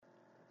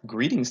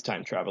Greetings,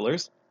 time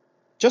travelers.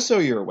 Just so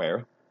you're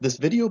aware, this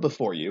video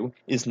before you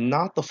is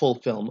not the full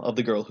film of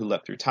The Girl Who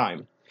Leapt Through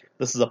Time.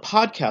 This is a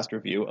podcast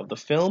review of the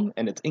film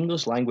and its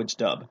English language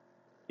dub.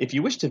 If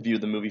you wish to view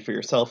the movie for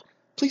yourself,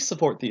 please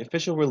support the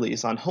official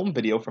release on home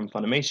video from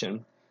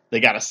Funimation. They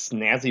got a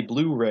snazzy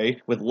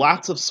Blu-ray with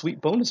lots of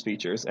sweet bonus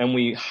features, and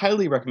we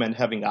highly recommend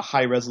having a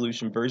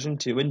high-resolution version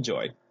to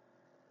enjoy.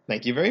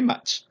 Thank you very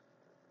much.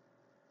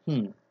 I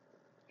feel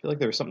like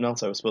there was something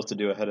else I was supposed to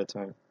do ahead of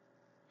time.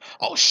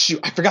 Oh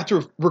shoot, I forgot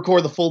to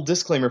record the full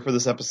disclaimer for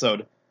this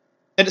episode.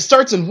 And it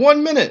starts in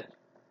 1 minute!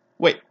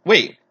 Wait.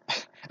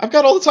 I've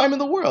got all the time in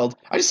the world.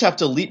 I just have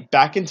to leap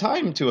back in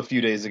time to a few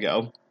days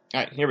ago.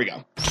 Alright, here we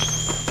go.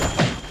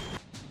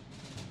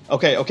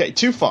 Okay,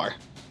 too far.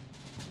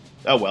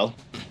 Oh well.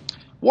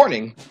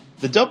 Warning,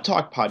 the Dub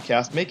Talk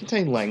podcast may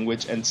contain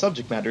language and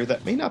subject matter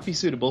that may not be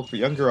suitable for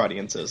younger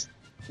audiences.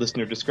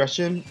 Listener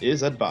discretion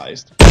is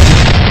advised.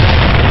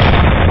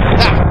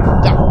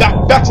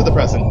 Back to the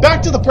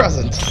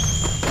present!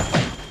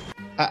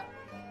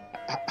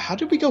 How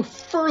did we go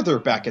further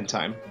back in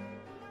time?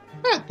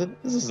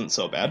 This isn't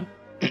so bad.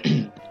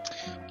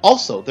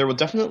 Also, there will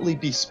definitely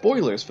be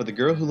spoilers for The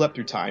Girl Who Leapt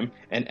Through Time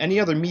and any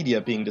other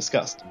media being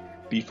discussed.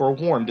 Be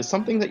forewarned if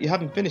something that you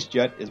haven't finished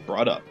yet is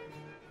brought up.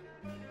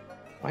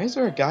 Why is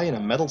there a guy in a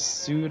metal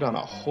suit on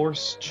a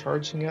horse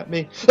charging at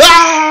me?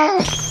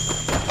 Ah!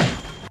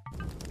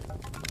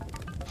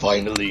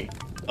 Finally,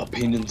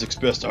 opinions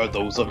expressed are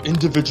those of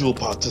individual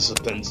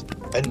participants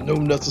and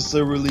don't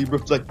necessarily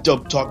reflect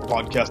Dub Talk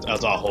podcast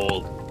as a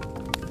whole.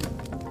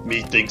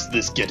 Methinks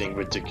this getting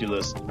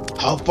ridiculous.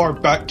 How far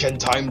back can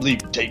time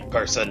leap take,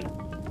 person?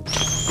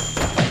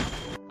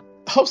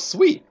 Oh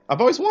sweet,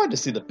 I've always wanted to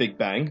see the Big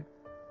Bang.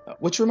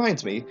 Which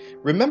reminds me,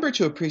 remember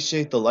to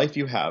appreciate the life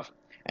you have,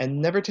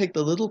 and never take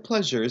the little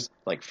pleasures,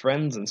 like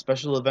friends and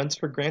special events,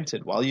 for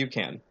granted while you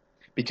can.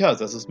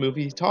 Because, as this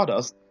movie taught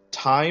us,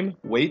 time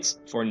waits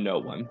for no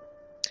one.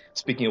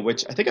 Speaking of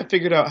which, I think I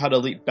figured out how to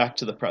leap back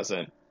to the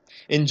present.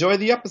 Enjoy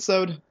the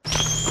episode!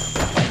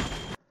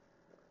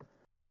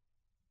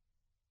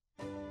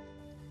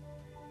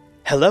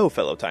 Hello,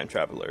 fellow time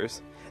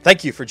travelers.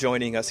 Thank you for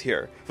joining us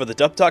here for the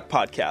Dub Talk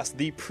podcast,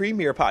 the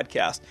premier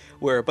podcast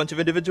where a bunch of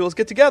individuals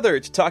get together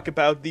to talk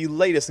about the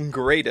latest and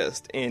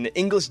greatest in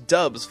English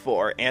dubs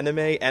for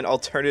anime and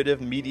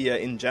alternative media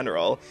in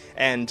general.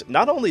 And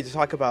not only to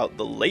talk about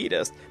the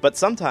latest, but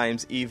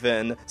sometimes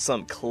even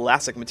some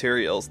classic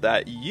materials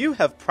that you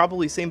have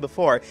probably seen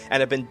before and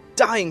have been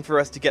dying for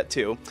us to get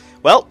to.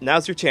 Well,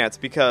 now's your chance,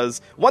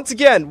 because once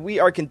again, we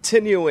are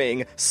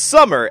continuing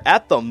Summer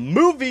at the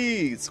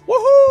Movies!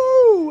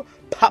 Woohoo!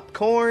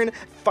 Popcorn,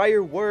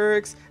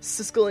 fireworks,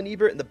 Siskel and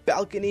Ebert in the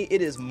balcony.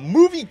 It is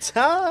movie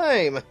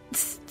time!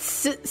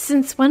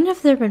 Since when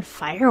have there been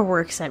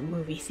fireworks at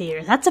movie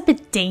theaters? That's a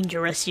bit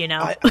dangerous, you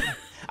know.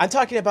 I'm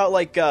talking about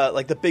like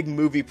the big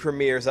movie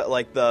premieres at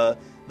like the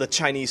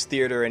Chinese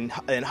theater in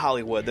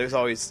Hollywood. There's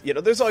always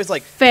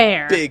like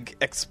fair big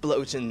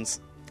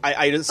explosions.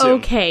 I'd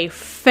assume. Okay,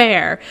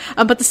 fair.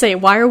 I'm about to say,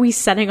 why are we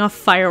setting off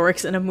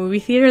fireworks in a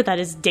movie theater that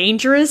is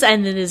dangerous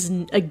and that is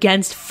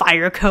against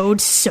fire code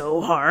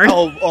so hard?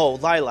 Oh,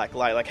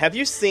 Lilac. Have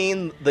you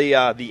seen the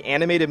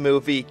animated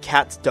movie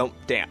Cats Don't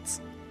Dance?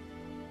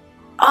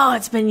 Oh,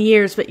 it's been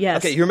years, but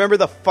yes. Okay, you remember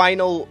the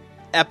final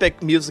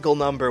epic musical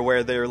number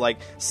where they're like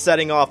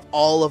setting off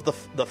all of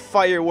the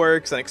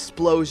fireworks and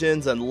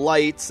explosions and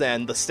lights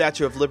and the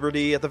Statue of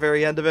Liberty at the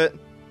very end of it?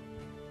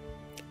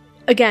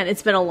 Again,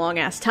 it's been a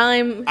long-ass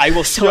time. I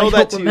will show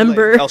that to you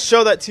later. I'll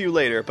show that to you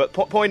later. But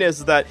point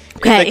is that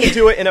if they can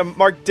do it in a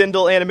Mark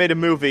Dindal animated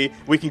movie,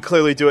 we can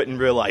clearly do it in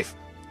real life.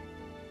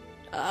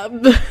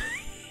 And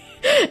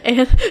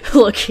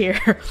look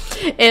here,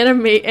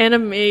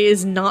 anime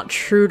is not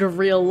true to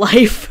real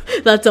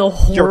life. That's a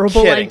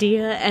horrible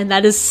idea, and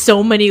that is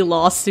so many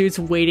lawsuits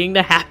waiting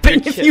to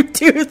happen if you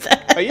do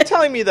that. Are you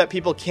telling me that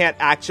people can't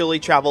actually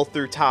travel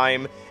through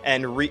time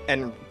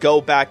and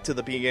go back to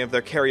the beginning of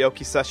their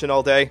karaoke session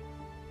all day?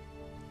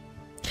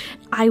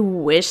 I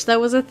wish that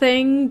was a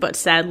thing, but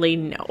sadly,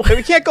 no. So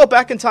we can't go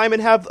back in time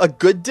and have a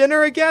good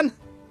dinner again?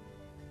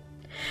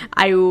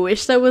 I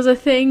wish that was a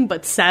thing,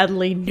 but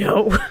sadly,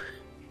 no.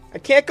 I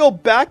can't go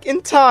back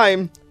in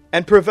time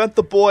and prevent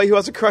the boy who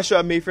has a crush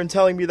on me from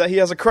telling me that he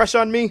has a crush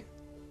on me?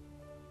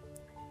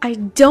 I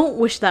don't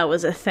wish that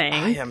was a thing.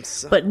 I am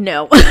so... But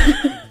no.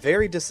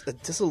 Very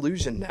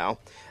disillusioned now.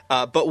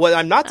 But what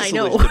I'm not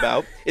disillusioned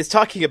about is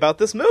talking about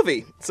this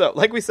movie. So,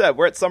 like we said,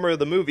 we're at Summer of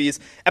the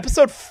Movies,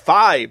 episode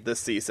 5 this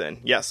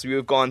season. Yes,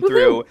 we've gone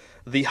through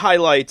the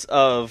highlights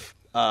of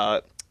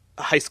High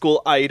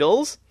School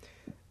Idols,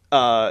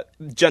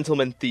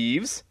 Gentlemen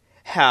Thieves,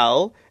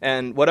 Hal,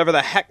 and whatever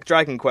the heck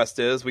Dragon Quest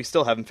is. We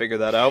still haven't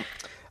figured that out.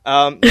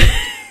 The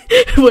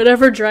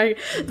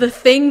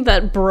thing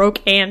that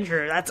broke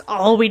Andrew. That's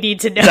all we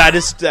need to know.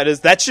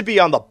 That should be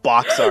on the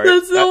box art.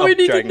 That's all we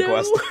need Dragon to know.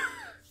 Quest.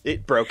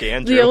 It broke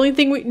Andrew.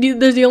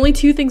 There's the only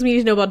two things we need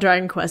to know about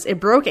Dragon Quest. It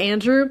broke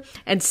Andrew,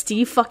 and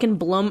Steve fucking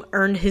Blum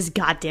earned his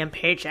goddamn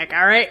paycheck,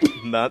 alright?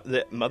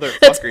 Motherfucker,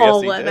 That's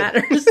all that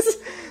matters.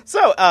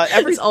 So,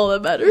 That's all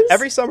that matters.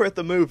 Every summer at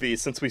the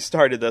movies, since we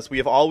started this, we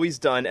have always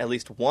done at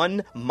least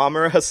one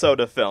Mamoru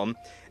Hosoda film,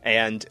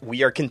 and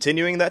we are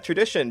continuing that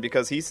tradition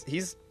because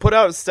he's put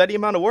out a steady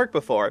amount of work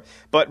before.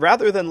 But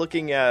rather than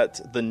looking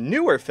at the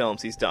newer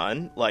films he's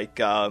done, like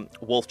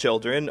Wolf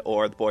Children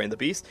or The Boy and the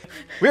Beast,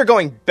 we are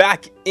going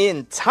back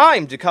in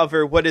time to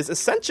cover what is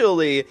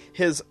essentially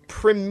his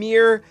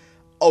premiere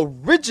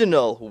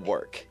original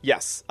work.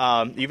 Yes,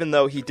 even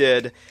though he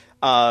did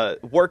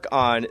work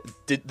on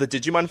the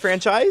Digimon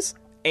franchise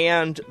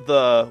and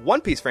the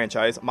One Piece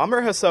franchise,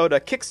 Mamoru Hosoda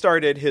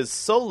kickstarted his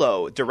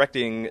solo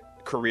directing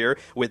career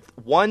with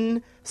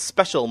one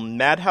special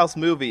Madhouse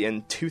movie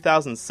in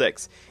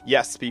 2006.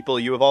 Yes, people,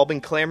 you have all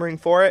been clamoring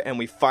for it, and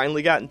we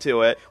finally got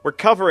into it. We're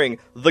covering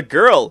The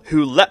Girl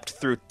Who Leapt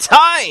Through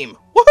Time!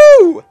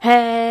 Woohoo!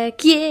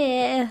 Heck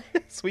yeah!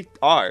 Yes, we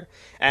are.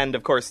 And,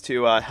 of course,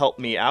 to help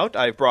me out,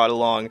 I've brought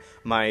along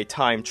my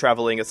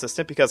time-traveling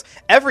assistant, because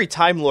every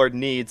Time Lord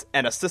needs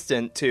an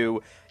assistant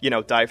to,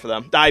 die for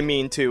them. I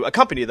mean, to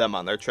accompany them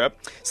on their trip.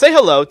 Say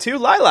hello to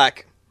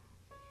Lilac!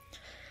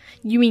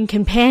 You mean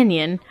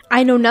companion?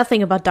 I know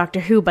nothing about Doctor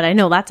Who, but I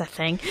know that's a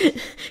thing.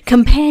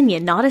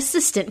 Companion, not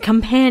assistant,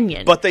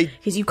 companion.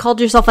 Because you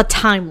called yourself a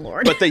Time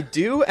Lord. But they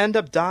do end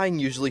up dying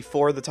usually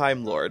for the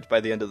Time Lord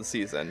by the end of the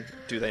season,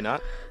 do they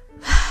not?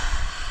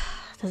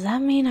 Does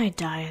that mean I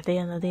die at the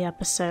end of the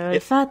episode?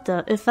 If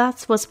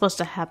that's what's supposed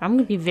to happen, I'm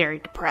going to be very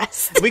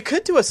depressed. We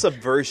could do a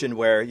subversion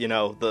where,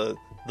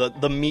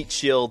 the meat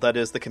shield that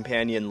is the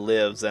companion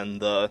lives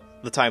and the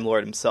Time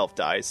Lord himself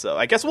dies. So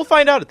I guess we'll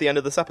find out at the end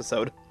of this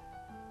episode.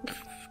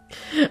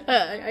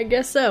 I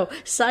guess so.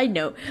 Side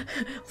note,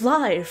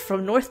 live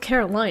from North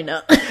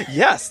Carolina.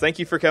 Yes, thank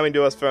you for coming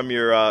to us from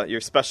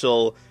your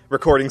special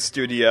recording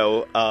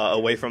studio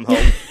away from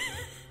home.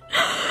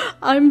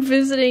 I'm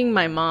visiting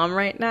my mom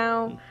right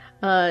now.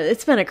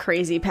 It's been a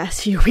crazy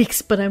past few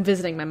weeks, but I'm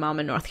visiting my mom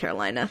in North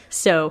Carolina.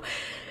 So,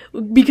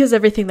 because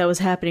everything that was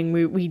happening,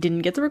 we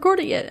didn't get to record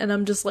it yet. And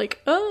I'm just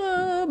like,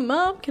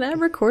 Mom, can I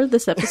record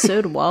this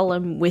episode while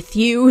I'm with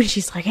you? And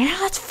she's like, yeah,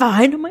 that's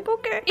fine. I'm like,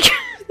 okay.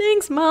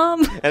 Thanks,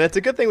 Mom. And it's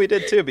a good thing we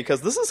did, too,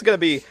 because this is going to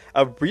be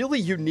a really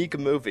unique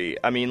movie.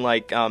 I mean,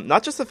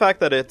 not just the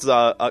fact that it's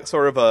a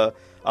sort of a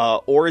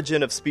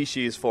origin of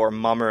species for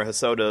Mamoru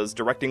Hosoda's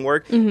directing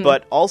work,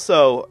 but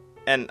also,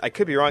 and I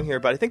could be wrong here,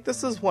 but I think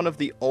this is one of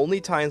the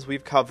only times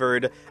we've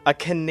covered a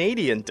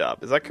Canadian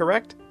dub. Is that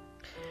correct?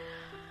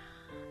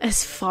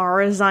 As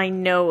far as I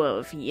know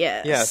of,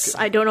 yes.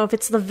 I don't know if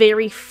it's the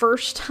very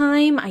first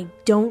time. I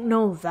don't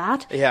know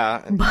that.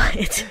 Yeah.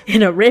 But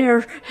in a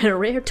rare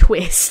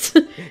twist.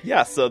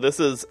 Yeah, so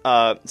this is,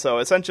 so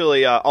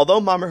essentially,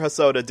 although Mamoru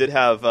Hosoda did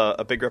have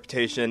a big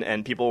reputation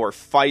and people were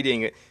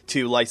fighting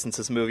to license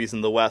his movies in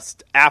the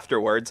West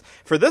afterwards,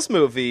 for this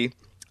movie,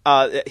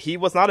 he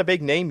was not a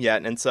big name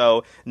yet, and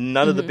so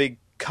none of the big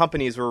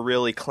companies were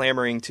really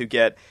clamoring to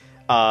get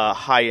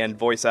high-end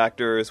voice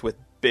actors with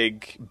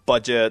big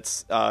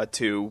budgets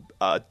to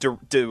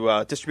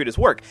distribute his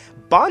work.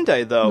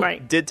 Bandai, though,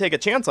 did take a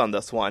chance on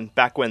this one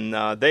back when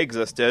they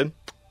existed.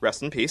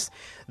 Rest in peace.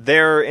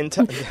 They're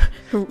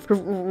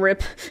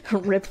Rip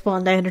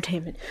Bandai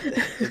Entertainment.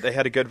 They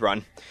had a good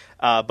run.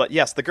 But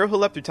yes, The Girl Who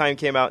Leapt Through Time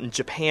came out in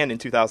Japan in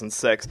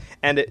 2006,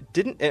 and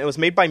it was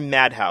made by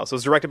Madhouse. It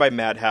was directed by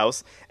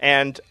Madhouse,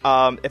 and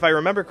if I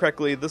remember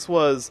correctly, this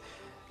was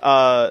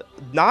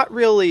not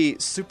really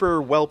super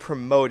well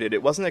promoted.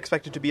 It wasn't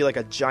expected to be like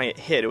a giant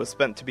hit. It was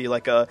meant to be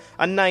like a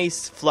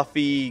nice,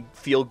 fluffy,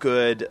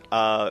 feel-good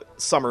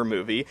summer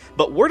movie.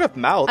 But word of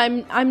mouth...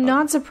 I'm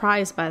not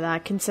surprised by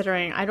that,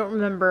 considering I don't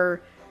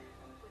remember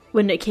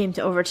when it came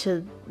over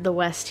to the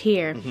West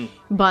here,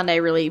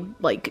 Bandai really,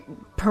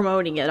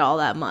 promoting it all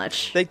that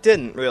much. They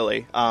didn't,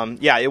 really.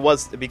 Yeah, it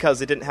was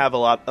because it didn't have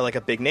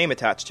a big name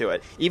attached to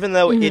it. Even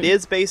though it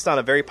is based on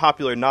a very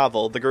popular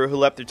novel, The Girl Who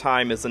Leapt Through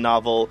Time is a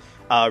novel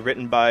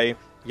written by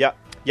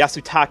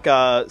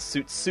Yasutaka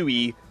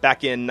Tsutsui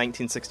back in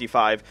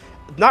 1965.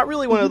 Not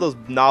really one of those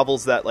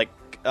novels that,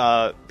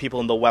 people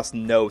in the West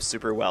know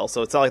super well,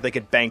 so it's not like they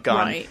could bank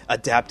on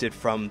adapted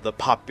from the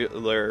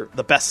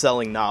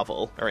best-selling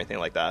novel or anything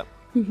like that.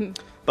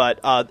 But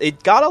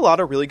it got a lot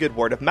of really good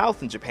word of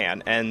mouth in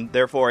Japan, and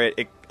therefore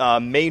it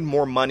made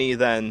more money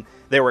than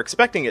they were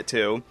expecting it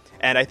to.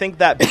 And I think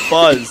that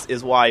buzz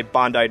is why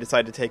Bandai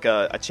decided to take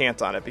a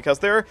chance on it, because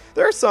there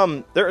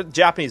are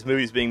Japanese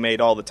movies being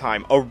made all the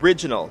time,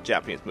 original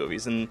Japanese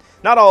movies, and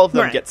not all of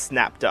them get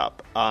snapped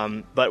up.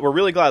 But we're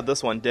really glad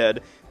this one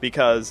did,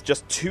 because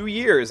just 2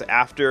 years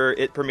after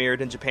it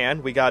premiered in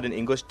Japan, we got an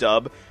English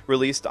dub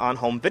released on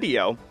home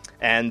video,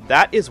 and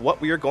that is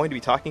what we are going to be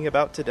talking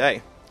about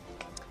today.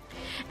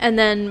 And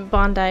then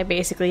Bandai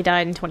basically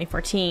died in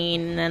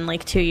 2014, and then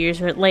 2 years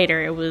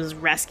later it was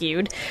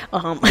rescued.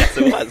 Yes,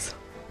 it was.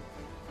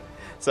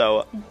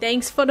 So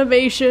thanks,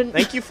 Funimation.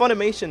 Thank you,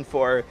 Funimation,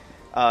 for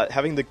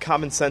having the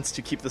common sense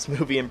to keep this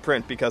movie in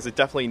print, because it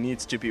definitely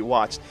needs to be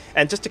watched.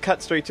 And just to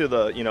cut straight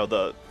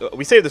to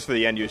we save this for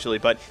the end usually,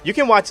 but you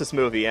can watch this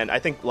movie, and I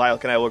think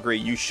Lilac and I will agree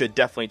you should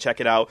definitely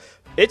check it out.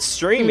 It's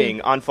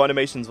streaming on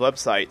Funimation's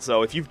website,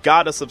 so if you've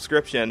got a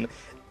subscription,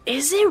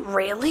 Is it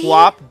really?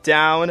 Plop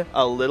down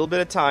a little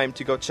bit of time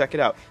to go check it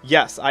out.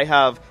 Yes, I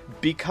have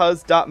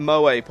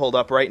because.moe pulled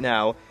up right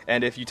now,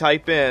 and if you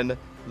type in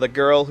The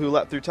Girl Who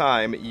Leapt Through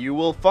Time, you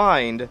will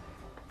find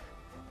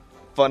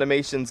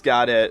Funimation's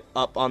got it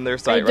up on their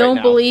site right now. I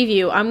don't believe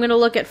you. I'm going to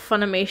look at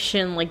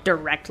Funimation like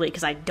directly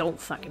because I don't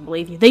fucking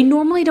believe you. They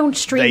normally don't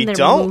stream their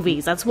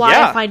movies. That's why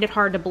I find it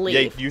hard to believe.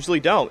 They usually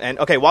don't. And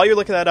okay, while you're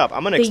looking that up,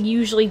 They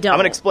usually don't. I'm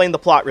going to explain the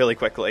plot really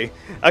quickly.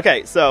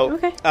 Okay, so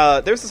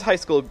there's this high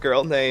school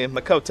girl named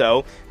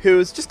Makoto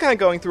who's just kind of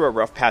going through a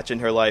rough patch in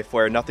her life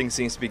where nothing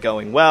seems to be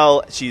going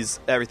well.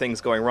 Everything's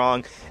going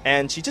wrong,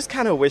 and she just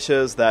kind of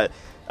wishes that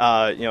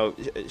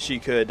she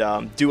could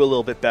do a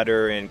little bit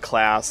better in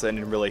class and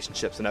in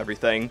relationships and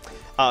everything.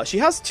 She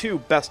has two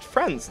best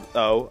friends,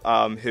 though,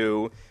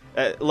 who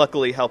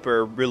luckily help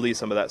her release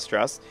some of that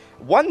stress.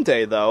 One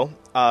day, though,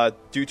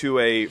 due to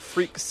a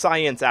freak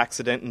science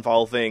accident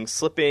involving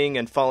slipping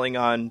and falling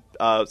on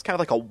it's kind of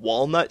like a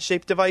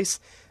walnut-shaped device,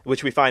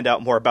 which we find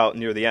out more about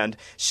near the end,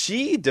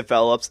 she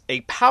develops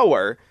a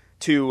power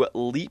to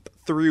leap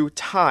through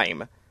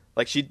time.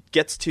 Like, she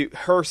gets to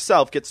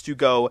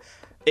go...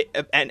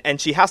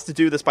 And she has to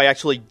do this by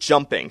actually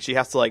jumping. She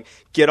has to, like,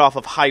 get off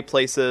of high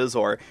places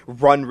or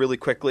run really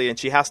quickly, and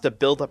she has to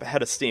build up a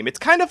head of steam. It's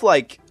kind of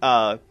like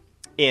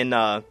in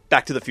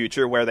Back to the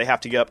Future, where they have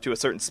to get up to a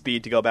certain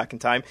speed to go back in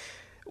time.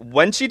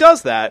 When she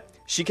does that,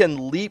 she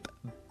can leap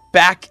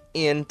back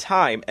in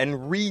time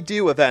and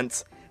redo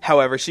events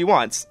however she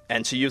wants,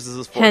 and she uses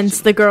this fortune.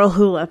 Hence The Girl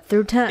Who Leapt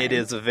Through Time. It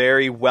is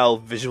very well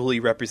visually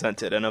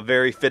represented and a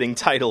very fitting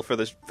title for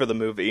the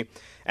movie.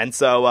 And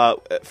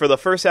so for the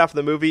first half of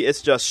the movie,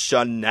 it's just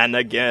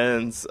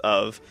shenanigans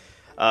of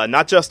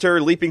not just her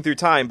leaping through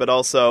time, but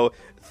also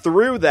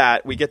through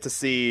that we get to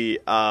see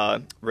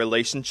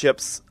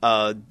relationships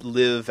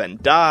live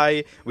and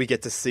die. We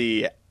get to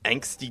see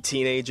angsty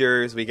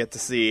teenagers. We get to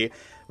see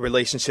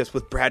relationships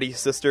with bratty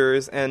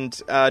sisters,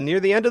 and near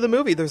the end of the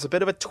movie there's a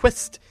bit of a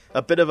twist,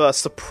 a bit of a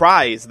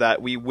surprise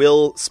that we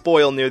will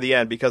spoil near the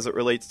end because it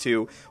relates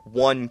to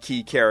one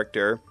key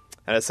character,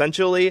 and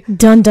essentially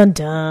dun dun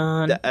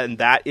dun, and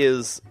that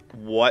is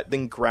what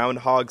the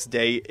Groundhog's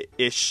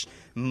Day-ish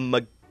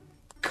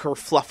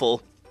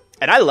kerfluffle,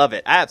 and I love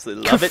it. I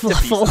absolutely love it to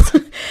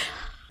pieces.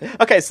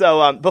 Okay,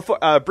 so before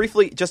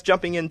briefly, just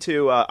jumping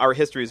into our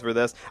histories for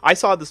this, I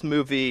saw this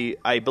movie,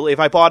 I believe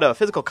I bought a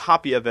physical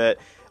copy of it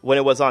when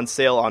it was on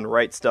sale on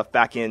Right Stuff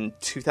back in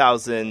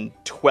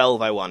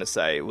 2012, I want to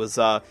say. It was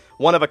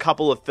one of a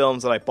couple of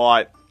films that I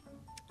bought,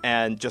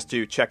 and just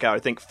to check out, I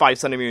think 5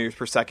 centimeters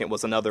per second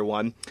was another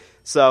one.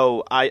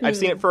 So I've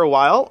seen it for a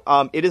while.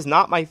 It is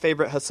not my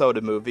favorite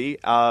Hosoda movie.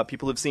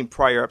 People who've seen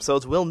prior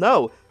episodes will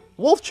know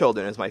Wolf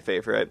Children is my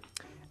favorite.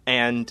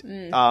 And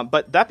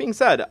but that being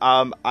said,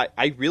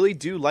 I really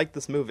do like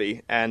this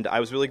movie, and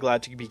I was really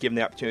glad to be given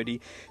the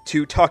opportunity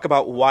to talk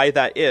about why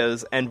that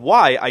is, and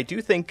why I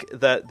do think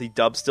that the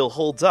dub still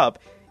holds up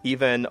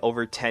even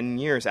over 10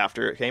 years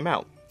after it came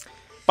out.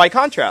 By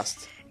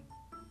contrast,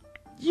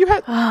 we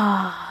got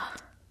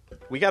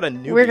a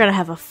newbie. We're gonna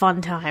have a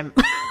fun time.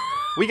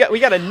 we got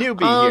a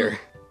newbie here.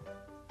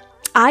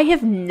 I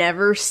have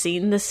never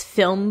seen this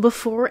film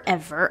before,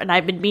 ever, and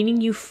I've been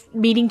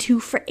meaning to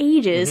for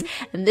ages,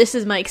 and this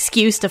is my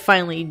excuse to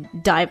finally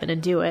dive in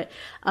and do it.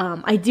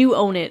 I do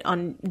own it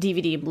on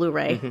DVD and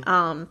Blu-ray,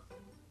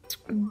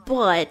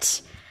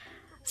 but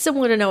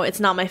someone to know it's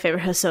not my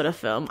favorite Hosoda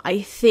film. I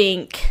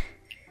think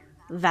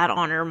that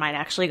honor might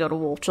actually go to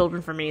Wolf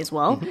Children for me as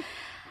well.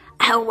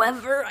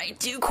 However, I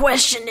do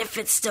question if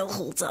it still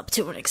holds up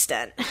to an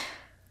extent.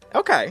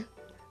 Okay.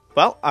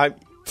 Well,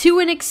 to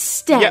an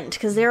extent,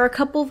 because there are a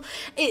couple...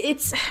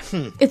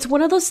 It's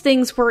one of those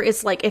things where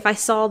it's like, if I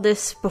saw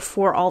this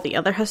before all the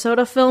other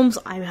Hosoda films,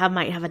 I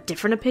might have a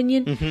different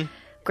opinion.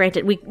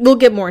 Granted, we'll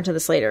get more into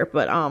this later,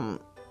 but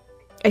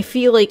I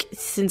feel like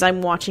since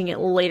I'm watching it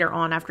later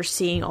on after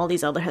seeing all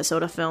these other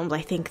Hosoda films,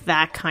 I think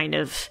that kind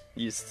of...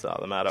 You saw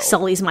them out of...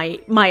 sullies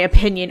my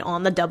opinion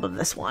on the dub of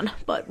this one,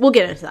 but we'll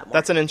get into that more.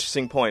 That's an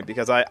interesting point,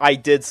 because I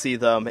did see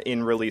them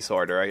in release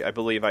order. I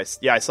believe I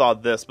saw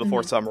this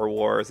before Summer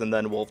Wars, and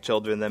then Wolf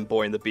Children, then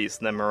Boy and the Beast,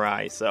 and then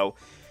Mirai, so...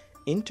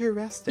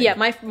 Interesting. Yeah,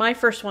 my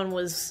first one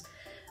was...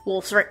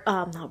 Wolf's Rain,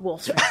 not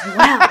Wolf's Rain.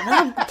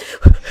 Wow.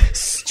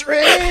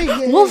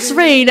 Wolf's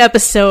Rain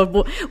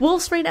episode.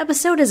 Wolf's Rain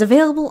episode is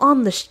available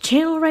on this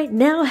channel right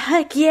now.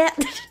 Heck yeah.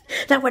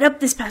 That went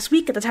up this past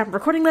week at the time of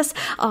recording this.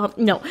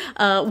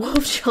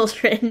 Wolf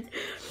Children.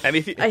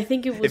 I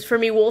think it was for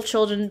me, Wolf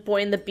Children,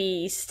 Boy and the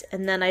Beast,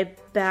 and then I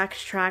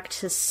backtracked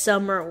to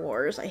Summer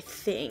Wars, I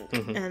think,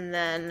 and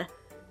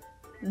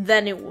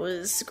then it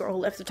was Girl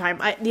Who Leapt Through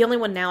Time. The only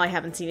one now I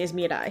haven't seen is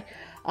Mirai.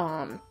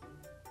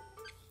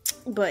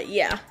 But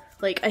yeah,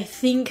 like, I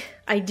think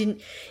I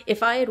didn't...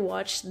 If I had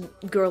watched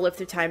Girl Who Leapt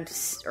Through Time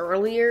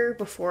earlier,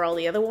 before all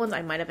the other ones,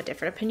 I might have a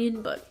different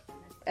opinion, but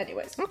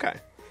anyways. Okay.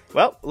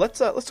 Well, let's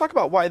talk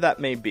about why that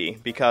may be,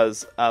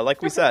 because,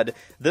 like we said,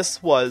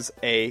 this was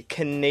a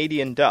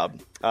Canadian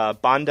dub.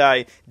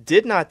 Bandai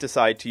did not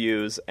decide to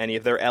use any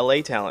of their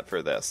LA talent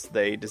for this.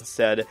 They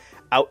instead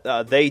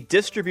they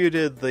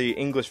distributed the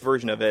English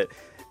version of it,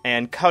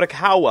 and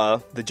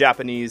Kadokawa, the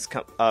Japanese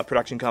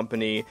production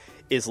company,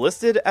 is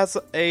listed as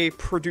a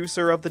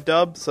producer of the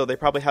dub, so they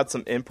probably had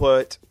some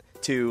input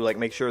to like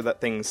make sure that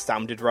things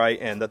sounded right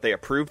and that they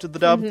approved of the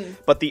dub.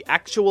 But the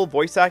actual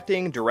voice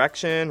acting,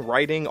 direction,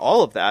 writing,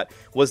 all of that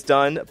was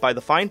done by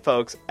the fine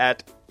folks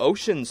at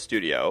Ocean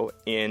Studio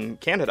in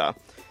Canada.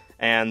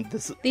 And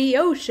this the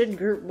Ocean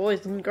Group,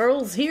 boys and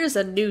girls. Here's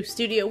a new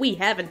studio we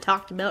haven't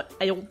talked about,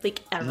 I don't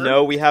think, ever.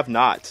 No, we have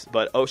not.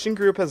 But Ocean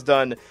Group has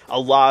done a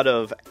lot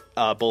of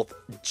both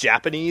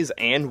Japanese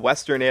and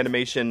Western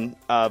animation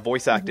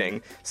voice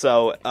acting.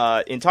 So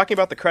in talking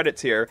about the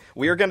credits here,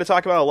 we are going to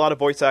talk about a lot of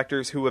voice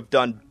actors who have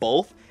done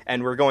both,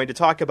 and we're going to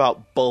talk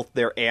about both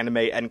their anime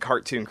and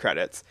cartoon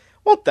credits.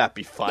 Won't that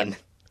be fun? Yep.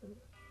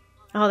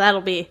 Oh,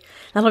 that'll be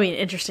an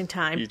interesting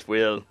time. It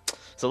will.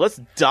 So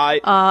let's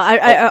dive.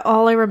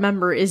 All I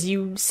remember is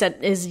you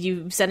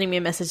sending me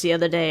a message the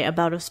other day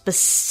about a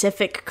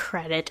specific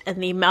credit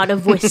and the amount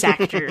of voice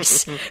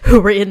actors who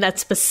were in that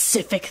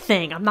specific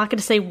thing. I'm not going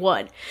to say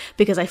what,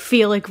 because I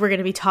feel like we're going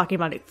to be talking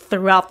about it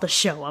throughout the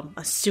show, I'm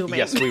assuming.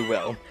 Yes, we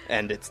will.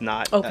 And it's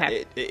not...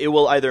 Okay. It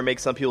will either make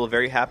some people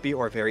very happy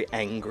or very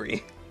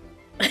angry.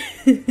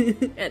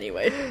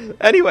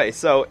 Anyway,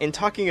 so in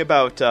talking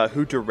about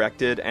who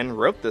directed and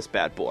wrote this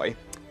bad boy,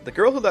 The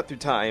Girl Who Leapt Through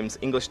Time's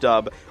English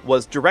dub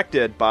was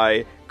directed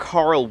by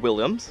Carl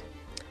Williams,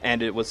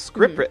 and it was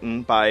script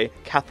written by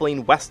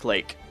Kathleen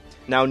Westlake.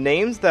 Now,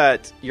 names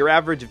that your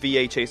average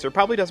VA chaser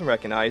probably doesn't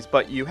recognize,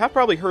 but you have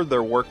probably heard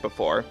their work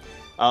before.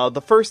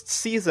 The first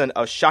season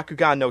of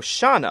Shakugan no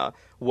Shana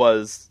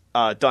was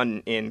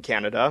done in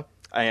Canada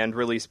and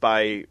released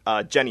by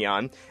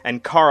Genion,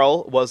 and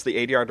Carl was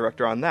the ADR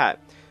director on that.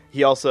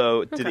 He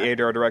also did the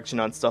ADR direction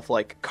on stuff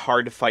like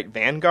Card Fight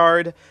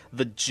Vanguard,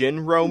 the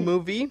Jinro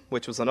movie,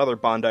 which was another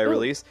Bandai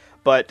release,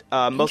 but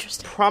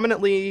most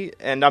prominently,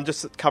 and I'm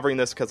just covering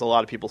this because a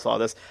lot of people saw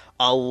this,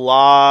 a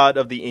lot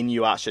of the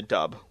Inuyasha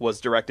dub was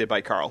directed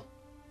by Carl.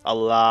 A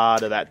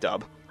lot of that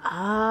dub.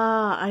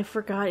 Ah, I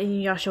forgot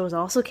Inuyasha was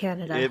also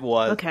Canada. It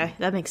was. Okay,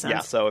 that makes sense. Yeah,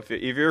 so if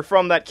you're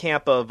from that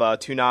camp of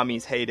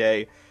Toonami's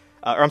heyday,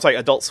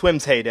 Adult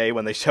Swim's heyday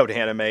when they showed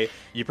anime,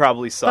 you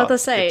probably saw... I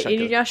was about to say,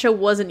 Inuyasha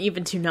wasn't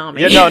even Toonami.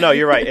 Yeah, no,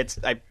 you're right.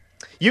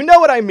 You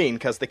know what I mean,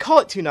 because they call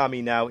it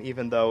Toonami now,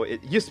 even though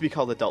it used to be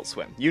called Adult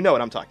Swim. You know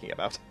what I'm talking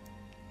about.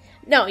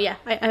 No, yeah,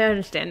 I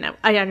understand now.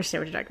 I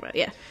understand what you're talking about,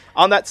 yeah.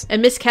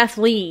 And Miss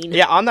Kathleen.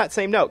 Yeah, on that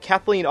same note,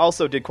 Kathleen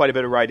also did quite a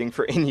bit of writing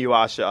for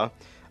Inuyasha.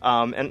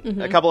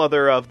 And a couple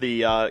other of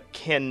the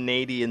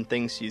Canadian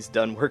things she's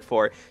done work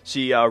for.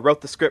 She wrote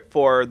the script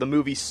for the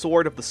movie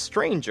Sword of the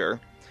Stranger.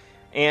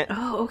 And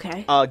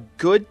a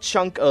good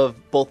chunk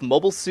of both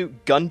Mobile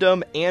Suit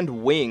Gundam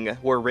and Wing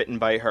were written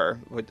by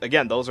her.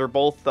 Again, those are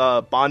both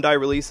Bandai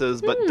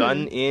releases, but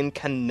done in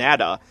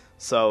Canada.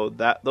 So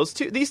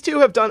these two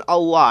have done a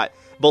lot,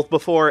 both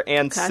before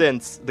and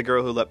since The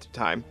Girl Who Leapt Through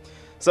Time.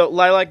 So,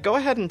 Lilac, go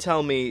ahead and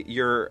tell me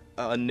your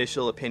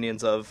initial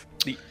opinions of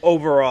the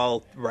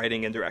overall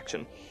writing and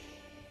direction.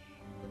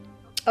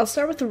 I'll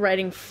start with the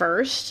writing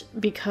first,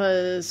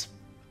 because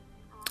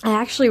I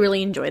actually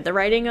really enjoyed the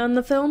writing on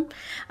the film.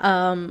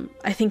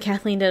 I think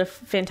Kathleen did a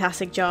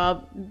fantastic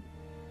job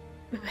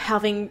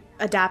having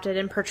adapted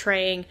and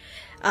portraying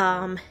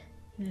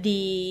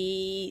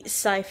the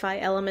sci-fi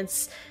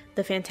elements,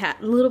 the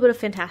little bit of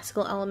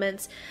fantastical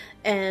elements,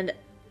 and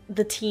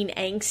the teen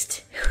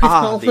angst with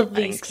all of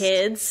these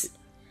kids.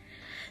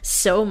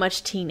 So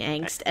much teen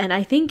angst, and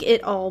I think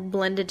it all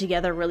blended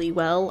together really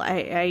well.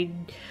 I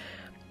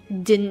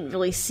didn't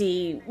really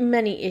see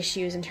many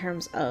issues in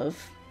terms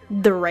of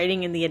the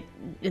writing and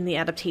the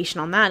adaptation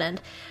on that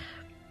end.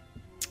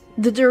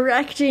 The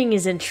directing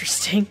is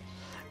interesting,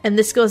 and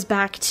this goes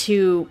back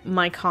to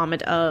my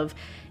comment of,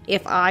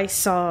 if I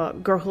saw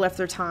Girl Who Left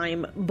Their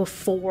Time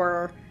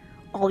before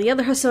all the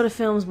other Hosoda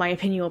films, my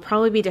opinion will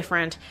probably be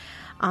different.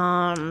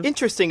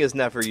 Interesting is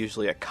never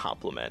usually a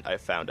compliment,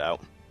 I've found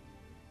out.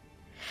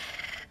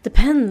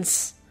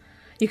 Depends.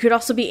 You could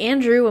also be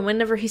Andrew, and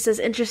whenever he says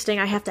interesting,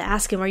 I have to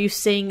ask him, are you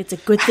saying it's a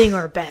good thing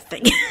or a bad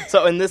thing?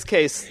 So in this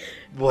case,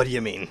 what do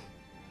you mean?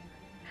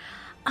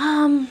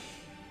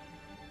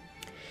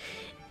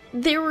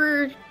 There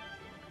were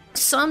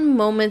some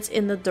moments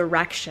in the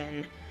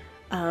direction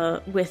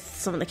with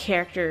some of the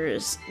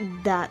characters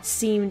that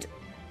seemed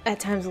at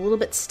times a little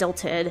bit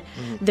stilted.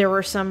 There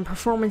were some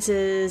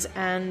performances,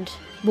 and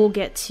we'll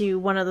get to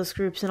one of those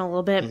groups in a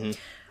little bit,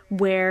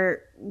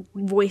 where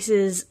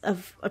voices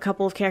of a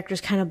couple of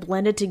characters kind of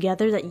blended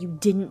together that you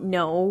didn't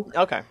know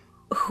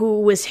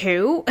who was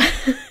who.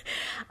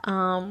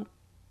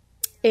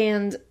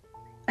 And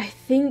I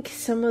think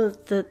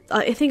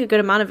I think a good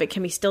amount of it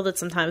can be stilted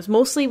sometimes,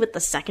 mostly with the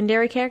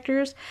secondary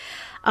characters.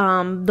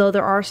 Though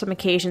there are some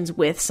occasions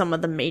with some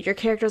of the major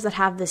characters that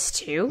have this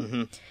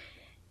too.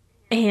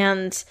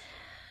 And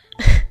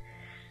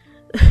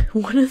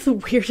one of the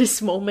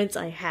weirdest moments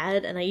I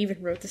had, and I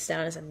even wrote this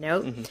down as a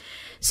note.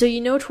 So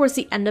towards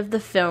the end of the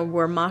film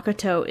where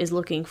Makoto is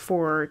looking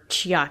for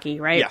Chiaki,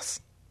 right?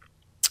 Yes.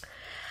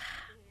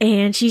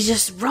 And she's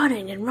just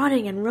running and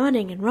running and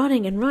running and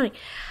running and running.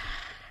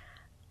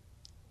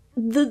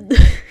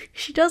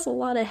 She does a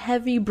lot of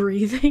heavy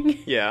breathing.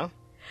 Yeah.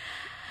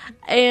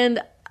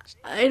 And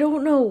I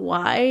don't know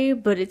why,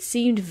 but it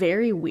seemed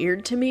very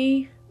weird to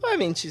me. I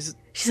mean, she's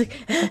like,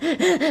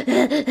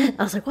 I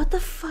was like, what the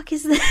fuck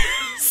is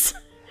this?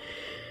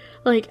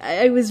 Like,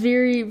 I was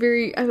very,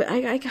 very,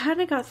 I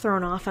kind of got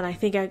thrown off, and I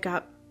think I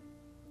got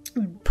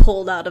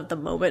pulled out of the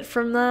moment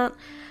from that,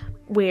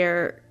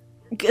 where,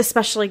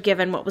 especially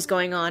given what was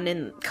going on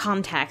in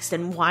context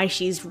and why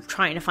she's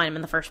trying to find him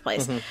in the first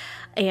place. Mm-hmm.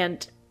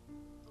 And,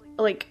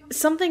 like,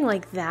 something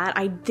like that,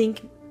 I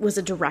think, was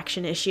a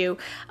direction issue.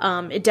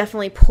 It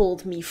definitely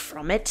pulled me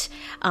from it.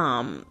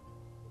 And,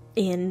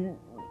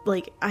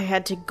 like, I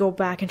had to go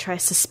back and try to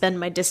suspend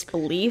my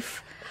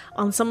disbelief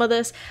on some of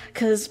this,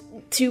 because,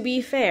 to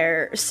be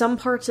fair, some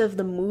parts of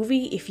the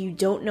movie, if you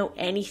don't know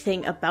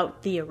anything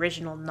about the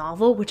original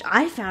novel, which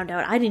I found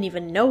out I didn't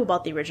even know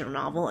about the original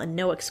novel, and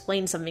Noah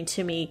explained something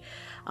to me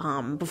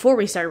before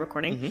we started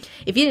recording. Mm-hmm.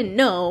 If you didn't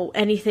know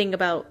anything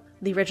about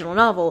the original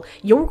novel,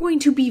 you're going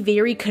to be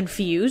very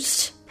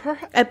confused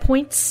at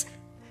points.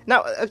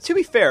 Now, to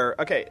be fair,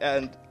 okay,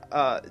 and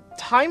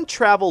time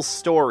travel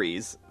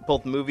stories,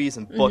 both movies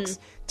and books,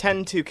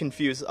 tend to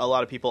confuse a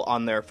lot of people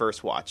on their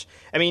first watch.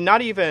 I mean,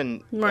 not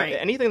even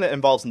anything that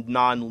involves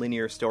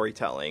non-linear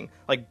storytelling.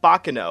 Like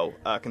Baccano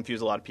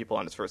confused a lot of people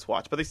on his first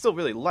watch, but they still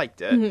really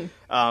liked it.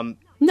 Mm-hmm.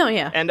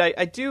 And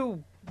I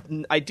do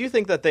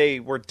think that they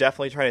were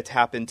definitely trying to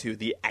tap into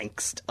the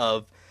angst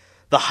of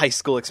the high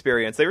school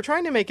experience. They were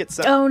trying to make it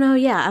sound... Oh, no,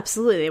 yeah,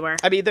 absolutely they were.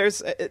 I mean,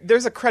 there's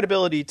a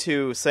credibility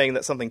to saying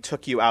that something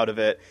took you out of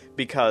it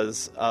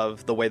because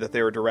of the way that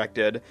they were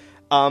directed.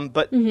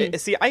 But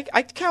see,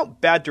 I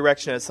count bad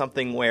direction as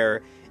something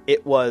where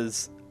it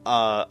was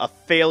a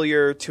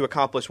failure to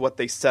accomplish what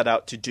they set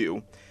out to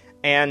do.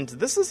 And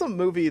this is a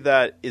movie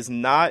that is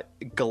not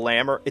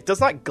glamour. It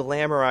does not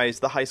glamorize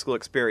the high school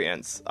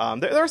experience.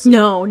 There are some,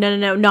 no,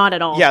 not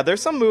at all. Yeah,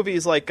 there's some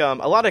movies like a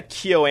lot of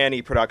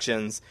KyoAni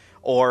productions,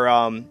 or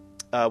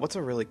what's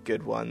a really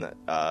good one that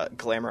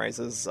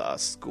glamorizes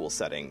school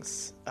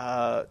settings?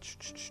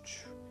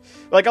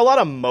 Like, a lot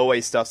of Moe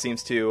stuff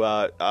seems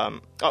to...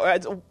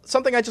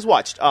 something I just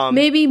watched.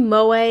 Maybe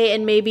Moe,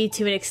 and maybe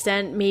to an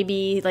extent,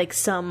 maybe, like,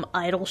 some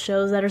idol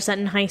shows that are set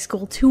in high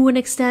school to an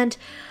extent.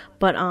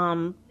 But,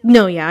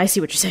 no, yeah, I see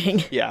what you're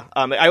saying. Yeah,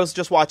 I was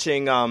just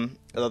watching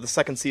the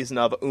second season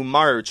of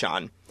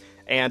Umaru-chan.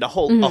 And a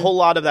whole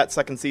lot of that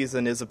second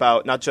season is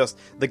about not just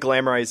the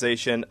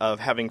glamorization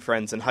of having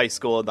friends in high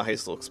school and the high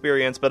school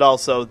experience, but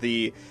also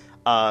the...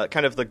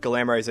 kind of the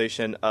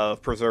glamorization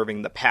of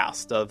preserving the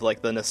past, of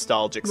like the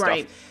nostalgic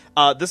stuff.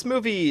 This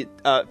movie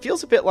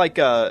feels a bit like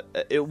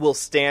it will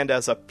stand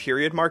as a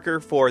period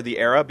marker for the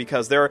era,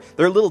 because there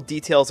are little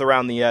details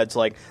around the edge,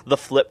 like the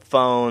flip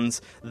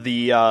phones,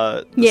 the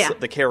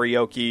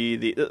karaoke,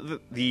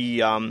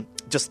 the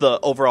just the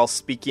overall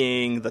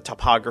speaking, the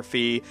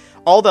topography,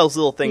 all those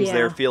little things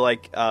there feel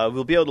like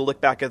we'll be able to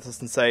look back at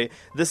this and say,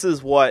 this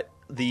is what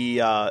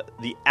the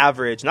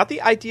average, not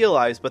the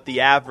idealized, but the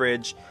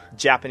average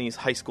Japanese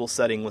high school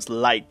setting was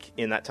like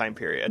in that time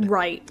period.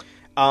 Right.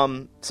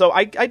 So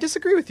I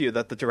disagree with you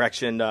that the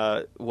direction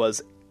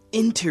was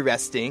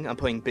interesting. I'm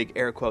putting big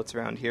air quotes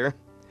around here.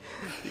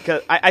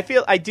 Because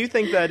I do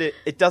think that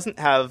it doesn't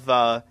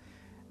have,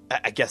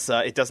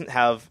 it doesn't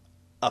have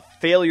a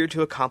failure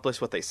to accomplish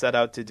what they set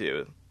out to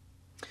do.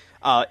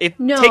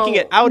 Taking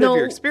it out of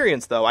your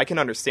experience, though, I can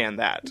understand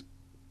that.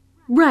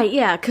 Right,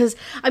 yeah, because,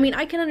 I mean,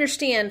 I can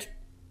understand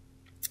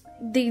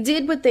they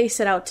did what they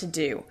set out to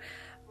do,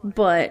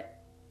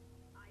 but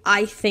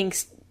I think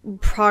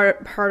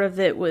part of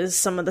it was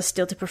some of the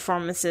stilted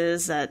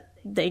performances that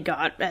they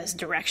got as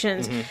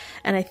directions,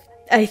 and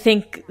I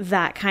think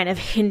that kind of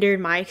hindered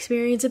my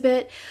experience a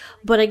bit.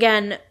 But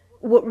again,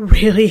 what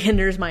really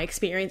hinders my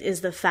experience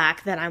is the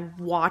fact that I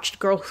watched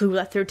Girl Who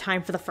Let Through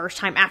Time for the first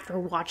time after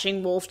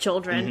watching Wolf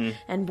Children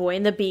and Boy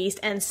and the Beast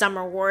and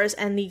Summer Wars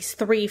and these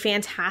 3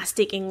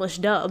 fantastic English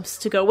dubs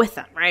to go with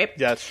them, right?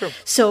 Yeah, that's true.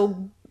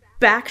 So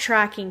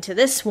backtracking to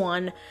this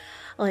one,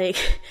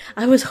 like,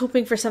 I was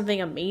hoping for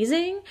something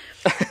amazing,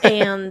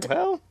 and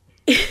well,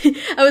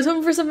 I was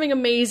hoping for something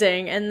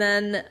amazing, and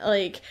then,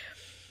 like,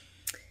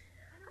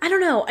 I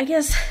don't know, I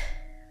guess,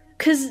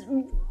 because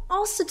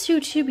also,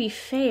 to be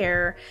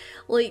fair,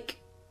 like,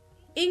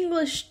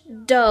 English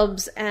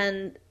dubs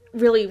and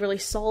really, really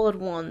solid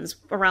ones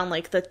around,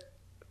 like,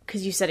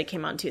 because you said it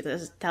came out in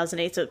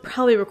 2008, so it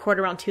probably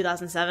recorded around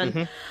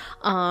 2007.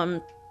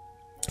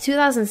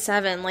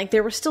 2007, like,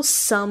 there were still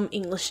some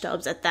English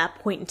dubs at that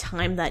point in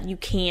time that you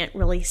can't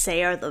really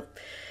say are the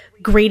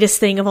greatest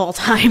thing of all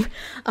time.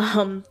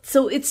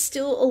 So it's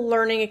still a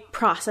learning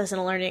process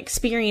and a learning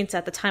experience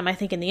at the time, I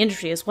think, in the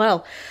industry as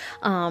well,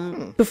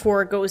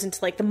 before it goes into,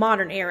 like, the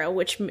modern era,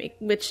 which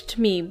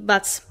to me,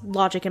 that's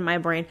logic in my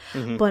brain.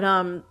 But,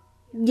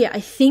 yeah, I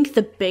think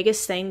the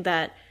biggest thing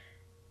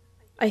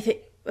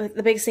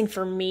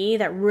for me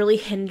that really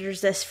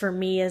hinders this for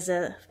me as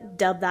a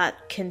dub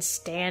that can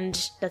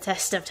stand the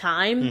test of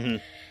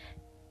time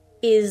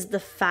is the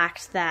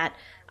fact that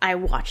I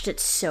watched it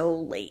so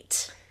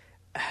late.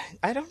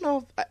 I don't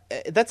know.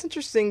 That's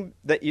interesting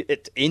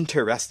it's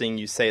interesting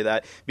you say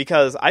that,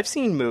 because I've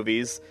seen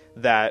movies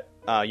that,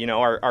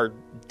 are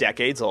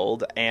decades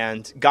old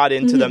and got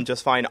into them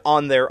just fine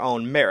on their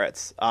own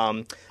merits.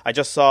 I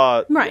just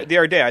saw, the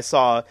other day, I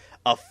saw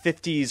a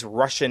 50s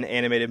Russian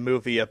animated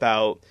movie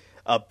about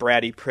a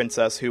bratty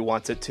princess who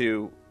wants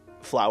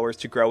flowers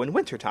to grow in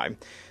wintertime.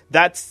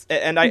 I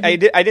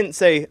didn't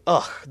say,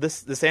 ugh,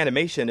 this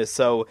animation is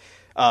so...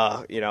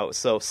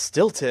 so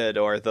stilted,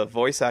 or the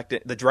voice acting,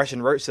 the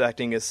Russian voice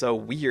acting is so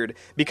weird,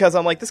 because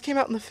I'm like, this came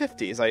out in the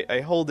 50s. I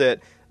hold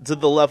it to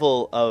the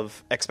level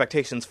of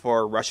expectations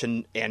for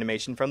Russian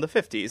animation from the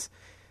 50s.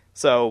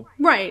 So.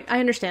 Right. I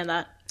understand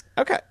that.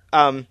 Okay.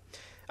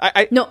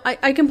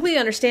 I completely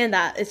understand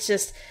that. It's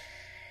just,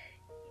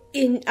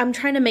 I'm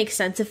trying to make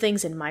sense of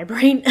things in my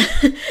brain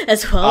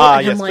as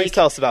well. Yes, please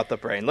tell us about the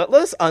brain. Let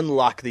us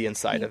unlock the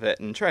inside of it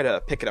and try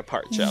to pick it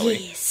apart, shall we?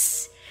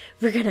 Yes.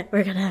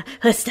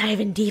 Let's dive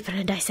in deeper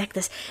and dissect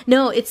this.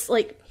 No, it's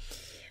like,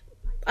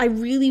 I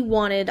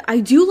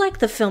do like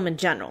the film in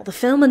general. The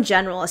film in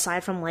general,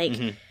 aside from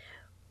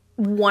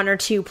one or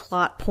two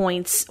plot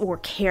points or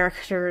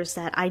characters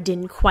that I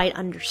didn't quite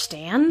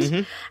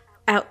understand,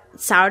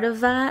 outside of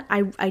that,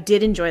 I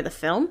did enjoy the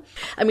film.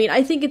 I mean,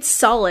 I think it's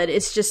solid.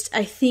 It's just,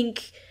 I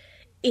think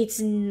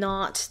it's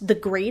not the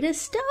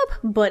greatest dub,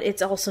 but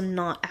it's also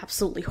not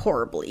absolutely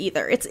horrible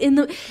either. It's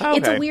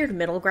it's a weird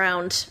middle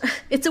ground.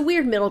 It's a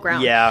weird middle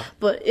ground. Yeah.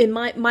 But in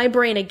my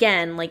brain,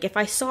 again, like, if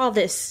I saw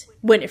this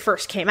when it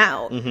first came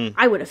out,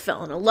 I would have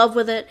fallen in love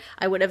with it.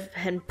 I would have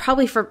been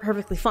probably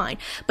perfectly fine.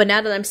 But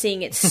now that I'm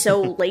seeing it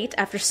so late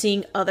after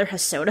seeing other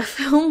Hosoda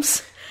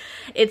films,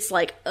 it's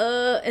like,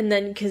 and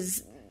then,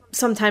 because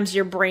sometimes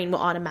your brain will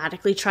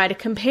automatically try to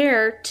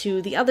compare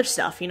to the other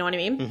stuff, you know what I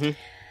mean?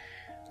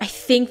 I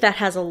think that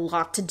has a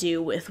lot to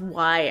do with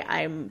why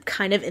I'm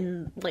kind of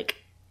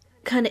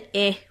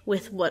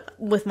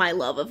with my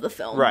love of the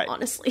film, right.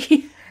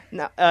 Honestly.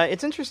 Now,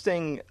 it's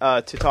interesting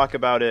to talk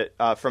about it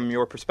from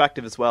your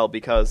perspective as well,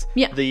 because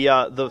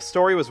the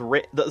story was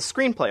the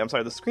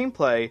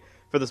screenplay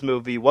for this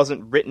movie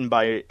wasn't written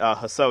by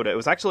Hosoda. It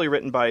was actually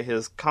written by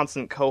his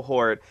constant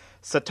cohort,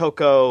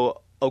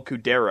 Satoko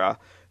Okudera,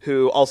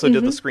 who also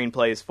did the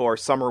screenplays for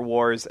Summer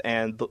Wars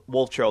and The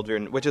Wolf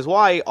Children, which is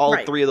why all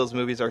three of those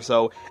movies are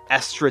so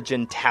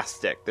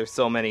estrogen-tastic. There's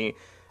so many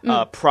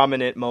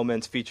prominent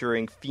moments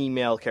featuring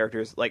female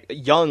characters, like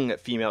young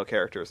female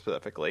characters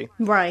specifically.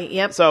 Right,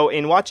 yep. So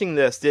in watching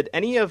this, did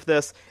any of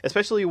this,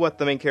 especially what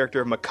the main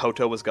character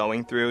Makoto was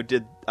going through,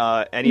 did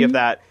any of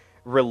that,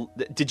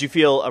 did you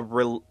feel a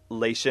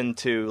relation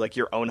to like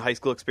your own high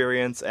school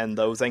experience and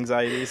those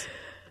anxieties?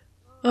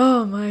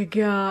 Oh my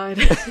god.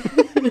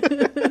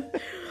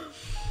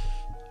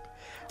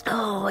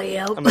 Oh,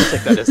 yeah. I'm gonna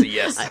take that as a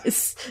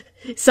yes.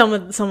 Some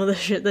of the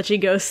shit that she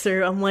goes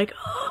through, I'm like,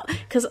 oh,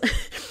 because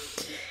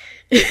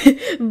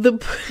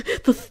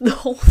the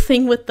whole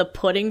thing with the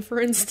pudding,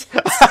 for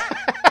instance.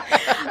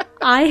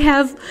 I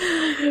have,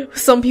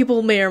 some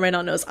people may or may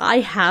not know this, I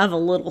have a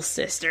little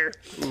sister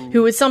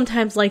who would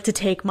sometimes like to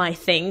take my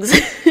things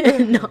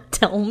and not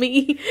tell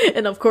me.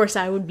 And of course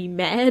I would be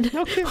mad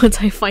once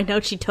I find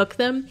out she took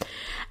them.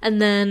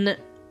 And then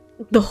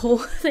the whole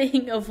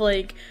thing of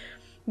like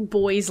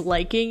boys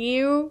liking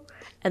you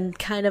and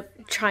kind of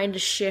trying to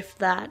shift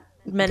that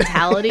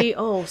mentality.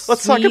 Oh,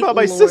 let's talk about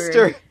my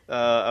sister.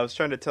 I was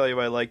trying to tell you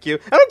I like you.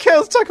 I don't care,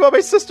 let's talk about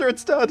my sister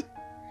instead.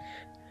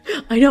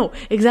 I know,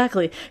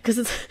 exactly. Because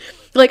it's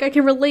like, I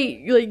can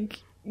relate like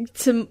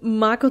to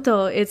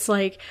Makoto. It's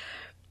like,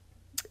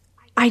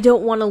 I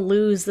don't want to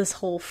lose this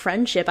whole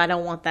friendship. I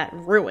don't want that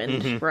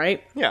ruined,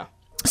 right? Yeah.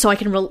 So I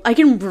can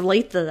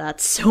relate to that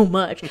so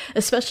much,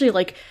 especially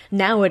like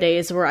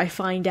nowadays, where I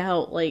find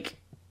out like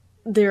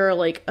there are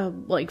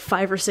like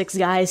 5 or 6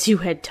 guys who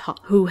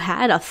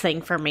had a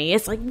thing for me.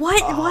 It's like,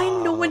 what? Why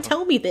didn't no one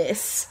tell me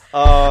this?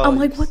 I'm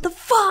like, what the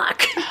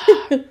fuck?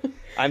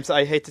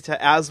 I hate to tell,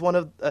 as one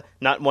of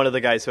not one of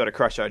the guys who had a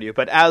crush on you,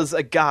 but as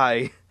a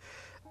guy,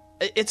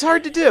 it's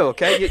hard to do.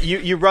 Okay,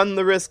 you run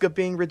the risk of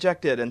being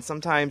rejected, and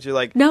sometimes you're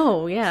like,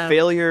 no, yeah,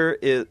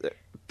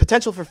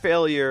 potential for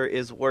failure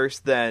is worse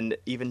than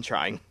even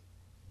trying.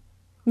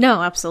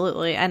 No,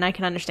 absolutely, and I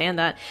can understand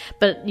that.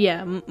 But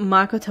yeah,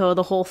 Makoto,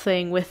 the whole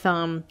thing with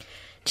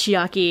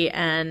Chiaki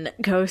and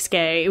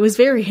Kosuke, it was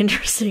very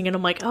interesting, and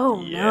I'm like,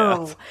 oh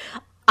no,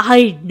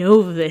 I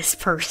know this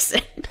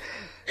person.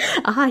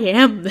 I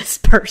am this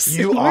person.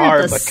 You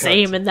are the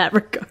same in that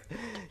regard.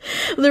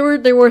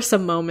 There were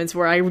some moments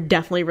where I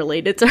definitely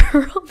related to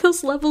her on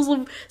those levels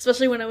of,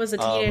 especially when I was a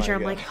teenager.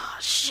 I'm like, oh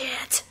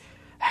shit.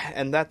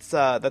 And that's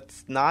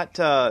not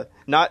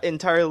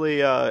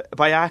entirely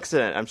by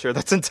accident. I'm sure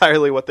that's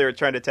entirely what they were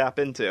trying to tap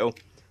into.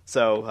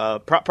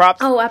 So props.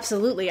 Oh,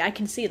 absolutely, I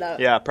can see that.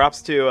 Yeah,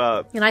 props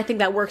to. And I think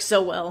that works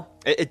so well.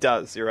 It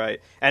does, you're right.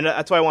 And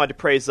that's why I wanted to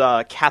praise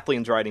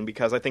Kathleen's writing,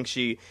 because I think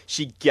she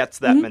gets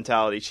that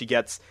mentality. She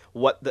gets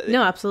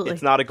No, absolutely.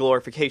 It's not a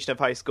glorification of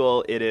high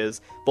school. It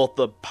is both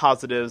the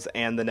positives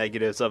and the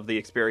negatives of the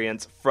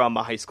experience from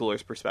a high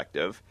schooler's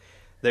perspective.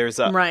 There's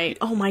Right.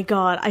 Oh my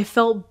god, I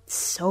felt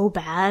so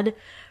bad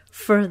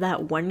for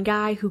that one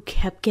guy who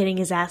kept getting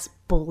his ass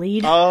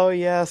bullied. Oh,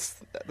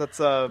 yes. That's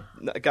a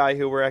guy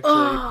who we're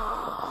actually...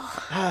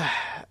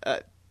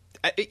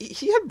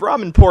 he had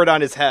ramen poured on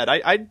his head.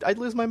 I'd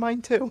lose my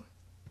mind, too.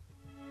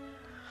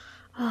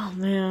 Oh,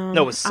 man.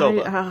 No, it was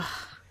soba.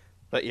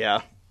 But,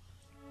 yeah.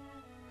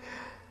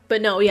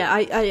 But no, yeah,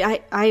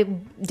 I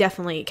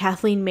definitely...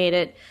 Kathleen made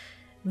it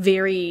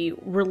very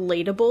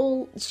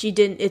relatable.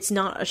 It's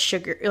not a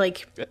sugar...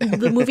 Like,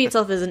 the movie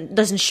itself doesn't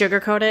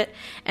sugarcoat it,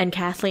 and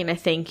Kathleen, I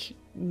think,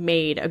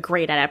 made a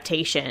great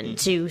adaptation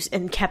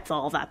and kept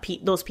all that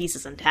those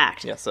pieces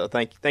intact. Yeah, so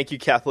thank you,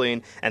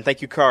 Kathleen, and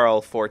thank you,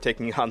 Carl, for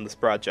taking on this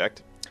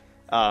project.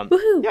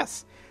 Woohoo!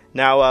 Yes.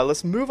 Now,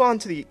 let's move on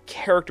to the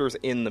characters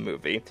in the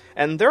movie.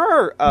 And there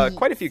are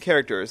quite a few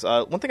characters.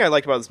 One thing I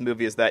like about this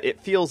movie is that it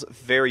feels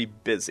very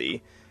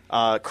busy.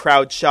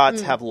 Crowd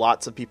shots have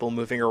lots of people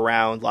moving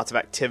around, lots of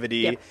activity.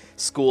 Yep.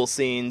 School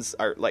scenes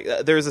are like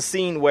there's a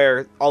scene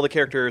where all the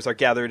characters are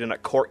gathered in a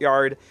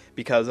courtyard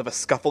because of a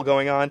scuffle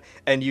going on,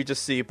 and you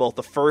just see both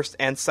the first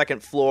and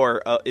second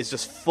floor is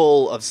just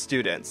full of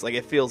students. Like,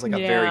 it feels like a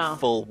very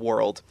full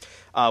world.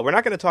 We're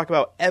not going to talk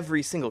about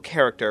every single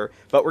character,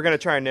 but we're going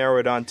to try and narrow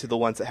it on to the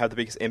ones that have the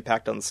biggest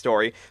impact on the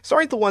story.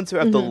 Starting with the ones who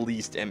have the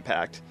least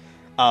impact.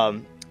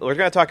 We're going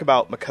to talk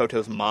about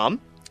Makoto's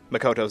mom,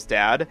 Makoto's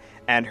dad,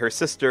 and her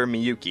sister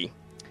Miyuki.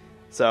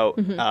 So,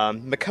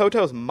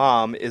 Makoto's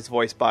mom is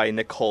voiced by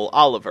Nicole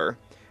Oliver.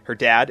 Her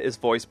dad is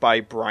voiced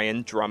by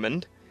Brian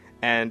Drummond.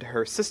 And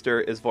her sister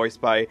is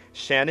voiced by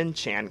Shannon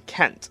Chan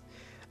Kent.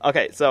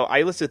 Okay, so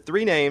I listed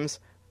 3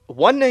 names.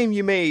 One name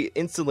you may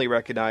instantly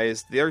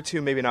recognize. The other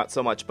 2 maybe not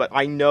so much. But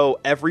I know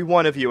every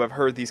one of you have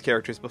heard these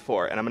characters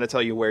before. And I'm going to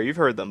tell you where you've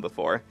heard them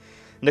before.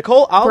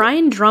 Nicole Oliver...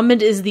 Brian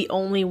Drummond is the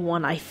only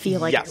one I feel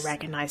like I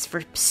recognize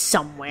for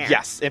somewhere.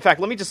 Yes. In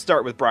fact, let me just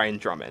start with Brian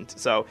Drummond.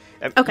 So,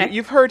 okay.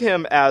 You've heard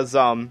him as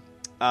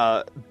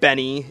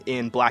Benny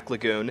in Black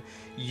Lagoon.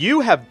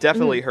 You have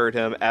definitely heard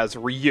him as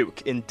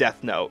Ryuk in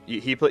Death Note.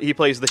 He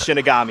plays the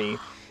Shinigami.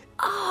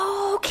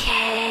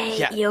 Okay.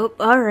 Yeah. Yep.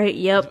 All right.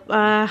 Yep.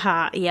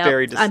 Yep.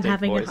 Very distinct I'm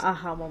having voice. an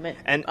aha moment.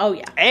 And, oh,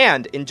 yeah.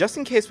 And just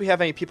in case we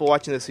have any people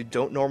watching this who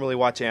don't normally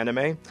watch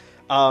anime,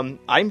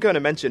 I'm going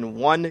to mention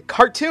one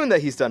cartoon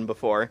that he's done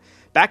before.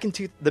 Back in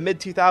the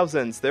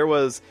mid-2000s, there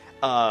was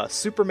a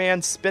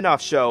Superman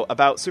spin-off show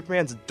about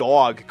Superman's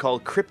dog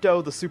called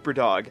Crypto the Super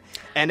Dog.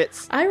 And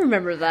it's... I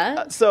remember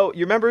that. So,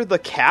 you remember the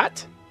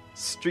cat?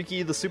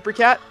 Streaky the Super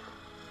Cat?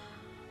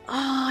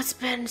 Oh, it's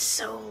been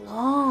so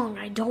long.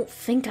 I don't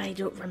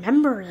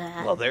remember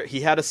that. Well,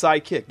 he had a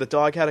sidekick. The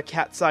dog had a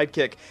cat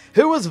sidekick,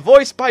 who was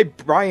voiced by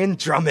Brian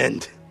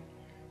Drummond.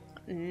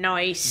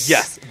 Nice.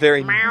 Yes,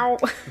 very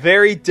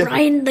different.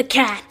 Brian the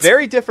cat.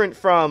 Very different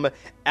from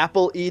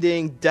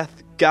apple-eating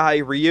death guy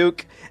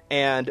Ryuk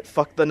and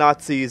fuck the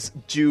Nazis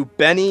Jew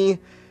Benny.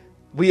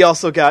 We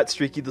also got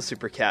Streaky the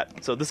Super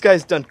Cat. So this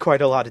guy's done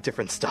quite a lot of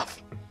different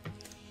stuff.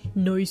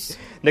 Nice.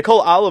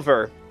 Nicole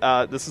Oliver.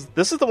 This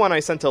is the one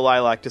I sent to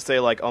Lilac to say,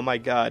 like, oh my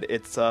god,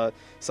 it's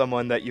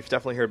someone that you've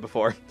definitely heard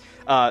before.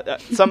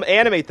 Some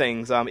anime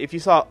things. If you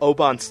saw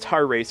Oban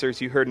Star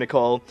Racers, you heard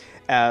Nicole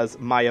as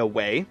Maya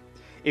Wei.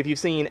 If you've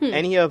seen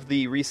any of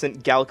the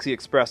recent Galaxy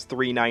Express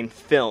 3-9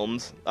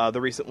 films, the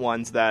recent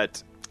ones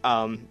that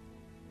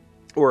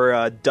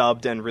were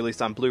dubbed and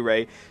released on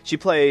Blu-ray, she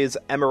plays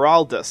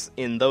Emeraldus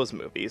in those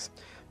movies.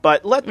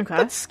 But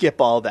let's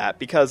skip all that,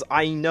 because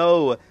I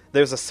know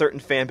there's a certain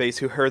fan base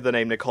who heard the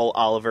name Nicole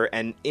Oliver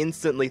and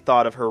instantly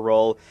thought of her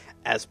role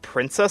as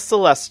Princess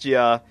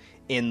Celestia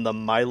in the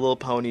My Little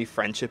Pony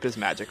Friendship is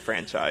Magic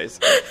franchise.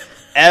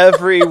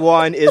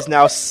 Everyone is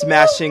now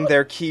smashing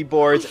their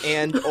keyboards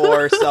and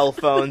or cell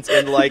phones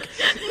and like,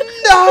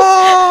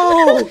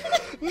 no!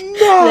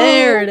 No!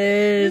 There it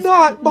is.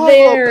 Not My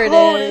Little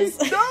Pony! It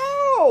is.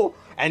 No!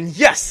 And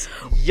yes,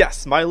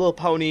 My Little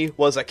Pony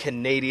was a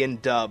Canadian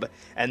dub.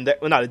 And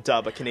not a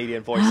dub, a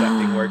Canadian voice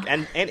acting work.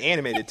 And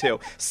animated too.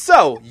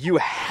 So, you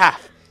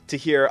have to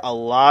hear a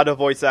lot of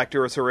voice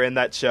actors who are in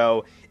that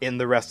show in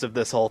the rest of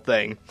this whole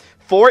thing.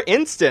 For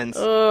instance...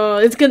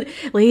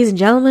 Ladies and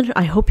gentlemen,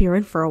 I hope you're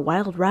in for a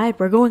wild ride.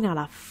 We're going on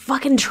a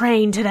fucking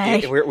train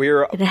today.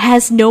 And it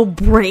has no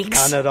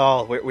brakes. None at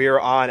all. We are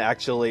on,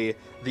 actually,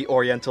 the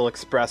Oriental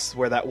Express,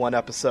 where that one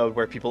episode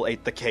where people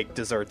ate the cake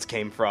desserts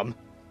came from.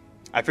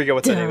 I forget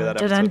what the name of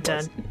that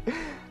episode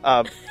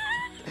was.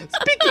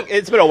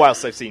 It's been a while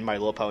since I've seen My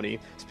Little Pony.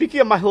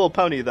 Speaking of My Little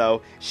Pony,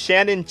 though,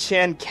 Shannon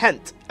Chan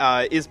Kent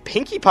is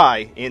Pinkie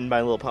Pie in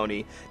My Little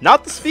Pony.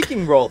 Not the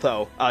speaking role,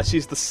 though.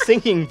 She's the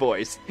singing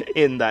voice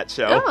in that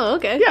show. Oh,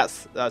 okay.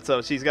 Yes,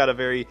 so she's got a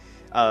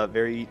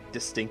very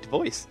distinct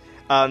voice.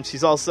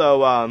 She's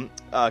also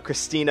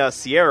Christina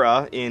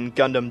Sierra in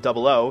Gundam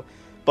 00.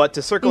 But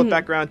to circle it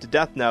back around to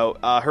Death Note,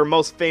 her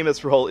most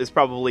famous role is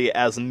probably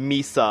as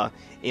Misa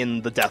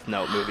in the Death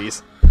Note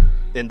movies.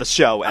 In the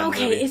show and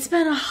okay, movie. It's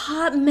been a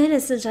hot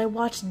minute since I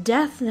watched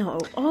Death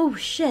Note. Oh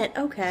shit.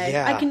 Okay,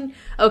 yeah.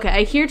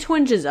 I hear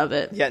twinges of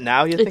it. Yeah,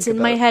 now you think it's in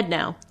my head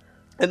now.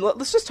 And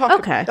let's just talk.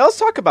 Okay. Now let's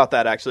talk about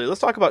that. Actually,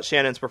 let's talk about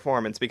Shannon's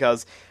performance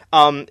because,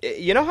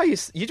 you know how you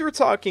were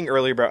talking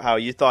earlier about how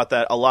you thought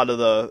that a lot of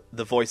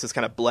the voices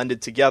kind of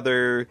blended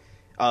together,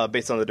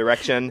 based on the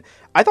direction.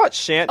 I thought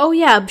Shannon. Oh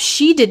yeah,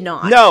 she did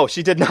not. No,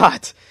 she did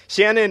not.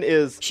 Shannon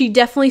is. She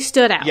definitely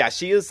stood out. Yeah,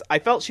 she is. I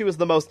felt she was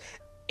the most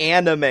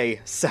anime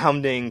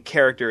sounding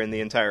character in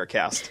the entire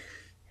cast.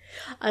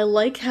 I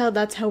like how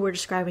that's how we're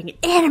describing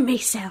it. Anime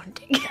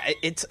sounding.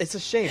 It's a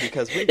shame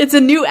because it's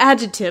a new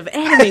adjective.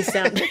 Anime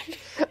sounding.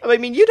 I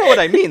mean, you know what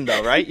I mean,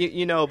 though, right?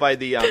 You know by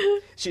the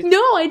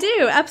No, I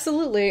do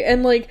absolutely.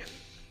 And like,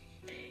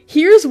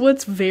 here's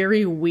what's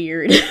very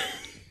weird.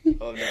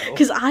 Oh no!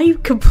 Because I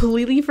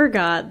completely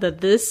forgot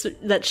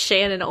that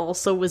Shannon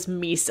also was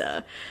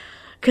Misa.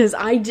 Because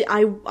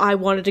I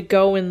wanted to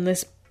go in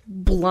this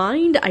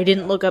blind. I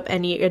didn't look up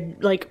any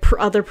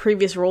other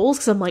previous roles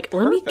because I'm like,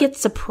 let me get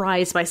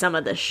surprised by some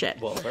of this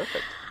shit. Well,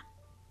 perfect.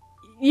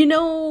 You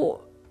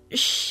know,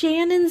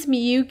 Shannon's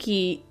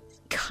Miyuki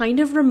kind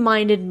of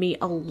reminded me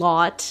a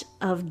lot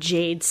of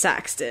Jade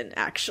Saxton,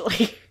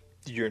 actually.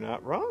 You're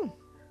not wrong.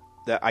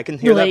 That I can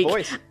hear that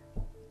voice.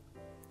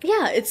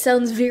 Yeah, it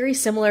sounds very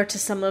similar to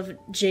some of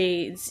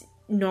Jade's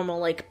normal,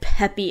 like,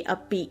 peppy,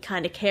 upbeat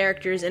kind of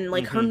characters and,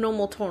 like, her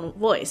normal tone of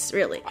voice,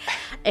 really.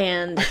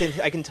 And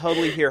I can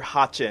totally hear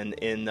Hachin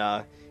in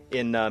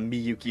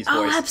Miyuki's voice.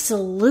 Oh,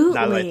 absolutely.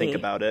 Now that I think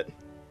about it.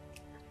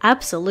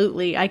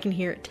 Absolutely. I can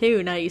hear it,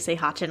 too. Now you say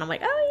Hachin, I'm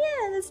like, oh,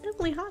 yeah, that's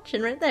definitely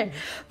Hachin right there.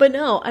 But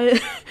no,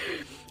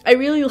 I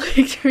really liked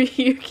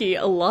Miyuki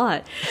a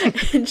lot,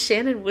 and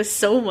Shannon was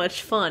so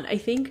much fun. I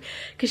think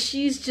because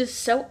she's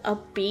just so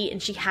upbeat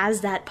and she has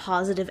that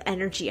positive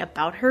energy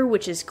about her,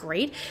 which is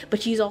great,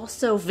 but she's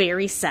also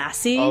very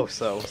sassy. Oh,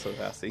 so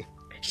sassy.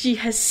 She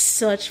has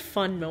such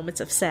fun moments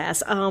of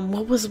sass.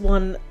 What was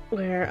one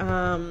where,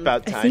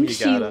 About time I think you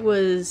she gotta...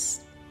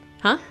 was...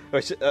 Huh?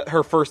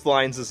 Her first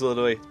lines is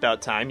literally,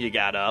 about time you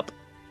got up.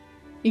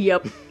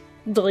 Yep.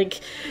 Like,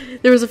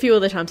 there was a few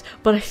other times,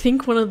 but I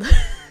think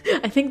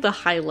I think the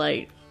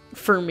highlight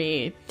for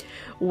me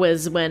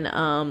was when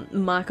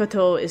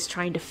Makoto is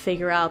trying to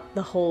figure out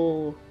the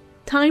whole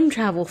time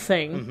travel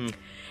thing,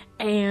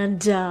 and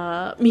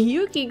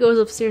Miyuki goes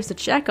upstairs to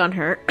check on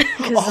her.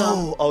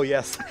 Oh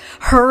yes.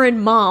 Her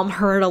and Mom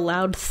heard a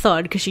loud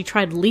thud because she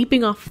tried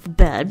leaping off the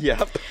bed.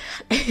 Yep.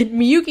 And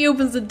Miyuki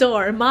opens the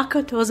door, and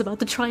Makoto is about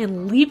to try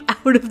and leap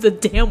out of the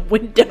damn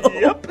window.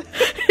 Yep.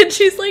 And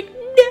she's like,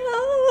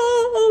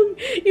 no,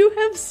 you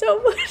have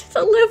so much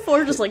to live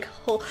for. Just like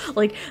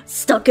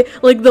stuck it,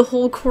 like the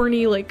whole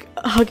corny like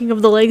hugging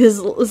of the legs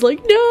is like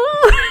no.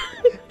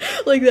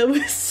 Like that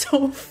was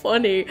so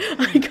funny.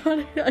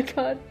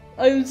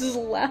 I was just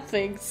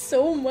laughing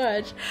so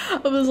much.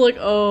 I was like,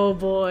 oh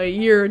boy,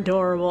 you're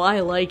adorable. I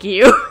like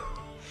you.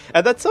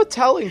 And that's so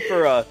telling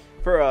for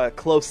a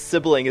close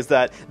sibling is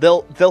that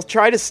they'll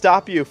try to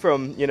stop you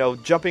from,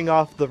 jumping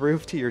off the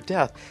roof to your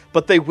death,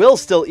 but they will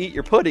still eat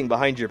your pudding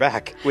behind your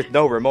back with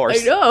no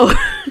remorse. I know.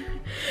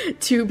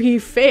 To be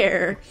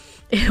fair,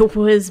 it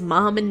was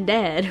Mom and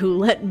Dad who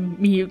let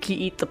Miyuki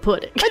eat the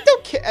pudding. I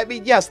don't care. I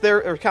mean, yes, they're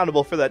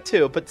accountable for that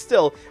too, but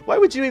still, why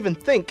would you even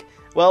think,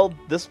 well,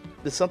 this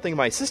is something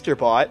my sister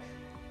bought.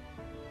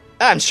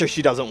 I'm sure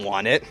she doesn't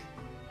want it.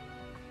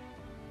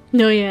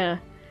 No, yeah.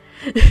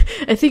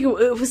 I think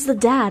it was the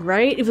dad,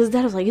 right? It was the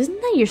dad. I was like, "Isn't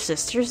that your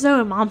sister's though?"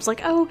 And Mom's like,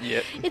 "Oh,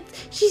 yep.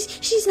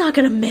 She's not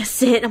gonna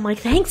miss it." And I'm like,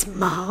 "Thanks,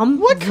 Mom."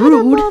 What kind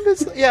of mom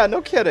is? Yeah,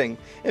 no kidding.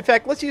 In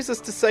fact, let's use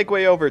this to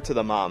segue over to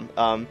the mom.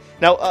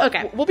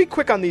 Okay. We'll be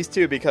quick on these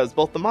two because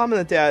both the mom and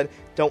the dad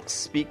don't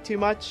speak too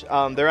much.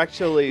 They're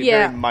actually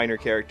very minor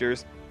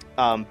characters,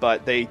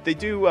 but they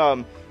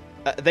do.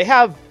 They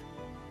have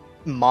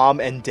mom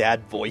and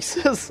dad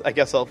voices. I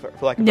guess for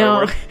lack of a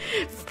better word.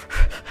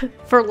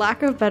 For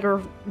lack of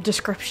better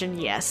description,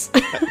 yes.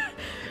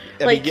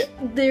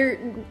 There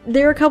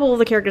are a couple of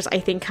the characters I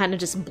think kind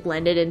of just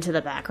blended into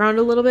the background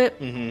a little bit.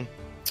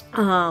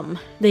 Mm-hmm.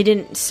 They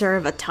didn't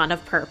serve a ton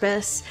of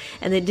purpose,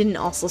 and they didn't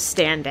also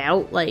stand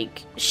out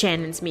like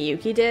Shannon's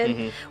Miyuki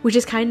did, which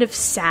is kind of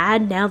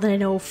sad now that I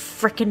know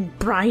frickin'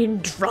 Brian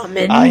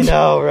Drummond. I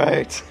know,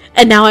 right?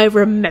 And now I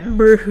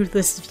remember who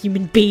this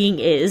human being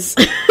is.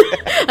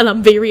 And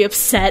I'm very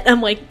upset.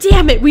 I'm like,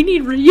 damn it, we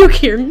need Ryuk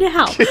here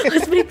now.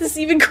 Let's make this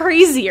even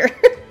crazier.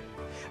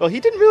 Well, he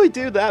didn't really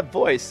do that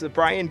voice.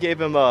 Brian gave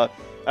him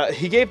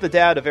he gave the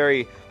dad a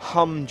very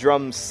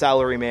humdrum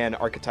salaryman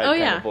archetype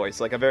kind of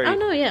voice. Like a very,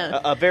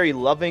 a very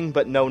loving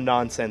but no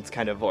nonsense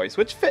kind of voice,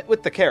 which fit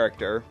with the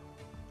character.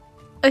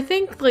 I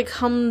think like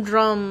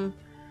humdrum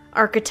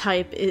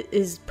archetype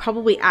is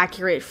probably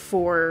accurate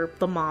for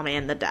the mom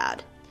and the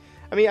dad.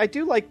 I mean, I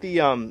do like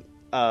the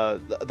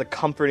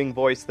comforting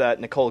voice that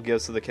Nicole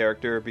gives to the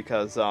character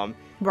because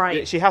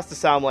she has to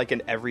sound like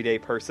an everyday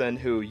person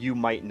who you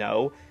might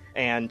know.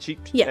 and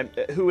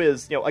who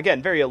is,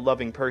 again, very a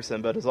loving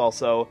person, but is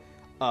also,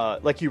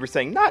 like you were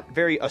saying, not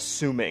very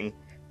assuming.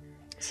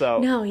 So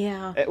no,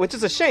 yeah, which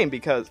is a shame,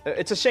 because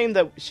it's a shame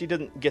that she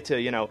didn't get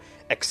to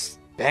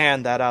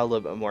expand that out a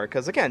little bit more.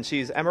 Because again,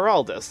 she's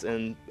Emeraldus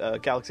in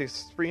Galaxy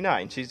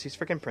 39. She's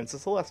freaking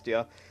Princess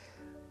Celestia.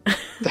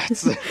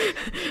 That's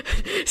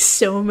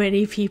so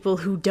many people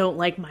who don't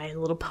like My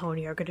Little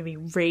Pony are going to be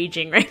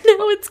raging right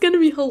now. It's going to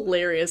be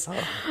hilarious.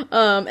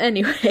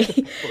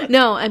 Anyway,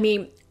 no, I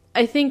mean,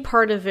 I think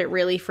part of it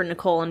really for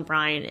Nicole and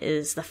Brian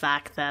is the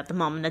fact that the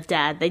mom and the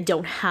dad, they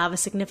don't have a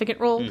significant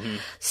role. Mm-hmm.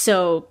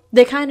 So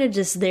they're kind of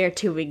just there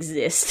to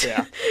exist.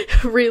 Yeah.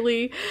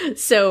 Really.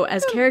 So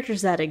as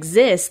characters that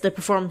exist, the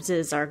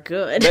performances are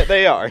good.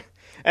 They are.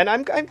 And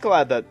I'm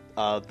glad that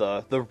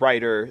the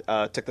writer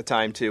took the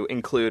time to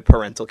include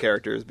parental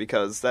characters,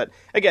 because that,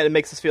 again, it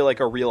makes us feel like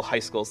a real high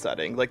school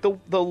setting. Like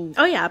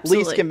the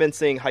least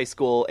convincing high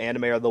school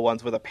anime are the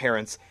ones where the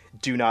parents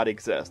do not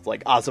exist,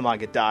 like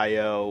Azumanga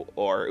Daioh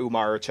or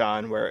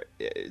Umaru-chan, where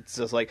it's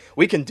just like,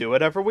 we can do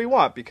whatever we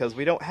want because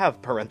we don't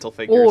have parental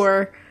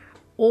figures.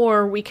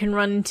 Or we can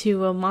run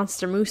into a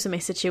Monster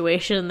Musume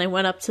situation and they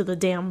went up to the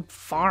damn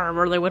farm,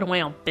 or they went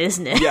away on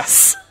business.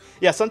 Yes.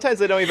 Yeah, sometimes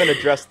they don't even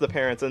address the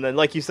parents, and then,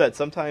 like you said,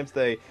 sometimes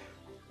they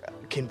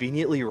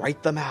conveniently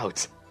write them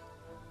out.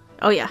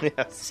 Oh, yeah.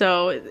 Yes.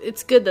 So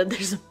it's good that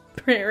there's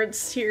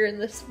parents here in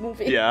this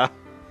movie. Yeah.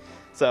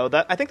 So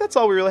I think that's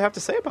all we really have to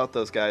say about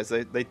those guys.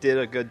 They did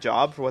a good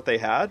job for what they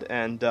had,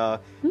 and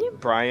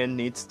Brian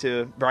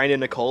and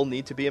Nicole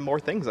need to be in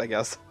more things, I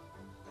guess.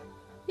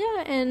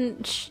 Yeah,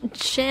 and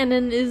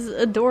Shannon is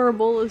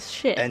adorable as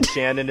shit. And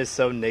Shannon is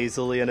so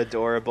nasally and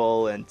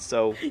adorable, and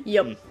so...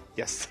 Yep.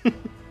 Yes.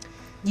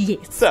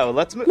 Yes. So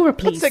let's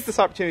take this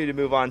opportunity to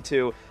move on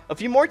to a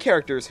few more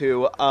characters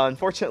who,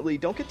 unfortunately,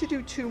 don't get to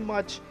do too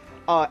much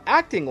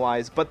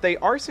acting-wise, but they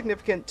are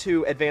significant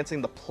to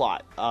advancing the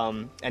plot,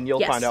 and you'll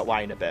find out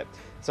why in a bit.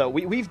 So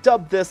we've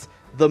dubbed this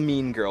the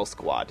Mean Girl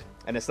Squad,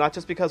 and it's not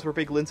just because we're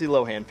big Lindsay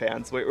Lohan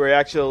fans. We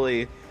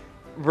actually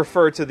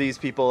refer to these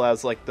people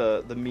as like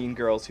the mean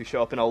girls who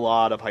show up in a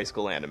lot of high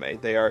school anime.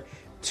 They are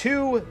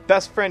two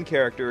best friend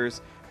characters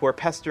who are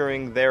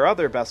pestering their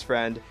other best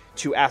friend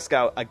to ask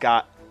out a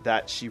guy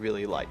that she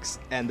really likes,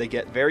 and they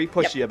get very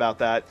pushy about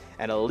that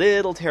and a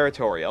little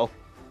territorial.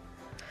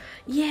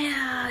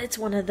 Yeah, it's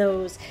one of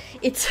those.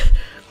 It's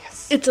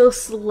a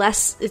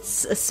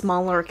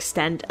smaller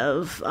extent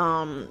of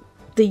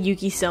the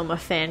Yuki Soma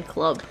fan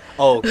club.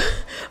 Oh,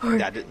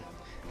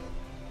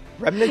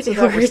 remnants of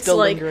that were still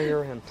lingering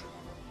around.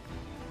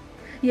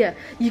 Yeah,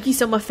 Yuki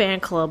Soma fan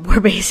club, where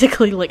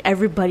basically like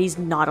everybody's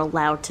not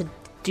allowed to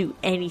do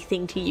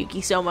anything to Yuki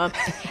Soma,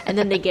 and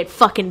then they get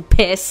fucking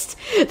pissed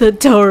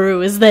that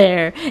Toru is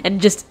there and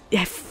just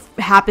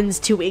happens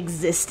to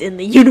exist in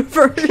the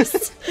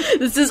universe.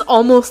 This is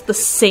almost the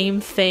same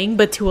thing,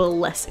 but to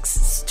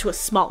a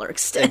smaller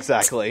extent.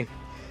 Exactly.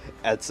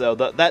 And so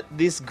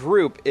this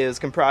group is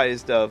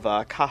comprised of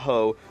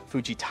Kaho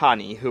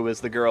Fujitani, who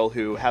is the girl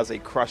who has a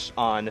crush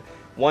on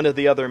one of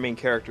the other main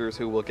characters,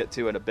 who we'll get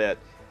to in a bit.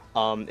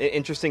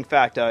 Interesting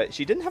fact,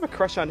 she didn't have a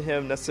crush on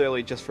him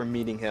necessarily just from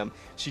meeting him.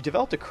 She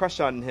developed a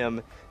crush on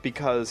him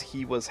because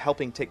he was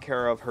helping take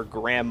care of her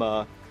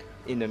grandma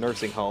in a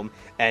nursing home,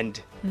 and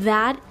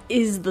that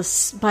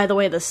is, by the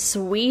way, the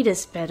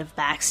sweetest bit of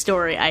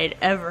backstory I had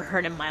ever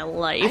heard in my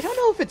life. I don't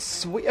know if it's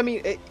sweet. I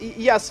mean,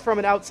 yes, from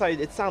an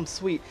outside, it sounds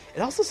sweet.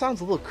 It also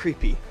sounds a little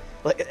creepy.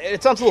 Like,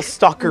 it sounds a little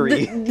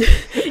stalkery.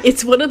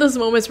 It's one of those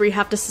moments where you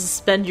have to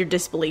suspend your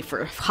disbelief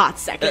for a hot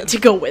second to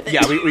go with it.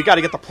 Yeah, we got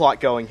to get the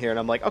plot going here, and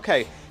I'm like,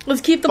 okay, let's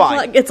keep the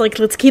plot. It's like,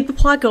 let's keep the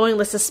plot going.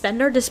 Let's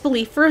suspend our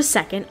disbelief for a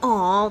second.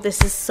 Aw,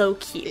 this is so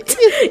cute.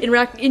 In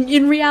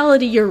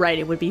reality, you're right.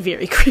 It would be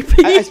very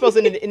creepy. I suppose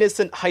in an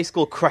innocent high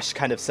school crush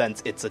kind of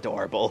sense, it's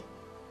adorable.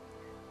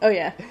 Oh,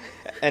 yeah.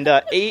 And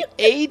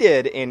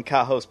aided in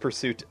Kaho's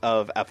pursuit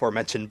of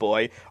aforementioned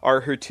boy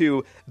are her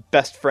two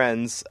best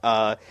friends,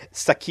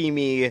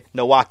 Sakimi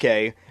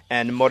Nawake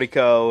and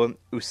Moriko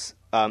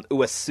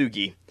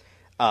Uesugi.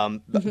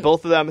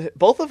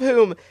 Both of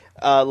whom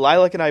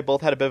Lilac and I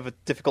both had a bit of a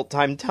difficult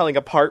time telling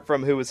apart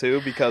from who is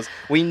who, because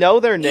we know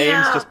their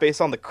names just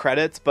based on the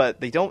credits, but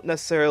they don't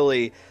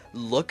necessarily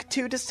look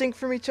too distinct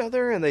from each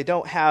other, and they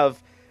don't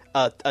have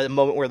a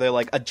moment where they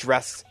like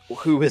address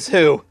who is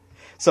who.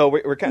 So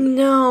we're kind of...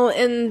 No,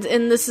 and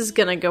this is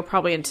gonna go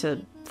probably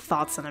into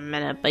thoughts in a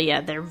minute, but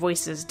yeah, their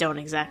voices don't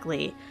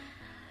exactly...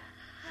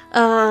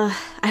 I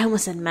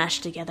almost said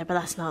mashed together, but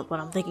that's not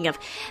what I'm thinking of.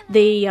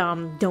 They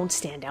don't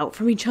stand out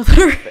from each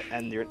other.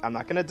 And I'm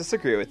not gonna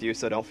disagree with you,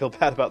 so don't feel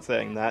bad about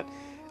saying that.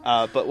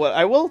 But what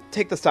I will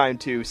take this time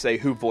to say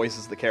who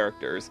voices the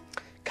characters.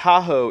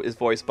 Kaho is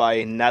voiced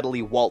by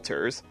Natalie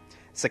Walters.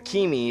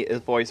 Sakimi is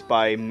voiced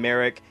by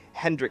Merrick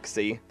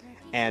Hendricksey.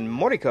 And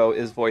Moriko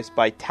is voiced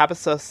by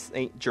Tabitha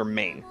St.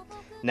 Germain.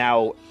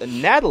 Now,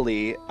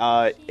 Natalie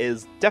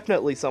is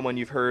definitely someone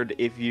you've heard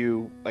if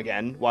you,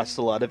 again, watched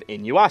a lot of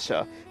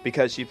Inuyasha,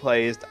 because she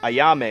plays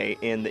Ayame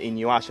in the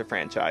Inuyasha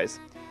franchise.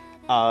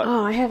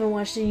 I haven't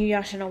watched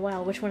Inuyasha in a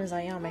while. Which one is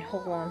Ayame?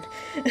 Hold on.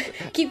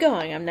 Keep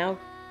going. I'm now.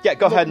 Yeah,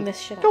 go ahead and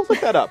go look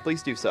that up.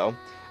 Please do so.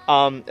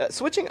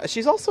 Switching,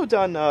 she's also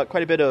done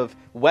quite a bit of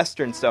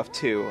Western stuff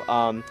too.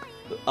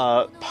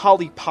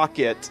 Polly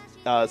Pocket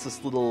is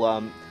this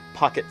little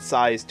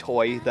pocket-sized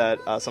toy that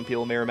some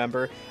people may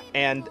remember,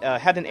 and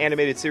had an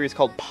animated series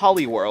called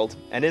Poliworld,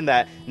 and in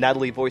that,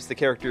 Natalie voiced the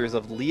characters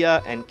of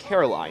Leah and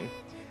Caroline.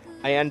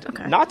 And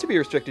not to be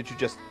restricted to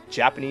just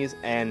Japanese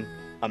and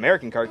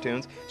American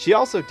cartoons, she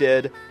also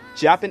did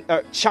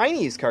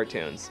Chinese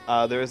cartoons.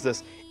 There's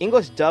this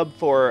English dub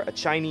for a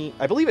Chinese,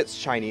 I believe it's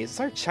Chinese. It's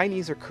either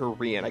Chinese or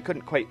Korean. I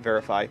couldn't quite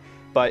verify,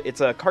 but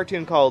it's a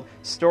cartoon called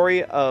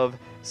Story of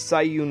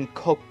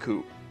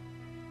Sayunkoku,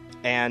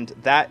 and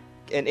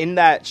in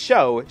that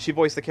show, she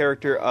voiced the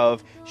character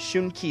of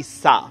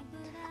Shunki-sa.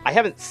 I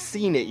haven't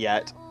seen it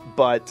yet,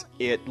 but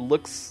it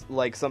looks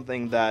like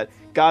something that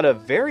got a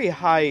very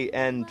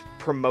high-end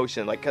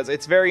promotion, because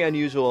it's very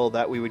unusual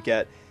that we would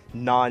get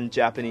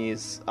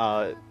non-Japanese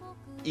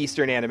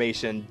Eastern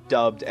animation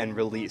dubbed and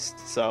released,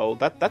 so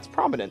that's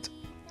prominent.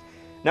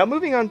 Now,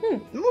 moving on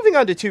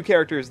to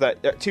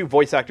two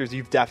voice actors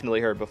you've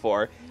definitely heard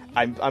before.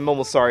 I'm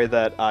almost sorry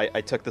that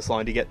we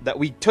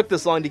took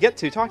this long to get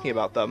to talking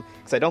about them,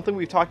 because I don't think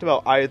we've talked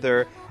about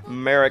either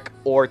Merrick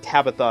or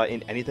Tabitha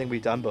in anything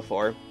we've done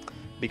before.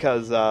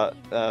 Because,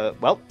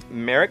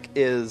 Merrick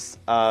is,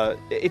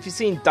 if you've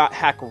seen Dot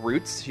Hack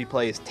Roots, she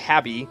plays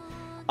Tabby.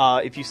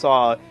 If you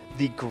saw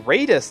the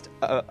greatest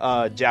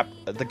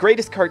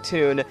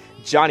cartoon,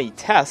 Johnny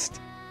Test,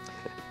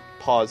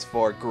 pause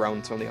for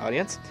groans from the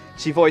audience,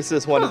 she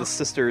voices one of the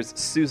sisters,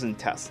 Susan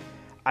Test.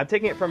 I'm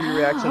taking it from your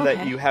reaction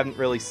that you haven't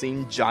really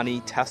seen Johnny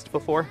Test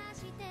before?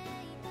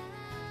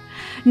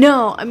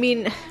 No, I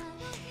mean,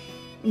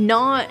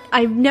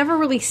 I've never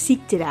really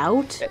seeked it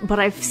out, but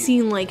I've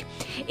seen,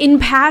 in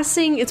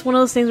passing, it's one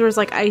of those things where it's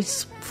I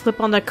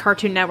flip on the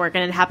Cartoon Network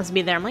and it happens to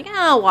be there. I'm like,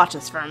 I'll watch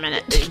this for a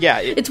minute. Yeah.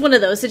 It's one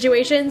of those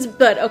situations,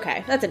 but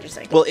okay, that's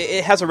interesting. Well,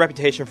 it has a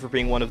reputation for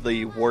being one of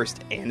the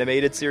worst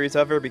animated series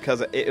ever,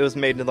 because it was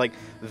made in,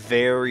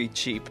 very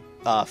cheap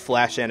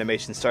Flash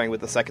animation starting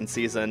with the second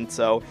season,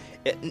 so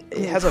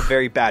it has a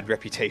very bad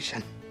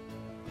reputation.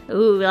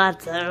 Ooh,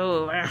 that's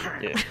over.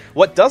 Yeah.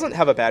 What doesn't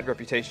have a bad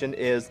reputation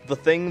is the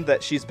thing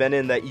that she's been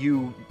in that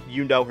you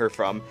know her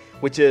from,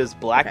 which is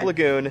Black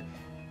Lagoon.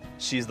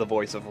 She's the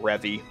voice of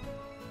Revy.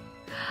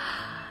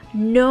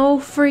 No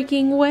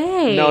freaking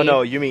way.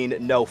 No, you mean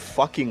no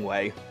fucking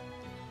way.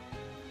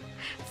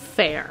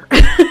 Fair.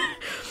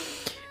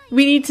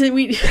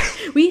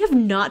 We have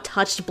not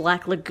touched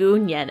Black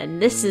Lagoon yet,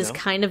 and this is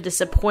kind of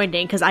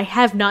disappointing, because I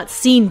have not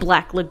seen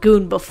Black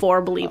Lagoon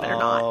before, believe it or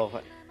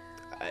not.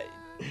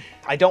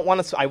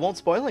 I won't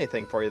spoil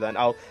anything for you then.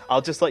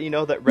 I'll just let you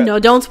know that No,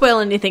 don't spoil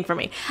anything for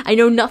me. I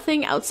know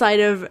nothing outside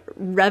of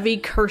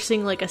Revy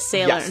cursing like a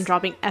sailor and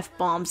dropping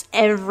F-bombs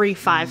every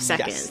 5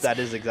 seconds. Yes, that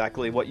is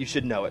exactly what you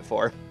should know it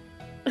for.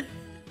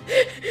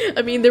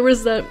 I mean, there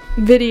was that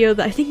video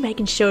that I think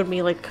Megan showed me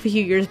a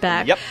few years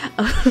back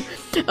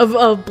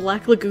of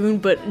Black Lagoon,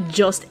 but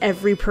just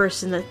every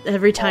person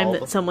every time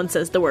that someone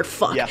says the word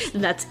fuck,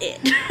 and that's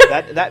it.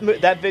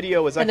 that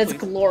video was actually... And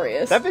it's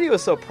glorious. That video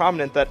is so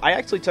prominent that I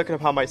actually took it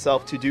upon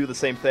myself to do the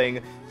same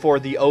thing for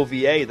the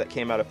OVA that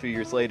came out a few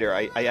years later.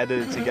 I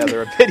edited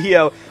together a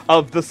video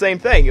of the same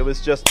thing. It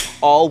was just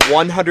all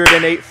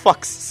 108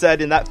 fucks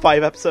said in that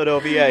 5-episode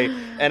OVA,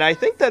 and I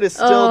think that is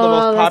still the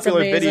most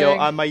popular video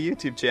on my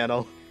YouTube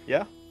channel.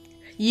 Yeah.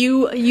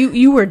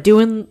 You were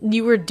doing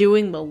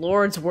the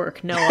Lord's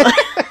work, Noah.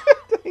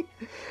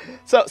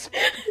 So,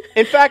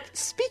 in fact,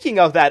 speaking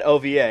of that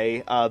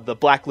OVA, the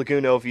Black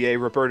Lagoon OVA,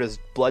 Roberta's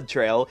Blood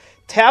Trail,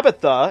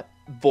 Tabitha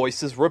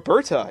voices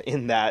Roberta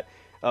in that.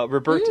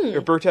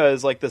 Roberta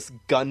is this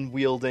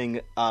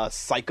gun-wielding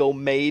psycho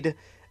maid,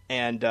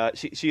 and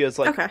she is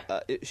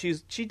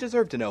she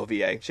deserved an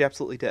OVA. She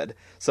absolutely did.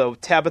 So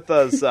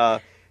Tabitha's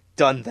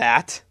done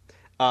that.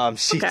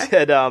 She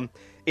did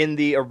in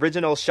the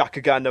original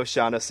Shakugan no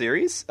Shana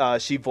series.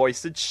 She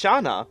voiced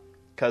Shana.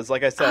 Because,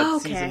 like I said,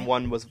 Season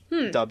 1 was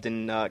dubbed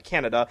in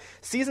Canada.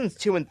 Seasons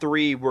 2 and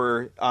 3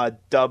 were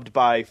dubbed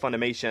by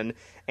Funimation.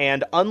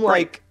 And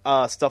unlike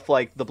stuff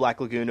like the Black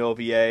Lagoon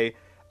OVA,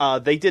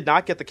 they did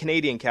not get the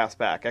Canadian cast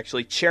back.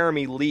 Actually,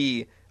 Jeremy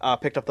Lee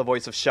picked up the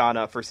voice of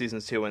Shauna for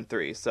Seasons 2 and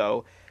 3.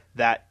 So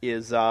that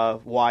is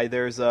why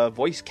there's a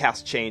voice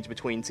cast change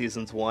between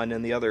Seasons 1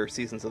 and the other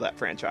seasons of that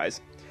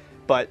franchise.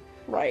 But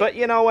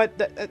you know what?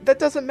 That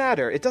doesn't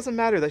matter. It doesn't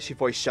matter that she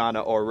voiced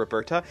Shauna or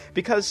Roberta,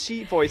 because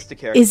she voiced the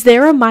character. Is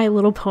there a My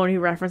Little Pony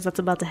reference that's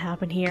about to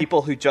happen here?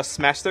 People who just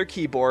smashed their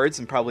keyboards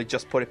and probably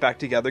just put it back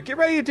together, get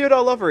ready to do it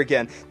all over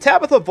again.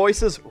 Tabitha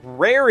voices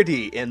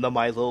Rarity in the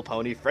My Little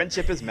Pony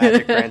Friendship is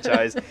Magic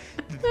franchise.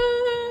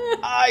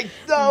 I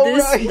know,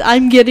 right?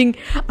 I'm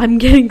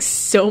getting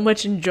so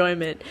much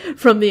enjoyment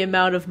from the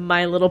amount of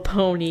My Little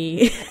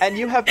Pony and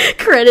you have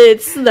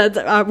credits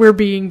that were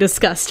being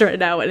discussed right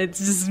now, and it's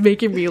just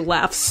making me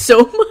laugh so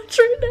much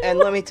right now. And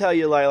let me tell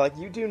you, Lilac,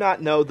 you do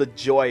not know the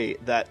joy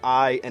that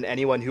I and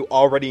anyone who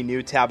already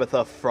knew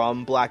Tabitha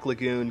from Black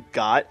Lagoon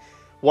got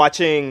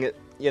watching,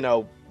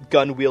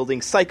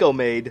 gun-wielding Psycho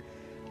Maid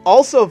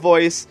also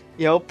voice,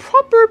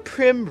 proper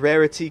prim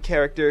rarity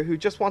character who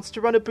just wants to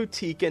run a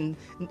boutique and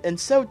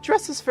so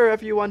dresses for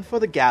everyone for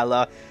the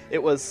gala.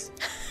 It was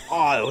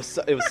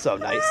so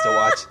nice to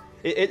watch.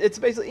 It's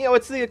basically,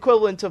 it's the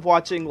equivalent of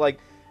watching,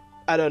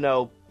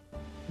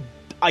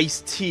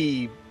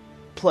 Ice-T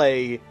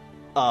play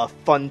a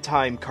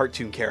fun-time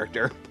cartoon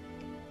character.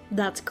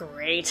 That's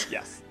great.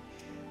 Yes.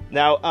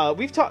 Now,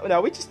 we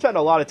just spent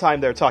a lot of time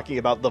there talking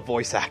about the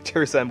voice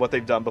actors and what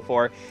they've done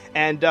before,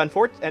 and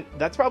and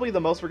that's probably the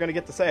most we're going to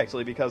get to say,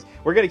 actually, because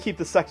we're going to keep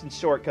this section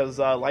short, because,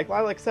 like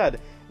Lilac said,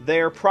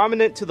 they're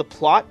prominent to the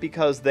plot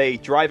because they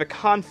drive a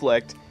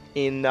conflict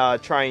in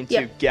trying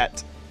to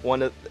get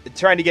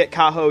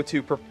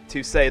Kaho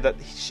to say that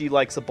she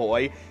likes a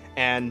boy,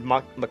 and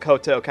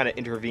Makoto kind of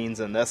intervenes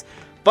in this.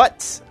 But,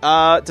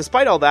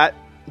 despite all that,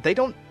 they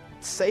don't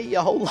say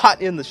a whole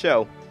lot in the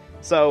show.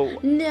 So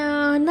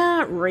no,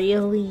 not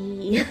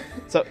really.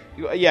 So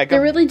yeah,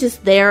 they're really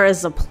just there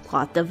as a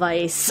plot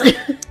device.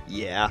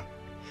 Yeah,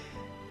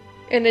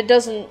 and it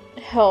doesn't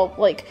help.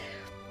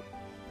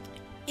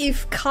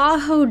 If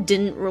Kaho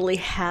didn't really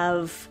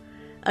have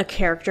a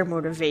character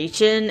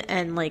motivation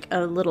and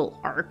a little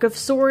arc of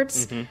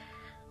sorts,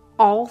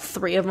 all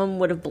three of them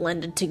would have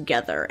blended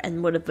together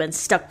and would have been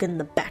stuck in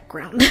the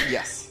background.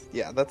 Yes,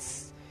 yeah,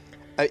 that's.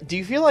 Do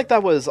you feel like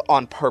that was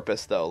on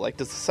purpose, though?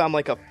 Does this sound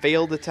like a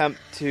failed attempt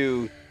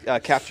to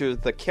capture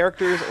the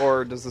characters,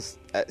 or does this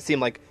seem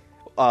like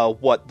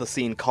what the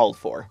scene called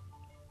for?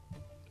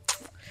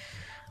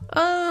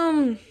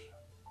 If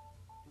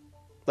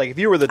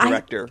you were the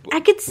director,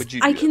 would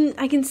you? I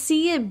can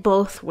see it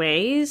both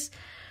ways,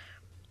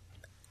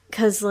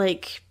 because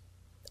I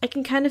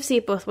can kind of see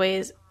it both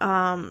ways,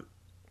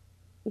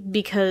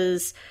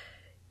 because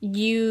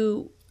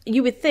you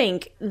would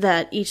think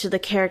that each of the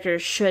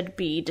characters should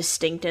be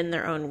distinct in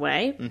their own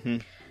way. Mm-hmm.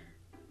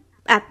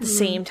 At the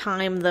same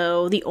time,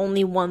 though, the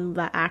only one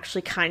that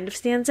actually kind of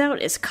stands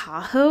out is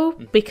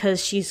Kaho,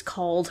 because she's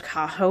called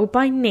Kaho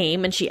by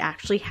name, and she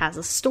actually has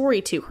a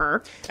story to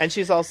her. And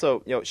she's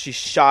also, she's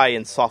shy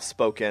and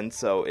soft-spoken,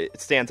 so it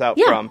stands out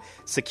from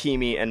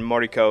Sakimi and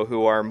Moriko,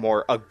 who are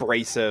more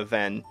abrasive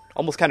and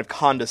almost kind of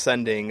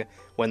condescending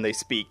when they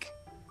speak.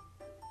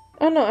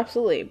 Oh, no,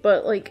 absolutely.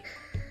 But,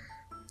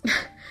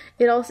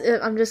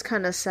 I'm just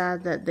kind of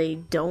sad that they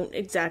don't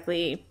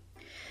exactly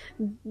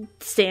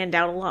stand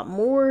out a lot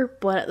more,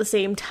 but at the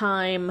same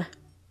time,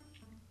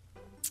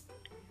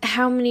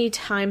 how many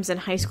times in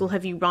high school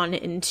have you run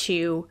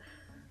into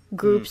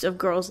groups of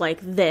girls like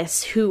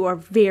this who are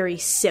very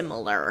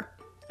similar?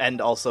 And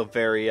also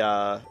very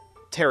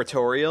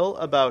territorial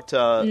about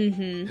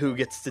who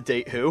gets to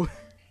date who.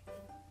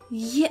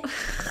 Yeah,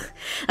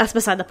 that's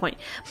beside the point.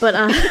 But,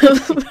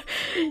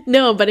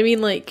 no, but I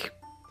mean,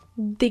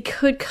 they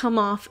could come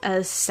off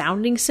as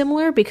sounding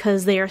similar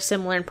because they are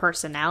similar in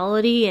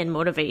personality and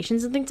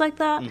motivations and things like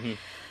that. Mm-hmm.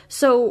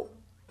 So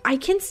I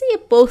can see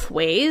it both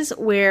ways,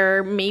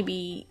 where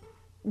maybe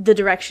the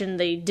direction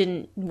they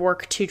didn't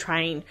work to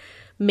try and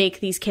make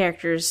these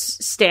characters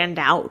stand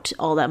out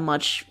all that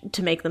much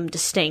to make them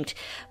distinct.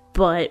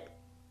 But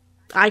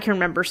I can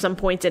remember some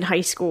points in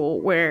high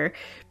school where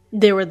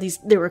there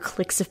were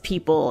cliques of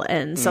people,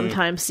 and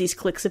sometimes these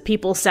cliques of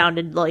people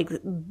sounded like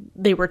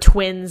they were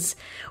twins,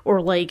 or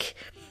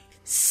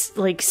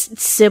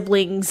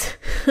siblings,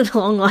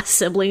 long lost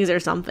siblings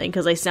or something,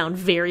 because they sound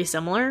very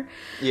similar.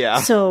 Yeah.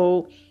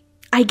 So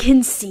I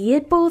can see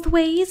it both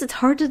ways. It's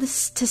hard to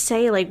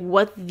say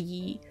what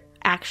the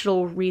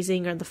actual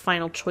reasoning or the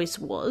final choice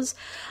was.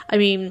 I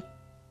mean,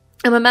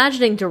 I'm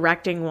imagining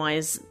directing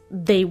wise,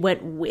 they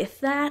went with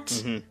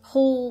that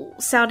whole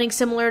sounding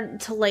similar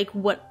to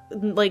what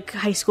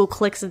high school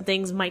cliques and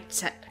things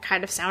might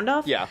kind of sound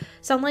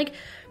like.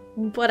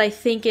 But I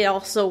think it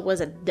also was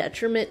a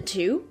detriment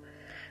too,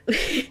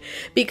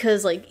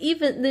 because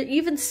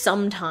even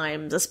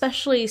sometimes,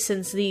 especially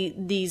since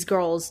these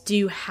girls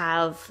do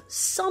have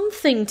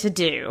something to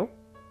do,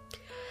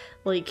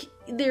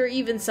 there are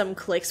even some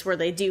cliques where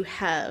they do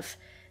have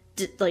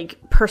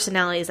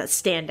personalities that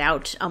stand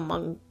out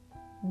among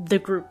the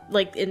group,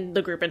 in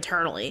the group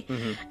internally.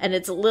 And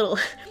it's a little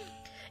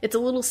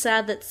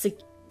sad that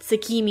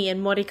Sakimi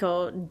and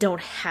Moriko don't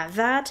have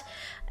that,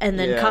 and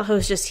then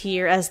Kaho's just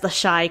here as the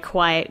shy,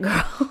 quiet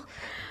girl.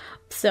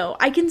 So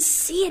I can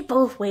see it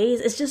both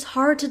ways. It's just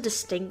hard to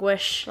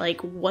distinguish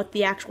what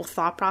the actual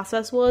thought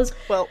process was.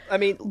 Well, I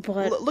mean,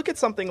 look at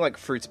something like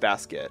Fruits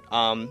Basket.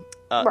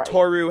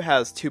 Toru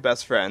has two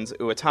best friends,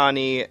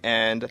 Uotani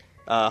and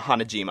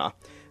Hanajima,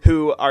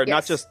 who are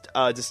not just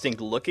distinct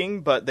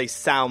looking, but they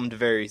sound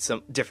very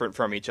different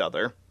from each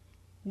other.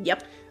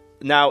 Yep.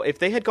 Now, if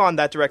they had gone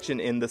that direction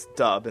in this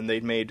dub, and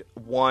they'd made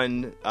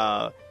one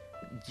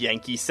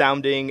Yankee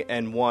sounding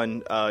and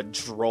one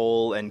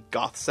droll and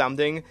goth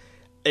sounding,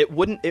 it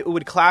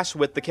would clash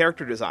with the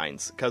character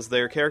designs, because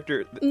their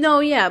character...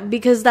 No, yeah,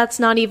 because that's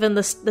not even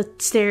the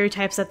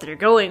stereotypes that they're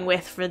going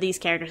with for these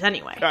characters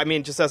anyway. I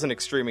mean, just as an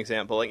extreme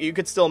example, like, you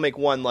could still make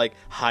one, like,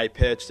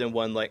 high-pitched and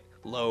one, like,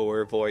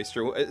 lower voiced,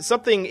 or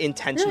something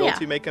intentional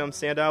to make them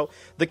stand out.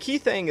 The key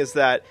thing is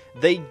that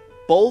they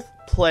both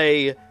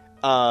play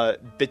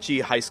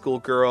bitchy high school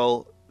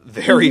girl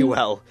very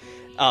well,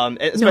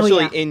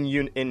 especially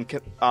in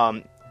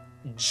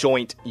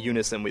joint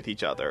unison with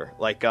each other.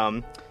 Like,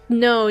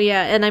 No,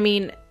 yeah, and I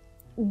mean,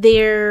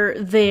 they're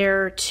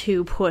there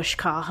to push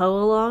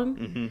Kaho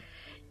along.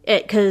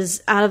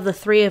 Because out of the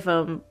three of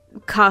them,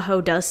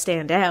 Kaho does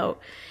stand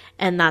out,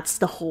 and that's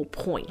the whole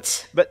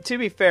point. But to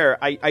be fair,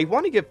 I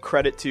want to give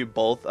credit to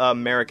both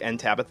Merrick and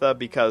Tabitha,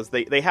 because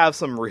they have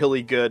some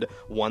really good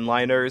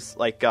one-liners.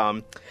 Like,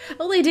 well,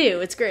 they do.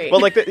 It's great.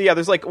 Well, like,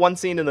 there's like one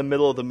scene in the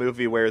middle of the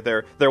movie where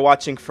they're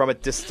watching from a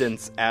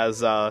distance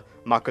as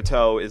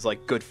Makoto is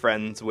like good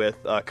friends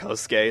with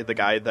Kosuke, the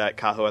guy that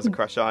Kaho has a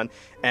crush on,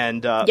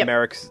 and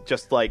Merrick's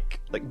just like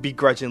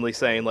begrudgingly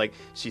saying, like,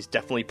 she's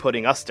definitely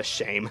putting us to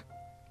shame.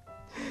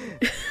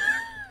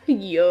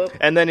 Yup.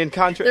 And then in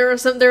contrast,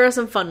 there are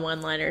some fun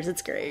one-liners.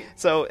 It's great.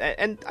 So,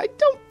 and I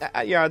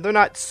don't, they're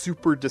not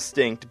super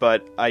distinct,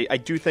 but I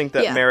do think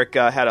that Merrick is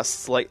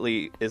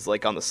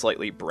on the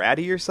slightly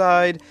brattier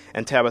side,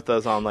 and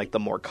Tabitha's on like the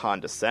more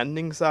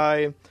condescending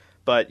side.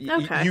 But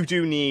you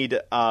do need,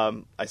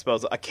 I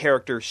suppose, a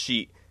character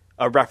sheet,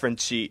 a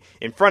reference sheet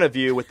in front of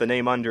you with the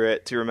name under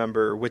it to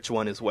remember which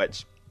one is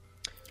which.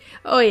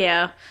 Oh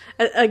yeah.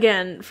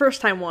 Again,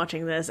 first time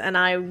watching this, and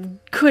I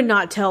could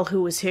not tell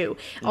who was who.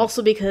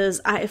 Also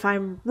because, if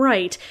I'm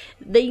right,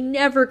 they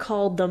never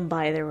called them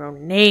by their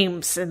own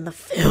names in the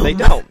film. They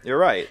don't. You're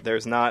right.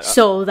 There's not...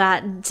 So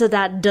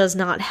that does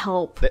not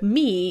help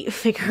me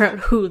figure out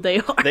who they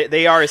are.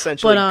 They are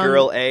essentially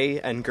Girl A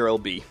and Girl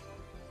B.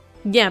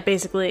 Yeah,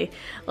 basically.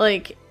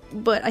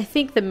 But I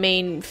think the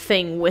main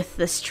thing with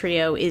this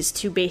trio is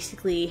to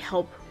basically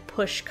help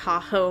push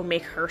Kaho,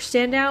 make her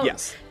stand out.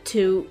 Yes.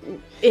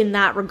 In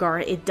that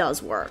regard, it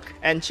does work.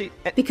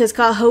 Because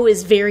Kaho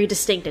is very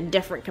distinct and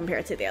different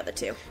compared to the other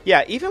two.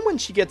 Yeah, even when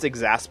she gets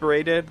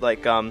exasperated,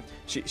 like,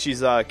 she's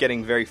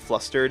getting very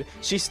flustered,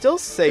 she still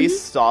stays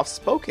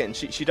soft-spoken.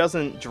 She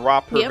doesn't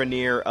drop her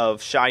veneer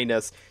of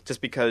shyness just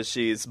because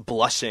she's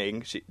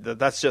blushing.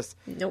 That's just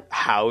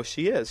how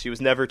she is. She was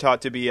never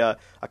taught to be a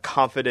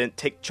confident,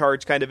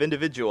 take-charge kind of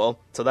individual,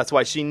 so that's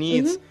why she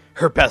needs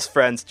her best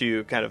friends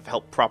to kind of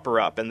help prop her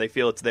up, and they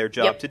feel it's their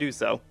job to do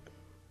so.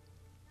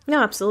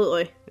 No,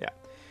 absolutely. Yeah,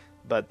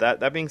 but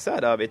that being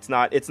said, it's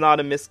not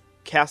a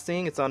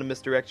miscasting, it's not a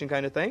misdirection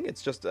kind of thing.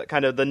 It's just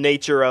kind of the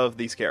nature of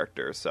these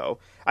characters. So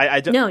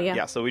I don't. No,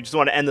 yeah. So we just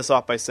want to end this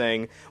off by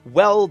saying,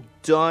 well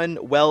done,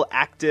 well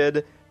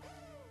acted,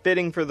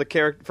 fitting for the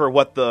character, for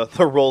what the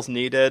roles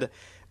needed.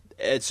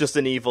 It's just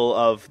an evil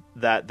of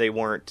that they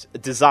weren't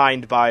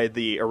designed by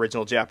the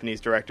original Japanese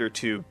director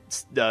to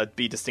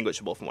be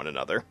distinguishable from one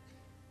another.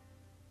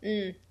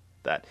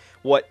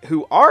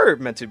 Who are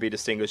meant to be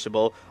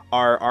distinguishable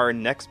are our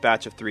next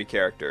batch of 3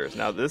 characters.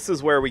 Now, this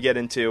is where we get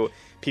into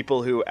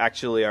people who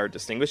actually are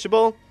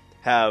distinguishable.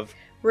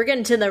 We're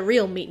getting to the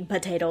real meat and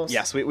potatoes.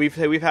 Yes,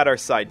 we've had our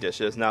side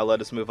dishes. Now let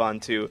us move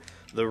on to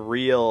the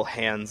real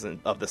hands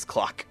of this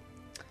clock.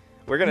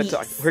 We're going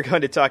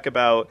to talk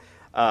about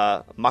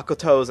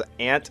Makoto's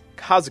aunt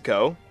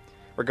Kazuko.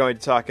 We're going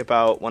to talk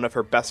about one of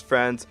her best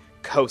friends,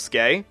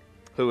 Kosuke,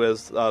 who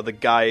is the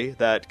guy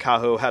that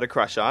Kaho had a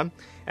crush on.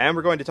 And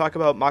we're going to talk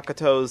about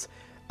Makoto's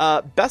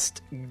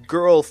best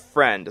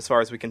girlfriend, as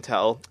far as we can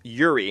tell,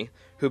 Yuri,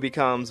 who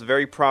becomes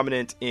very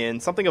prominent in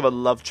something of a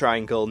love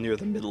triangle near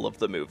the middle of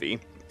the movie.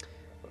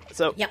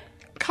 So,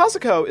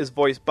 Kazuko is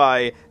voiced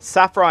by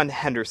Saffron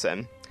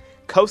Henderson,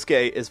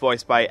 Kosuke is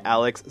voiced by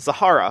Alex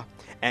Zahara,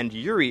 and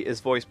Yuri is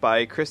voiced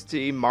by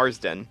Christy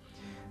Marsden.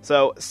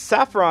 So,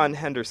 Saffron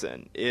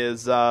Henderson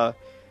is been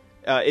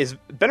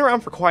around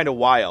for quite a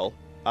while.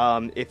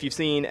 If you've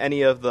seen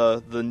any of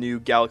the new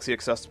Galaxy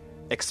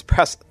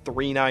Express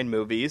 39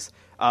 movies,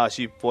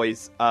 she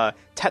voiced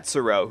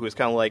Tetsuro, who is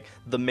kind of like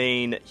the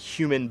main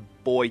human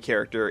boy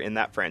character in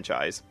that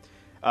franchise.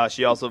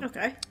 She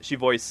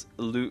voiced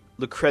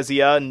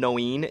Lucrezia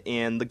Noine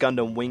in the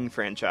Gundam Wing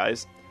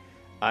franchise.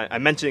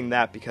 I'm mentioning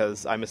that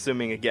because I'm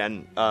assuming,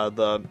 again,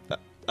 the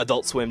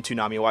Adult Swim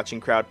Toonami watching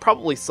crowd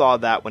probably saw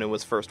that when it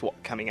was first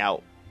coming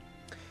out.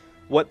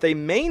 What they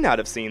may not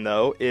have seen,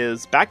 though,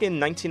 is back in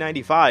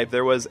 1995,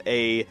 there was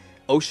a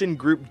Ocean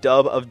Group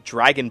dub of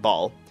Dragon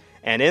Ball.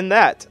 And in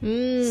that,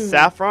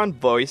 Saffron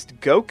voiced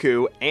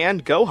Goku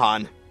and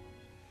Gohan.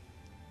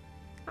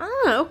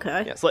 Ah,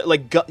 okay. Yeah, it's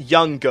like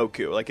young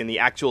Goku, like in the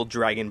actual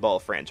Dragon Ball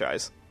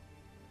franchise.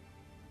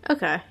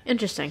 Okay,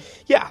 interesting.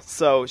 Yeah,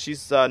 so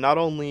she's not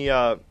only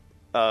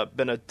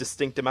been a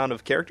distinct amount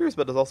of characters,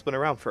 but has also been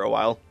around for a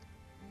while.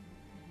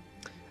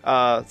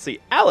 Let's see,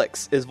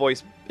 Alex has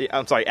voiced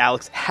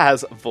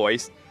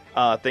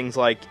things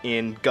like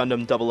in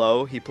Gundam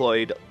 00,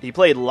 he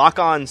played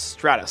Lock-On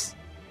Stratus.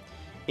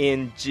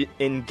 is it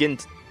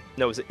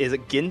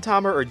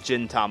Gintama or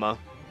Gintama?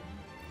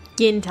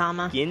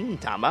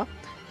 Gintama.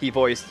 He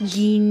voiced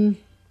Gin.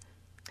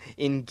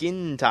 In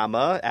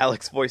Gintama,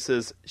 Alex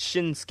voices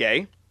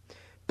Shinsuke.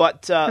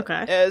 But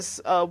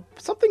as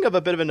something of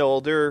a bit of an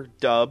older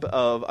dub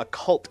of a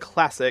cult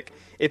classic,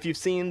 if you've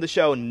seen the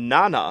show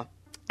Nana,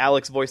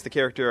 Alex voiced the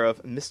character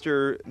of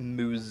Mr.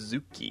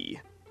 Muzuki.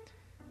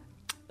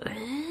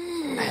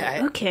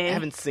 I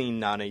haven't seen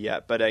Nana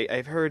yet, but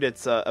I've heard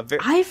it's a very...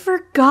 I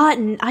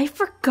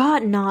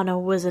forgot Nana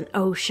was an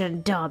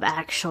ocean dub,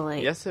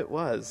 actually. Yes, it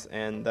was,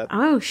 and that...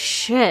 Oh,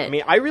 shit. I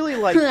mean, I really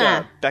like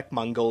Beck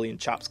Mongolian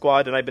Chop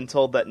Squad, and I've been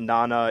told that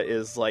Nana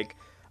is, like,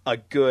 a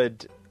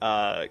good,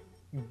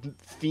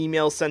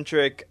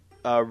 female-centric,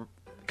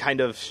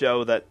 kind of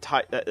show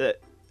that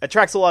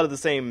attracts a lot of the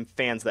same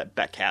fans that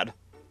Beck had.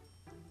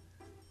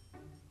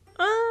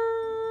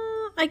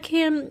 I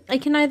can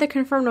neither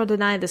confirm nor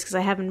deny this because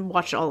I haven't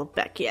watched all of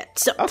Beck yet.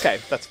 So okay,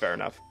 that's fair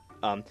enough.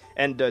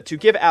 And to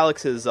give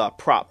Alex his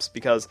props,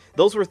 because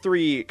those were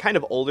 3 kind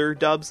of older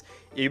dubs.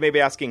 You may be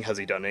asking, has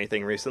he done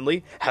anything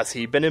recently? Has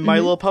he been in My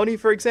Little Pony,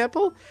 for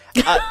example?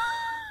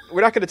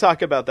 We're not going to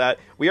talk about that.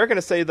 We are going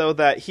to say, though,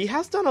 that he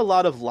has done a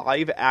lot of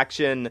live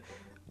action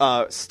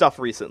stuff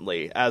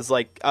recently as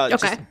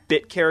just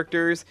bit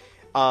characters.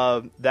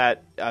 That's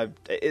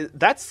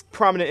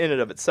prominent in and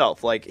of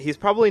itself. Like, he's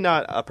probably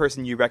not a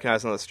person you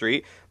recognize on the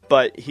street,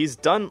 but he's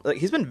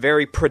been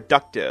very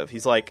productive.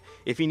 He's like,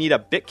 if you need a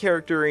bit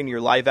character in your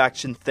live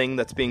action thing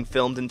that's being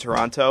filmed in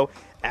Toronto,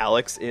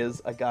 Alex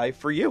is a guy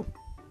for you.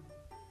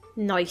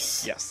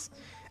 Nice. Yes.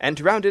 And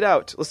to round it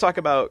out, let's talk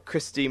about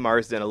Christy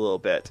Marsden a little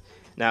bit.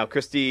 Now,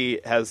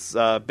 Christy has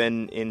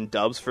been in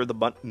dubs for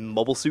the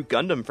Mobile Suit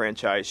Gundam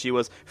franchise. She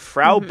was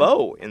Frau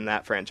Bow in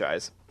that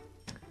franchise.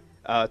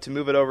 To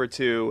move it over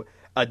to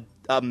an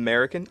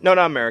American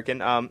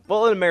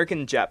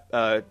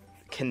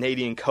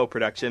Canadian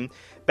co-production.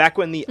 Back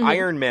when the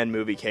Iron Man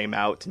movie came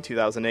out in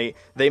 2008,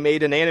 they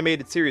made an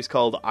animated series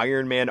called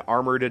Iron Man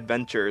Armored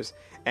Adventures.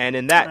 And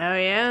in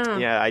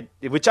that...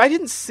 which I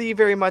didn't see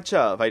very much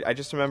of. I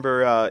just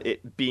remember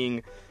it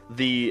being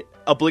the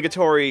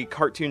obligatory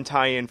cartoon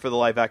tie-in for the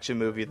live-action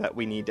movie that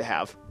we need to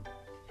have.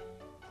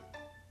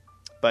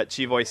 But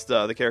she voiced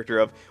the character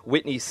of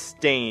Whitney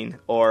Stain,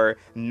 or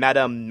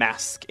Madame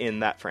Mask, in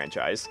that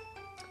franchise.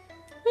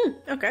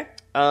 Okay.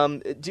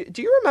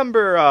 Do you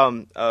remember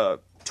a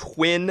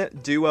twin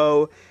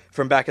duo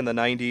from back in the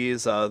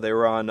 90s? They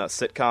were on a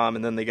sitcom,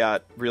 and then they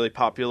got really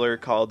popular,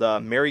 called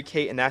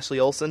Mary-Kate and Ashley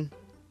Olsen?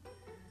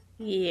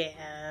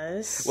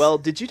 Yes. Well,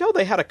 did you know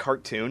they had a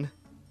cartoon?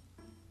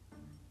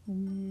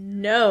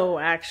 No,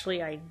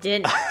 actually, I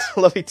didn't.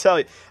 Let me tell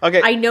you.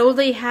 Okay, I know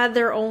they had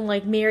their own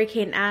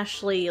Mary-Kate and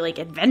Ashley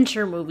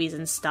adventure movies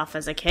and stuff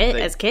as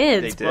kids.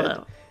 They did.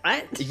 But,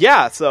 what?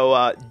 Yeah.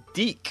 So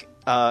Deke,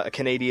 a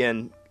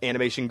Canadian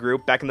animation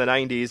group back in the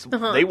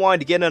 90s, they wanted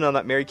to get in on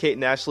that Mary-Kate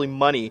and Ashley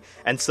money,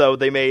 and so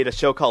they made a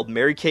show called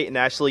Mary-Kate and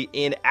Ashley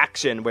in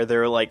Action, where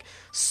they're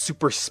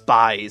super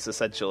spies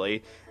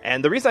essentially.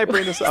 And the reason I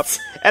bring this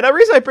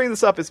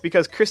up, is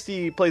because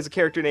Christy plays a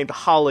character named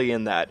Holly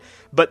in that.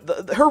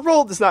 But her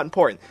role is not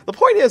important. The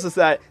point is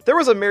that there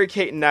was a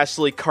Mary-Kate and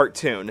Ashley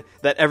cartoon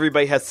that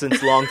everybody has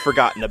since long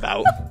forgotten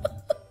about.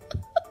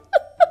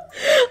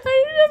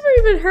 I never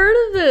even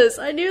heard of this.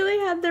 I knew they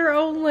had their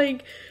own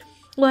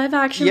live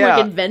action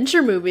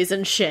adventure movies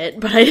and shit,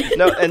 but I didn't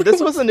know and this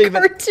wasn't even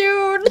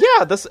cartoon.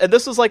 Yeah,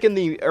 this was in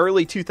the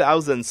early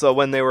 2000s, so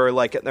when they were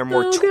at their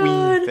more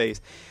tween phase.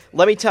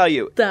 Let me tell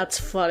you. That's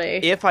funny.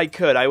 If I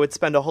could, I would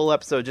spend a whole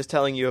episode just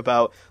telling you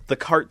about the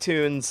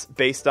cartoons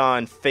based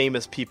on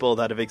famous people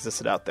that have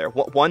existed out there.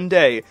 One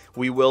day,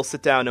 we will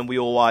sit down and we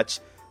will watch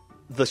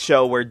the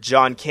show where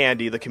John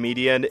Candy, the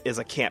comedian, is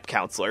a camp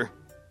counselor.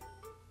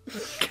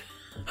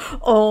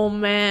 Oh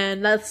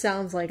man, that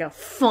sounds like a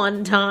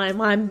fun time.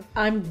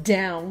 I'm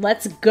down.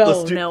 Let's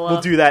go, Noah.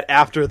 We'll do that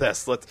after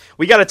this.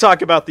 We got to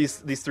talk about these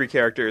 3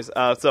 characters.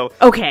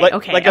 Okay.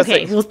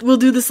 We'll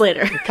do this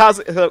later.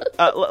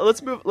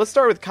 Let's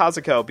start with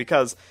Kazuko,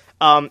 because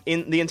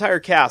in the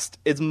entire cast,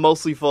 it's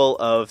mostly full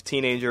of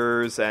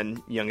teenagers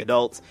and young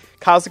adults.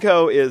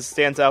 Kazuko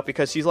stands out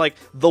because she's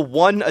the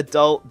one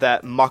adult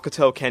that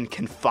Makoto can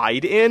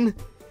confide in,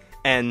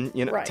 and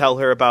tell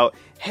her about,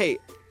 hey,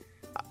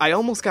 I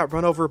almost got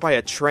run over by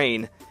a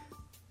train,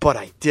 but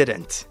I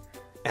didn't,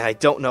 and I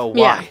don't know why.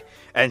 Yeah.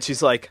 And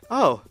she's like,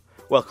 oh,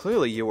 well,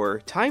 clearly you were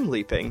time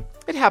leaping.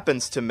 It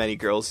happens to many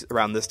girls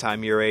around this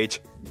time your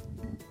age.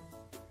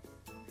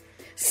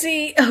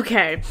 See,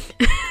 okay.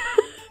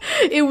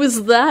 It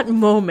was that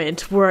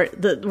moment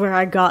where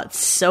I got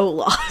so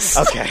lost.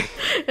 Okay.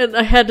 And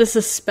I had to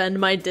suspend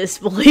my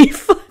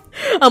disbelief.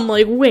 I'm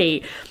like,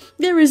 wait,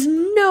 there is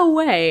no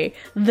way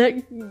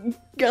that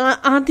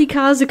Auntie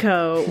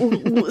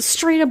Kazuko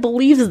straight up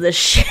believes this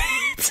shit.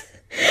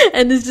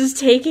 And is just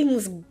taking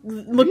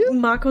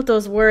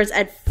Makoto's words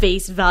at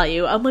face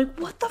value. I'm like,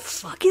 what the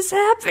fuck is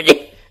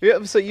happening?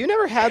 Yeah, so you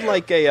never had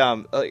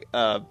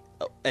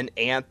an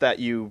aunt that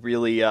you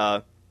really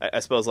I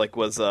suppose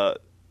was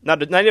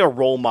not a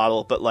role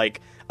model, but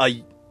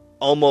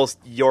almost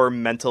your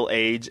mental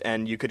age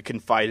and you could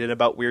confide in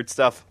about weird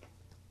stuff?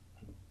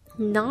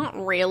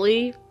 Not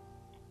really.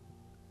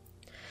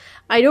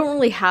 I don't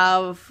really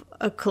have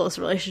a close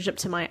relationship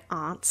to my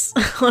aunts,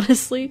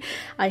 honestly.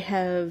 I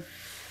have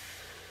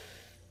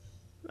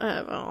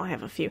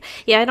a few.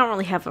 Yeah, I don't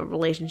really have a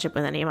relationship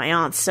with any of my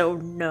aunts, so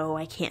no,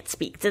 I can't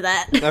speak to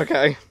that.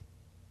 Okay.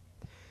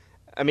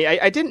 I mean,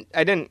 I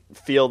didn't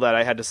feel that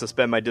I had to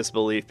suspend my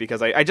disbelief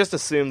because I just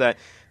assumed that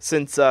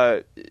since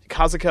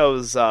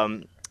Kazuko's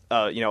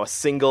a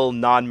single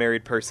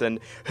non-married person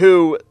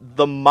who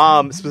the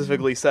mom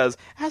specifically says,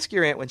 ask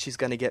your aunt when she's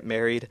going to get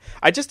married.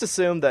 I just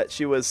assumed that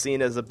she was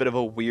seen as a bit of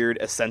a weird,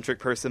 eccentric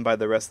person by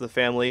the rest of the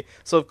family.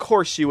 So of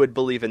course she would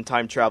believe in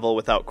time travel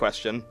without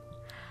question.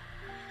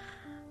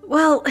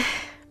 Well,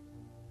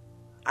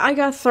 I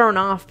got thrown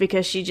off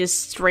because she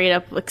just straight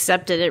up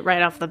accepted it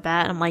right off the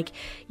bat. I'm like,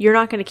 you're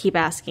not going to keep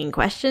asking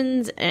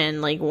questions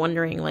and like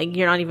wondering, like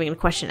you're not even going to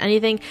question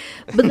anything.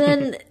 But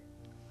then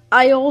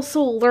I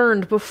also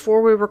learned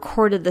before we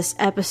recorded this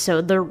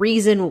episode the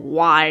reason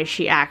why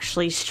she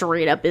actually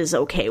straight up is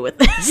okay with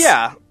this.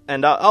 Yeah,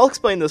 and I'll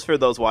explain this for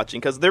those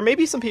watching, because there may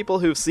be some people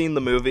who've seen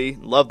the movie,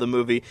 love the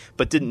movie,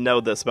 but didn't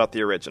know this about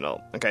the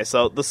original. Okay,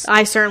 so this...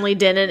 I certainly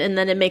didn't, and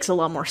then it makes a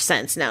lot more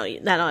sense now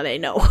that I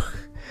know.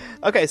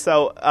 Okay,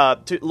 so,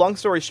 long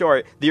story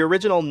short, the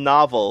original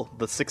novel,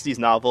 the 60s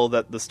novel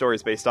that the story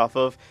is based off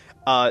of,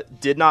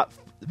 did not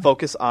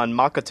focus on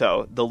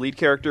Makoto. The lead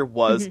character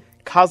was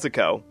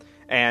Kazuko.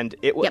 And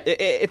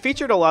it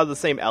featured a lot of the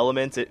same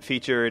elements. It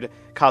featured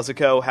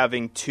Kazuko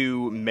having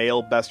two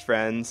male best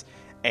friends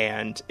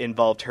and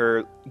involved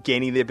her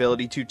gaining the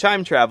ability to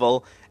time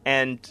travel.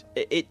 And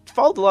it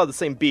followed a lot of the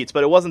same beats,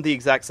 but it wasn't the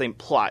exact same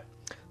plot.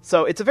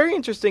 So it's a very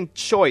interesting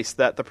choice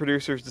that the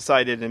producers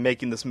decided in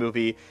making this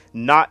movie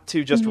not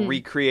to just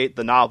recreate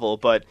the novel,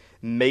 but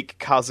make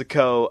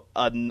Kazuko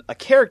a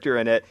character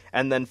in it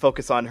and then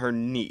focus on her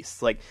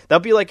niece. Like,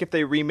 that'd be like if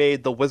they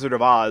remade The Wizard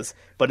of Oz,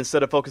 but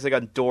instead of focusing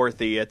on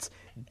Dorothy, it's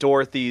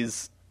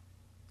Dorothy's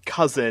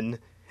cousin,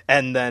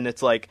 and then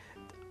it's like,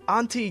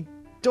 Auntie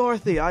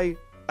Dorothy, I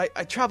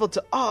traveled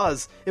to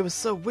Oz. It was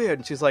so weird.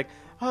 And she's like,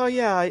 oh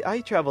yeah, I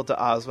traveled to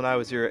Oz when I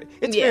was your age.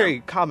 It's very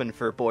common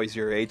for boys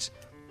your age.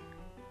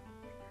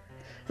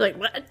 Like,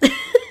 what?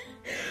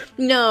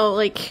 No,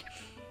 like,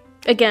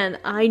 again,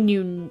 I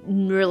knew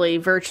really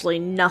virtually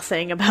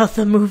nothing about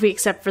the movie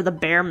except for the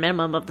bare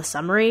minimum of the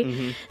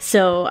summary.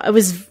 So I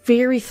was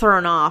very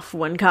thrown off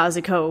when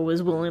Kazuko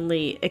was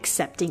willingly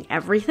accepting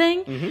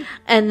everything.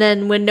 And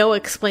then when Noah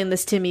explained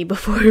this to me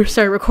before we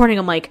started recording,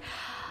 I'm like,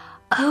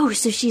 oh,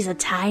 so she's a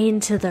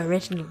tie-in to the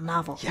original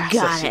novel. Yeah,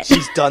 Got it.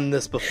 She's done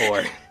this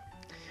before.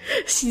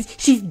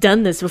 She's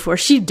done this before.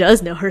 She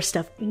does know her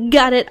stuff.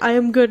 Got it. I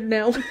am good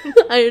now.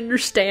 I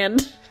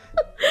understand.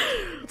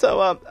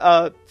 So,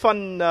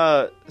 fun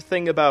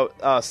thing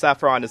about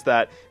Saffron is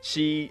that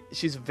she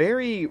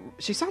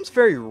sounds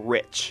very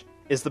rich.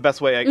 Is the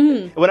best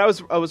way. When I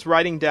was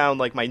writing down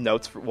like my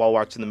notes while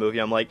watching the movie,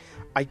 I'm like,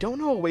 I don't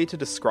know a way to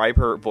describe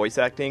her voice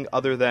acting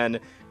other than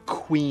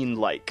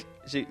queen-like.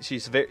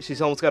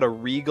 She's almost got a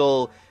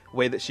regal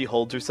way that she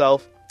holds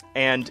herself.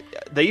 And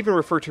they even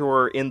refer to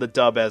her in the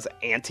dub as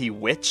Auntie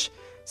Witch.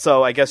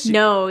 So I guess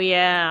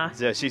yeah,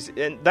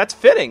 and that's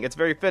fitting. It's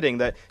very fitting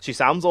that she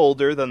sounds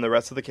older than the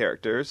rest of the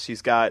characters.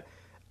 She's got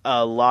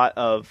a lot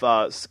of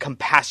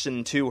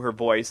compassion to her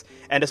voice,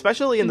 and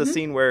especially in the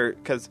scene where,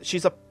 because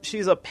she's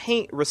a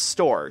paint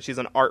restorer, she's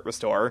an art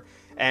restorer,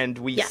 and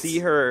we see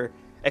her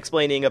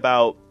explaining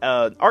about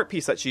an art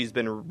piece that she's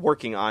been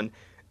working on.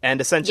 And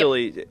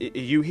essentially,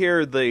 you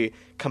hear the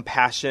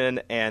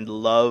compassion and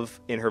love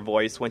in her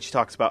voice when she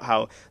talks about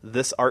how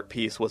this art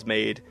piece was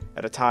made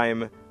at a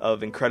time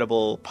of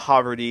incredible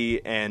poverty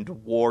and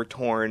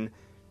war-torn,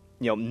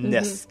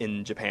 ness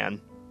in Japan.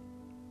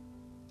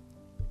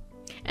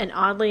 And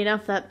oddly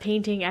enough, that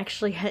painting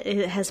actually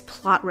has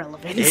plot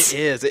relevance. It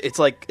is. It's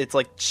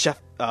like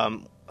Chef.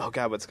 Oh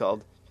God, what's it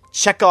called?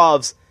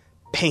 Chekhov's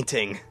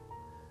painting.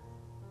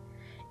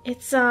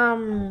 It's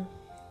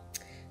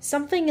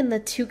something in the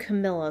Two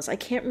Camillas. I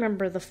can't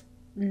remember the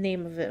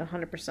name of it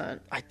 100%.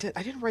 I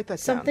didn't write that down.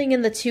 Something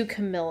in the Two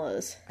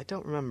Camillas. I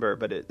don't remember,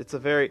 but it's a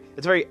very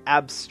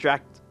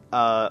abstract,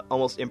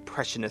 almost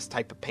impressionist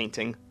type of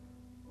painting.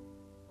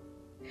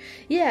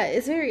 Yeah,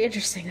 it's very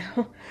interesting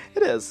though.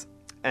 It is.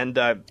 And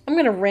I'm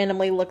gonna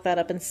randomly look that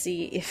up and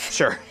see if...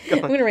 Sure.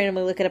 I'm gonna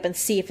randomly look it up and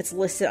see if it's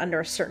listed under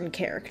a certain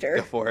character.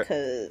 Go for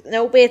it.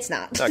 Nope, it's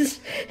not. Okay.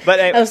 But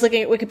I was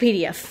looking at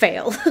Wikipedia.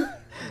 Fail.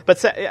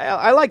 But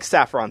I like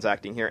Saffron's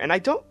acting here, and I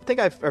don't think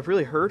I've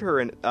really heard her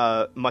in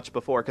much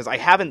before, because I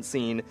haven't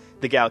seen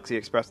the Galaxy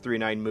Express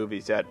 39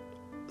 movies yet.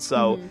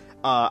 So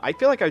I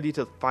feel like I need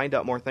to find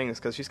out more things,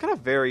 because she's got a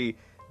very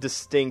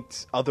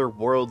distinct,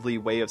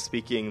 otherworldly way of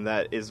speaking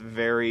that is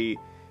very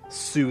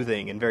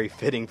soothing and very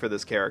fitting for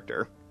this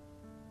character.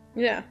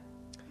 Yeah.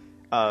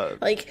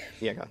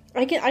 Yeah, go on.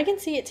 I can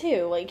see it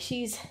too. Like,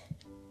 she's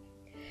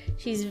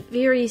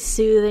very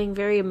soothing,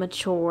 very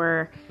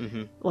mature.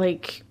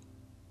 Like,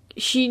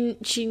 she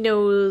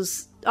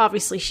knows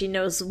obviously she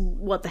knows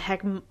what the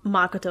heck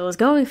Makoto is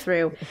going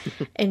through,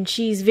 and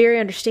she's very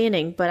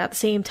understanding, but at the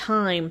same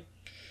time,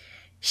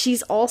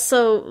 she's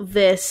also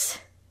this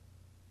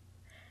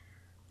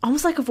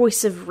almost like a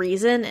voice of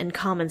reason and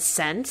common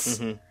sense,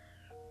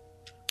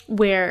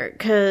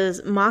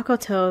 because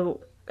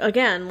Makoto,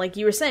 again, like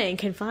you were saying,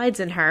 confides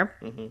in her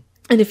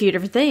in a few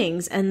different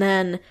things, and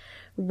then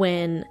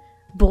when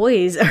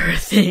boys are a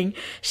thing,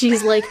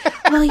 she's like,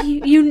 well,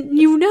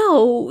 you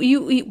know,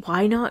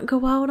 why not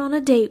go out on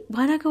a date?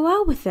 Why not go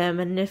out with them?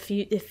 And if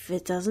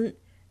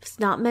it's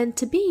not meant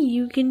to be,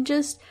 you can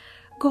just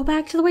go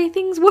back to the way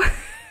things were.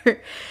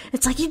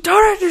 It's like, you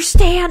don't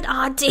understand,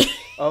 Auntie.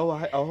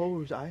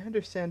 I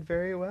understand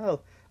very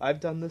well. I've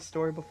done this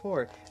story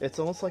before. It's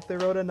almost like they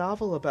wrote a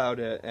novel about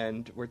it,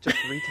 and we're just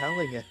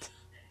retelling it.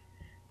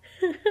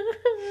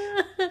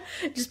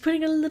 Just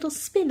putting a little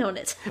spin on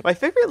it. My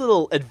favorite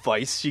little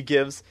advice she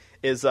gives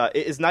is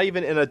not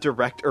even in a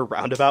direct or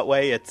roundabout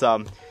way. It's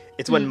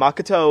when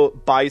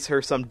Makoto buys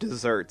her some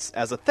desserts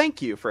as a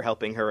thank you for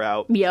helping her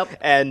out. Yep.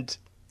 And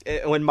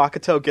when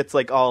Makoto gets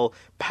like all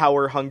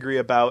power hungry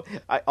about,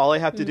 all I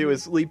have to do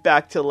is leap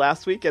back to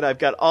last week and I've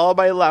got all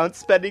my allowance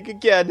spending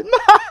again.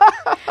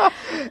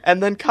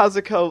 And then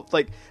Kazuko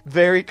like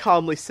very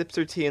calmly sips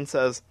her tea and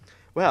says,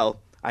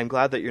 well, I'm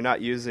glad that you're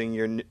not using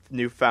your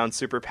newfound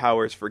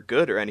superpowers for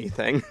good or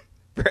anything.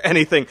 For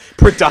anything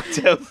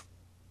productive.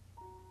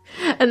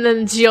 And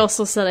then she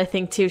also said, I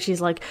think, too, she's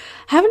like,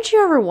 haven't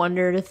you ever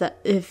wondered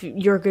if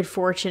your good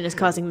fortune is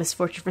causing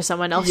misfortune for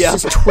someone else,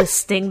 just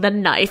twisting the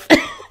knife?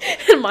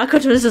 And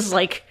Makoto is just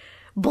like,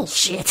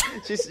 bullshit.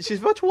 She's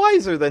much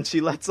wiser than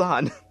she lets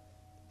on.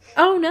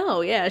 Oh,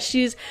 no, yeah.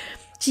 She's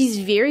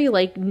very,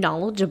 like,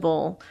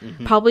 knowledgeable.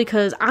 Probably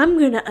because I'm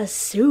going to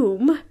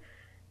assume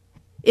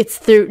it's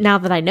through, now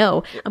that I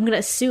know, I'm going to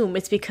assume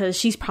it's because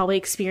she's probably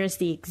experienced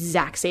the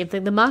exact same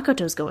thing that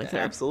Makoto's going through.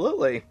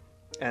 Absolutely.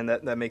 And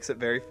that makes it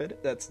very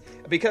fit. That's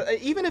because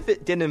even if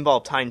it didn't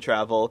involve time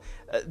travel,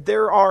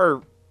 there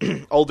are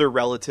older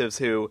relatives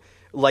who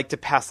like to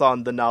pass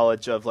on the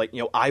knowledge of, like,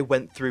 you know, I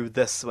went through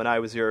this when I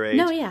was your age.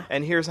 No, yeah.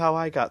 And here's how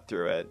I got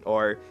through it.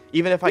 Or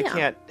even if I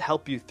can't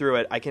help you through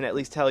it, I can at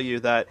least tell you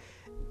that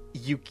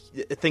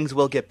things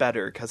will get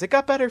better, because it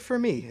got better for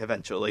me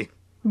eventually.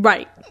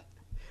 Right.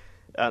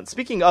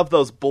 Speaking of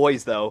those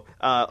boys, though,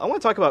 I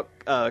want to talk about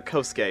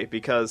Kosuke,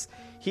 because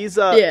he's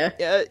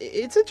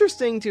it's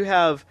interesting to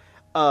have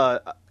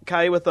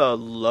Kai with a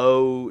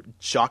low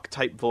jock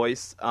type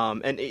voice,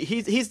 and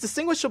he's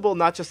distinguishable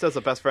not just as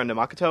a best friend to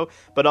Makoto,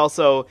 but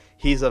also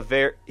his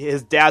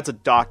dad's a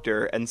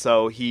doctor, and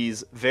so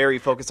he's very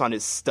focused on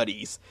his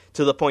studies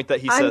to the point that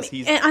he says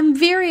I'm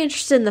very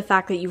interested in the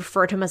fact that you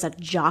refer to him as a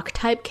jock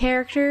type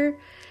character.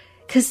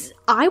 Because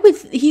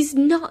he's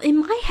not, in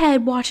my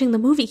head watching the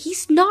movie,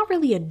 he's not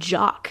really a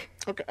jock.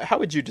 Okay, how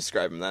would you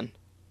describe him then?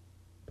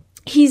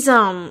 He's,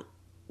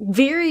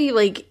 very,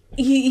 like,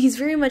 he's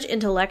very much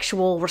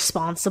intellectual,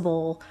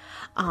 responsible,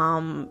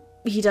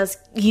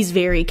 he's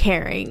very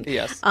caring.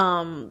 Yes.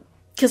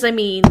 Because, I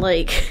mean,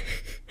 like,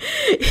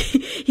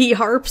 he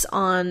harps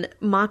on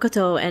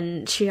Makoto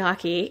and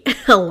Chiaki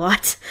a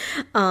lot,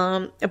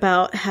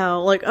 about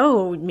how, like,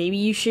 oh, maybe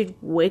you should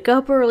wake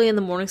up early in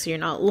the morning so you're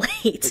not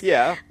late.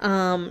 Yeah.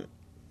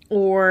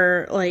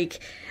 Or,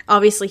 like,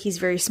 obviously he's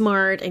very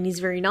smart and he's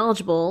very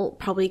knowledgeable.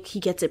 Probably he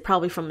gets it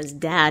from his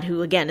dad,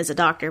 who, again, is a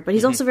doctor. But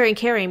he's also very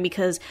caring,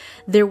 because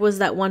there was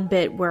that one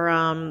bit where,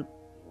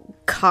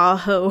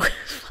 Kaho,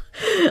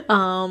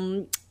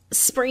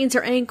 sprains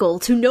her ankle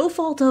to no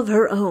fault of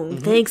her own.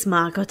 Thanks,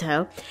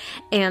 Makoto.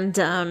 And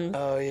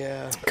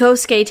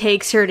Kosuke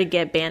takes her to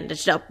get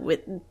bandaged up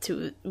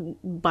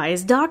by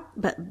his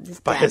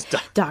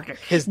doctor.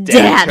 His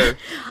dad.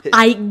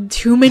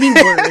 Too many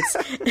words.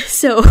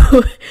 So,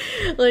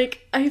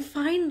 like, I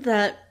find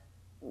that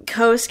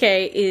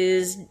Kosuke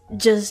is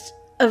just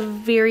a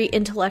very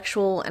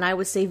intellectual and I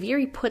would say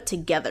very put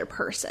together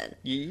person.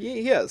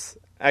 He is.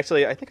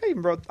 Actually, I think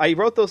I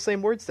wrote those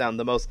same words down.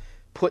 The most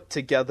put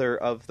together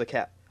of the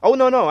cat. Oh,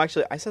 no,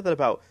 actually, I said that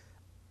about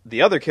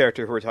the other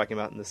character who we're talking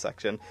about in this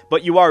section,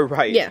 but you are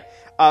right. Yeah.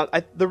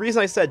 The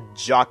reason I said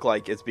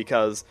jock-like is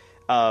because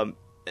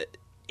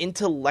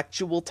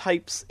intellectual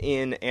types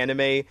in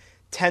anime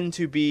tend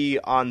to be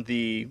on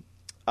the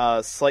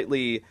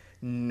slightly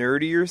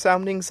nerdier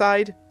sounding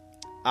side.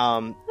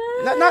 Not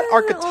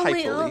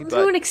archetypally, but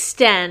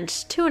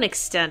to an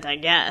extent, I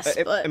guess.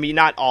 I mean,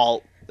 not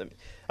all.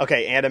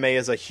 Okay, anime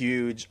is a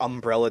huge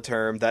umbrella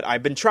term that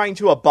I've been trying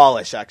to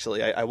abolish,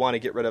 actually. I want to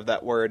get rid of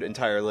that word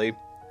entirely.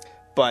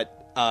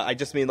 But I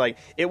just mean, like,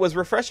 it was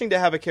refreshing to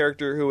have a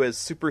character who is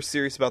super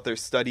serious about their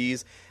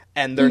studies,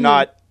 and they're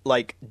not,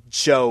 like,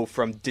 Joe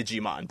from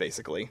Digimon,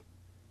 basically.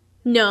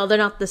 No, they're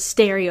not the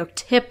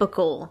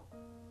stereotypical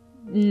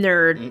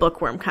nerd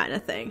bookworm kind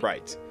of thing.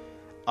 Right.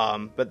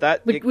 But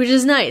that... Which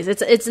is nice.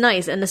 It's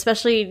nice, and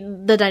especially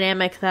the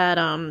dynamic that,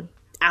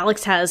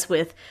 Alex has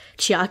with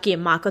Chiaki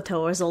and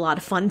Makoto is a lot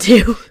of fun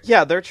too.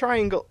 Yeah, their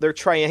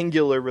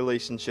triangular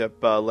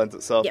relationship lends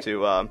itself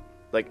to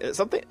like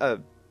something.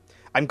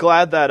 I'm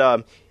glad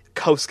that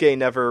Kosuke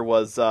never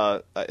was,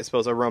 I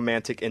suppose, a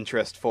romantic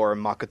interest for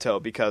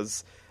Makoto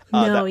because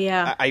that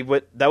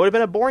would have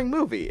been a boring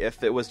movie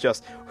if it was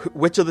just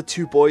which of the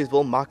two boys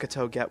will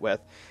Makoto get with.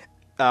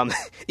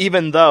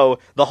 Even though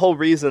the whole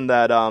reason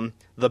that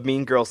the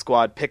Mean Girl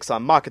Squad picks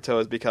on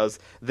Makoto is because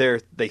they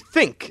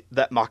think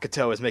that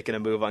Makoto is making a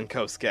move on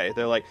Kosuke.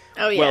 They're like,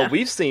 well,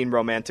 we've seen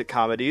romantic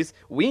comedies.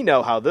 We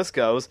know how this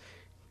goes.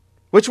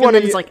 Which one? And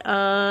then it's like,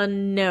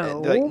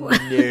 no.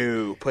 Like,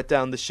 no. Put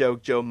down the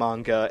shoujo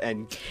manga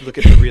and look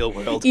at the real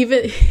world.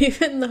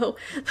 Even though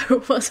there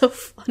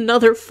was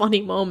another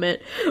funny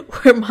moment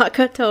where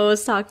Makoto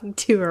was talking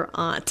to her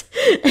aunt,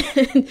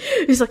 and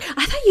he's like,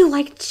 "I thought you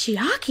liked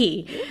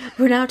Chiaki.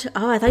 We're now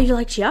I thought you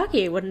liked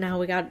Chiaki. But now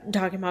we got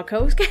talking about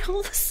Kosuke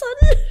all of a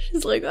sudden."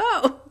 She's like,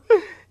 "Oh."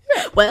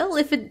 Well,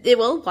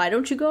 why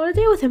don't you go on a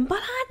date with him? But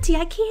auntie,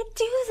 I can't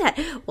do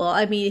that. Well,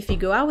 I mean, if you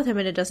go out with him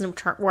and it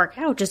doesn't work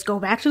out, just go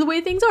back to the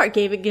way things are.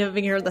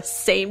 Giving her the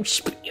same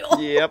spiel.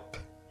 Yep.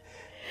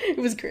 It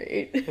was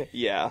great.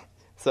 Yeah.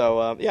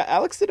 So,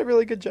 Alex did a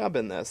really good job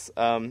in this.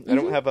 I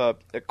don't have a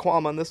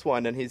qualm on this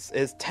one, and his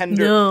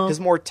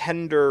more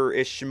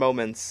tender-ish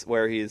moments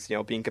where he's,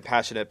 being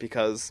compassionate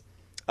because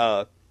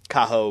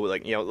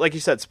Kaho, like you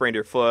said, sprained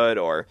her foot,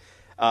 or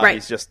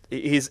right.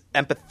 he's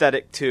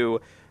empathetic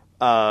to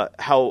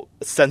how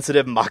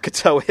sensitive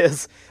Makoto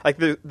is. Like,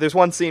 there's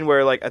one scene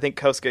where, I think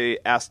Kosuke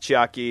asked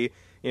Chiaki,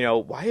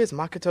 why is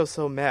Makoto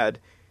so mad?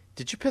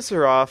 Did you piss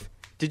her off?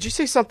 Did you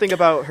say something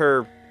about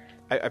her...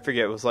 I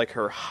forget, it was like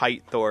her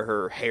height or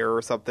her hair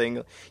or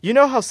something. You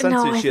know how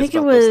sensitive she is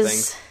about those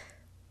things.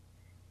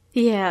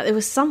 Yeah, it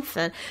was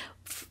something.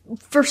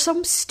 For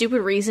some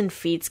stupid reason,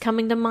 feet's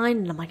coming to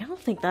mind, and I'm like, I don't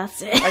think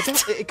that's it.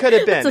 It could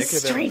have been. It's a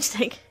strange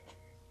thing.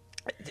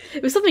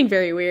 It was something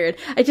very weird.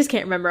 I just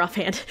can't remember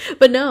offhand.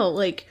 But no,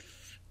 like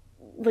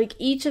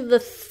each of the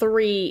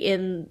three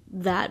in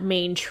that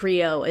main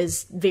trio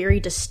is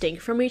very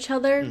distinct from each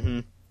other.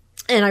 Mm-hmm.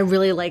 And I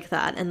really like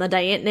that. And the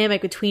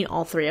dynamic between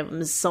all three of them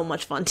is so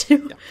much fun,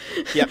 too.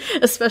 Yep.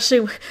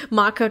 Especially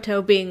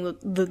Makoto being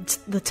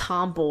the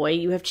tomboy.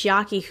 You have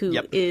Chiaki, who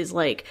is,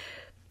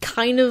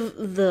 kind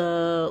of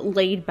the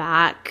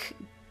laid-back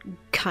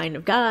kind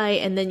of guy.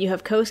 And then you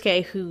have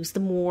Kosuke, who's the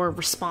more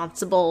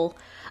responsible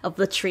of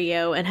the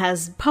trio and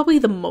has probably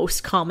the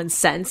most common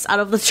sense out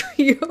of the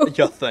trio.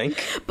 You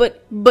think?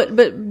 But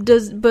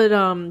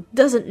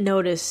doesn't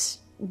notice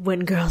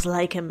when girls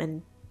like him,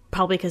 and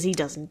probably because he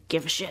doesn't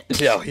give a shit.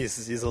 Yeah,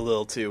 he's a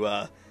little too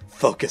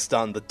focused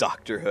on the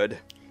doctorhood.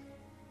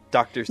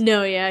 Doctors.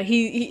 No, yeah,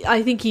 he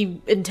I think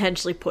he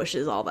intentionally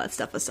pushes all that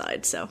stuff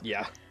aside. So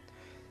yeah.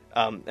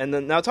 And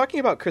then now talking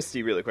about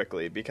Christy really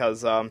quickly,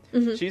 because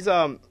she's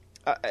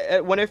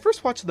when I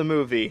first watched the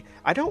movie,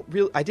 I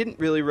didn't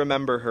really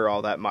remember her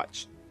all that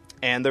much,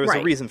 and there was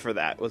a reason for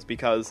that. Was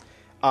because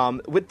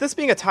with this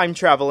being a time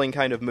traveling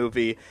kind of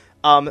movie,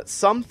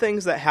 some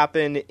things that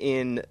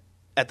happen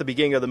at the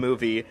beginning of the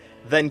movie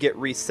then get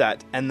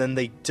reset, and then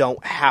they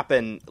don't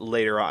happen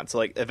later on.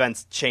 So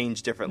events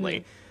change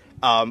differently.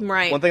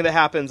 Right. One thing that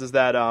happens is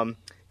that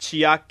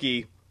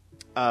Chiaki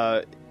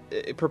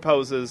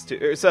proposes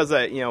to, or says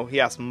that he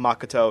asks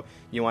Makoto,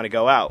 "You want to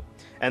go out?"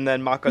 And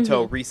then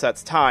Makoto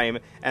resets time,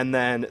 and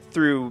then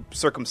through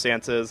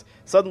circumstances,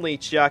 suddenly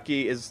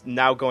Chiaki is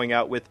now going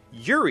out with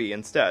Yuri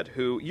instead,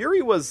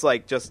 Yuri was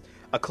just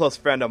a close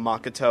friend of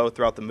Makoto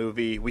throughout the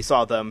movie. We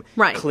saw them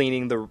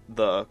cleaning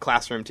the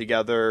classroom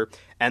together,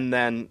 and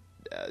then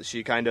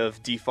she kind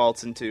of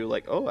defaults into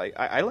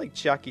I like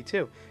Chiaki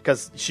too,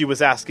 because she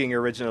was asking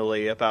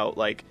originally about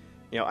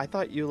I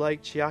thought you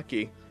liked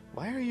Chiaki.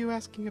 Why are you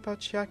asking about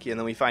Chiaki? And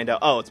then we find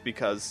out, it's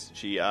because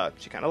she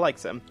kind of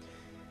likes him.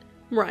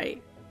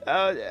 Right.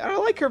 I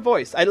like her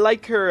voice. I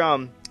like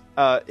her.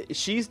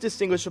 She's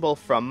distinguishable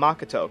from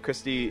Makoto.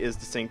 Christy is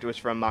distinguished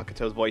from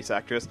Makoto's voice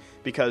actress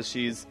because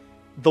she's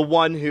the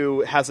one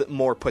who has it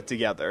more put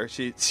together.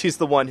 She's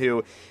the one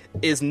who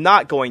is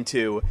not going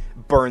to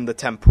burn the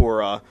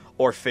tempura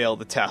or fail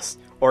the test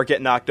or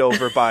get knocked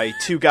over by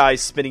two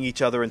guys spinning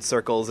each other in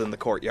circles in the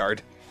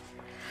courtyard.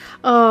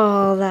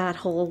 Oh, that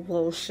whole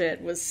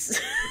bullshit was...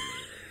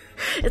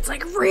 It's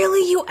like,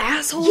 really, you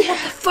asshole? Yeah.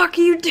 What the fuck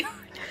are you doing?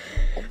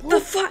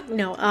 The fuck?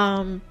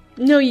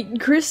 No,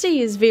 Christy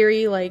is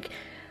very,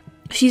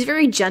 she's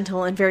very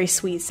gentle and very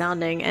sweet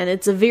sounding, and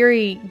it's a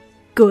very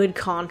good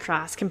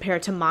contrast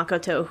compared to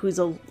Makoto, who's,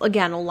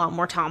 again, a lot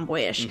more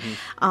tomboyish.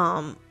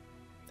 And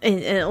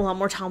a lot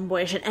more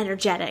tomboyish and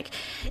energetic.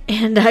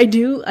 And I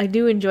do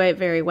enjoy it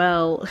very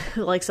well.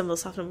 Some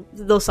of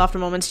those softer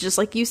moments, just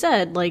like you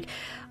said,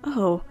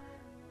 oh,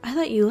 I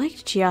thought you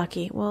liked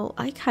Chiaki. Well,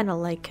 I kind of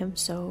like him,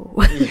 so...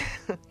 Yeah.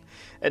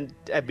 And,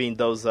 I mean,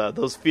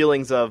 those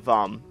feelings of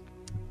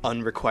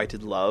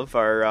unrequited love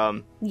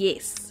are...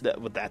 yes.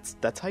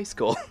 That's high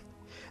school.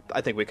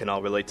 I think we can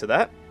all relate to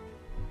that.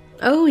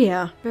 Oh,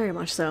 yeah. Very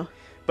much so.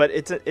 But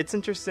it's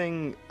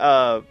interesting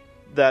that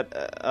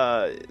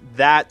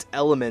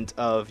element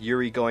of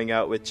Yuri going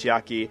out with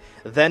Chiaki,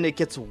 then it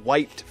gets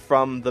wiped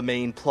from the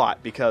main plot,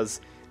 because...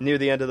 near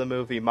the end of the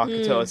movie,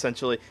 Makoto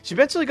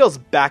eventually goes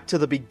back to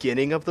the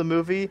beginning of the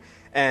movie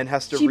and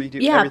has to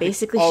redo everything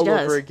basically all she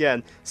does. over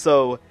again.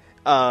 So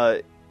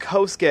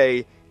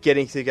Kosuke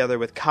getting together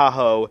with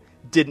Kaho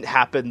didn't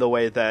happen the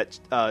way that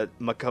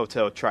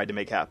Makoto tried to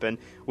make happen,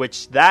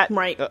 which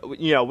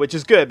which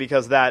is good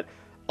because that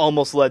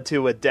almost led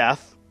to a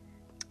death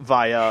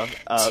via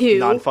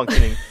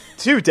non-functioning.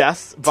 Two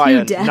deaths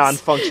via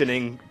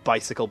non-functioning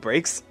bicycle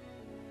brakes.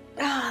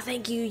 Ah,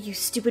 thank you, you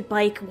stupid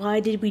bike. Why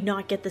did we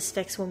not get this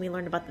fixed when we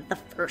learned about it the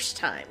first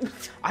time?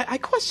 I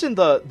question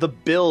the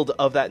build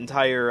of that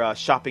entire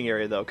shopping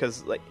area, though,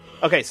 because,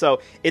 okay,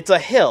 so it's a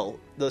hill.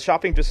 The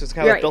shopping district is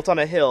kind of built on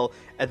a hill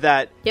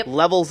that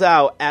levels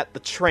out at the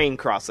train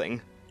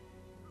crossing.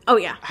 Oh,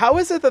 yeah. How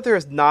is it that there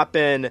has not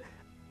been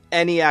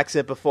any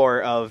accident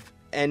before of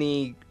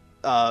any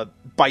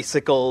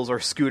bicycles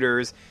or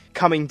scooters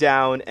coming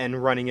down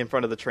and running in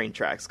front of the train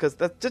tracks? Because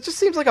that just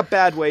seems like a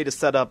bad way to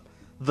set up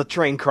the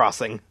train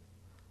crossing.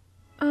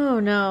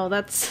 Oh no,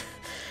 that's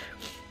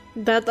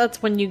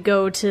when you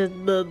go to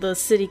the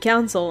city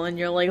council and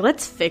you're like,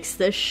 let's fix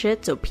this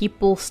shit so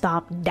people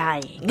stop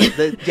dying.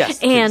 Yes,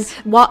 and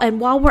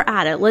while we're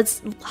at it,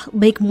 let's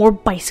make more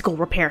bicycle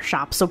repair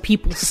shops so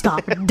people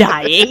stop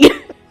dying.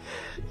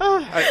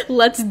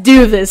 Let's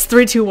do this.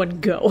 3, 2,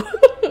 1, go.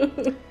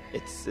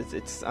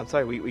 It's. I'm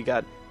sorry. We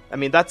got. I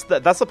mean, that's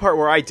the part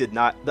where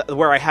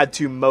where I had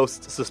to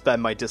most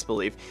suspend my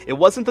disbelief. It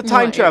wasn't the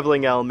time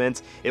traveling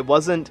element. It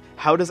wasn't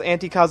how does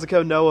Auntie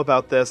Kazuko know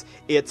about this.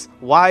 It's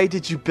why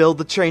did you build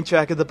the train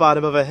track at the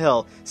bottom of a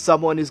hill?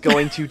 Someone is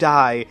going to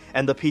die,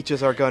 and the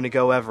peaches are going to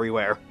go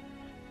everywhere.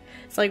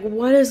 It's like,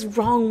 what is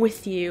wrong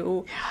with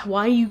you?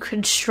 Why you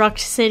construct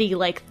city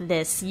like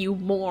this, you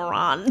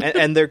moron?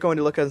 And they're going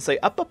to look at it and say,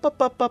 up, up,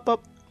 up, up, up,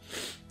 up.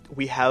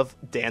 We have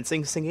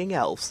dancing, singing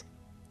elves.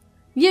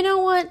 You know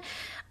what?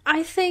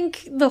 I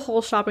think the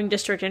whole shopping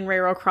district in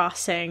Railroad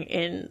Crossing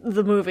in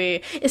the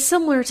movie is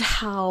similar to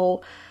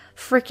how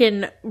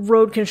frickin'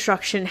 road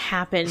construction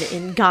happened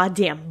in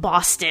goddamn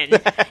Boston.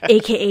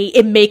 AKA,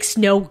 it makes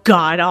no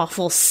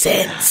god-awful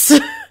sense.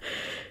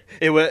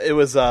 It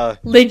was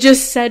They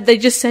just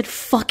said,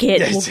 fuck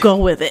it, we'll go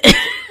with it.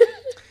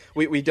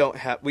 We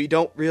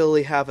don't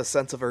really have a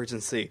sense of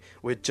urgency.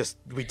 We just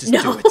do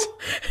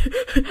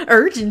it.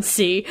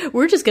 Urgency?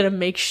 We're just gonna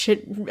make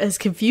shit as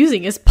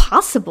confusing as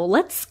possible.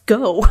 Let's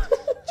go.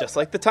 Just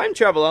like the time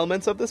travel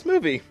elements of this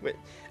movie.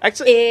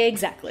 Actually,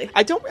 exactly.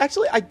 I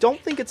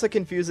don't think it's a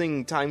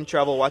confusing time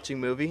travel watching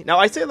movie. Now,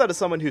 I say that as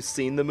someone who's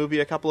seen the movie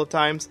a couple of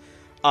times.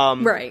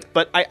 Right.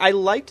 But I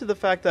liked the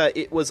fact that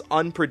it was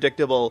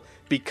unpredictable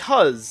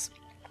because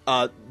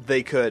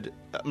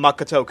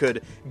Makoto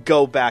could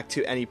go back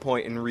to any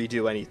point and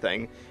redo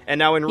anything. And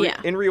now in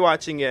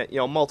rewatching it,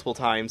 multiple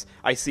times,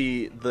 I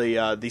see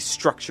the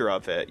structure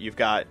of it. You've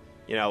got,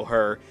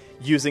 her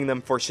using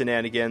them for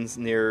shenanigans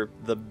near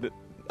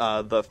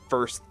the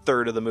first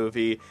third of the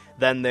movie.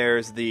 Then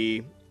there's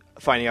the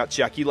finding out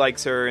Chiaki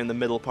likes her in the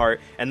middle part,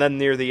 and then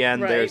near the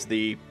end there's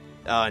the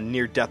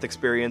near-death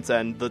experience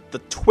and the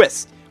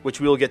twist,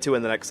 which we will get to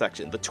in the next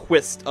section. The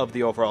twist of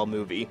the overall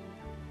movie.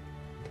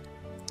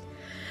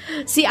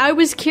 See, I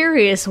was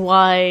curious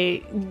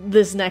why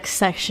this next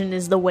section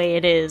is the way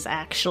it is,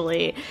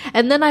 actually.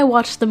 And then I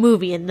watched the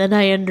movie, and then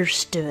I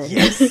understood.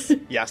 Yes.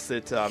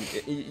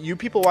 You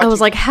people watching... I was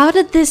like, how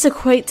did this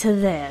equate to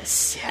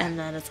this? Yeah. And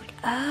then it's like,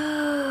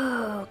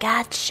 oh,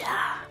 gotcha.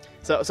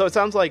 So it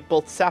sounds like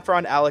both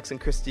Saffron, Alex, and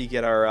Christy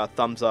get our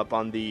thumbs up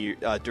on the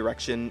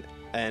direction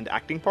and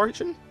acting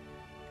portion?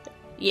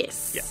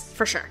 Yes,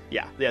 for sure.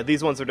 Yeah,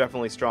 these ones are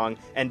definitely strong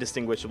and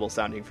distinguishable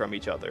sounding from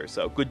each other.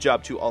 So good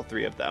job to all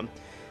three of them.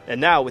 And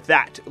now, with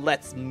that,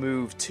 let's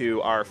move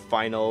to our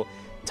final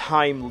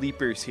time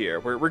leapers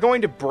here. We're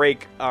going to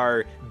break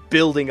our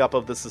building up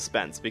of the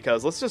suspense,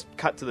 because let's just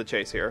cut to the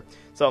chase here.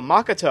 So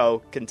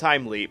Makoto can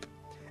time leap,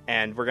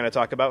 and we're going to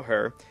talk about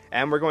her.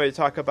 And we're going to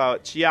talk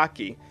about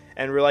Chiaki.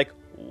 And we're like,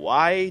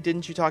 why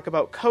didn't you talk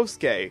about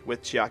Kosuke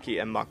with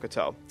Chiaki and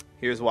Makoto?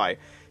 Here's why.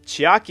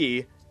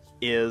 Chiaki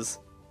is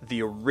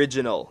the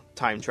original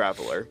time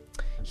traveler.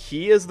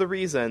 He is the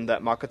reason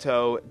that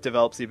Makoto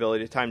develops the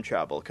ability to time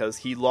travel, because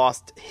he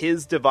lost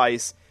his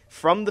device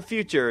from the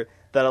future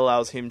that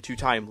allows him to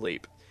time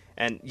leap.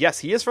 And yes,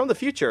 he is from the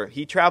future.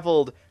 He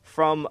traveled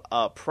from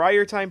a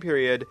prior time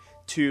period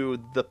to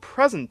the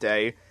present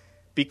day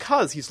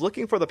because he's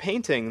looking for the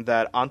painting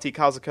that Auntie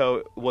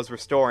Kazuko was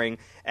restoring,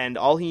 and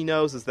all he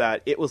knows is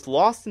that it was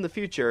lost in the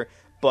future,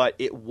 but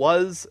it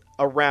was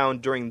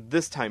around during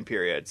this time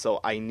period, so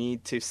I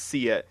need to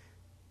see it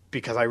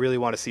because I really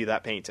want to see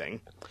that painting.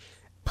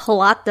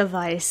 Plot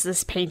device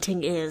this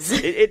painting is.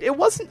 It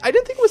wasn't, I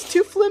didn't think it was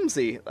too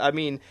flimsy. I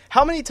mean,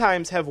 how many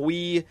times have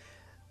we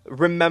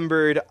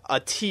remembered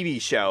a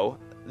TV show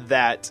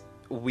that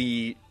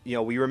we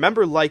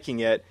remember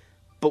liking it,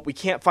 but we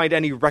can't find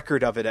any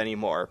record of it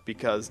anymore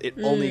because it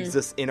only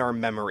exists in our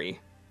memory?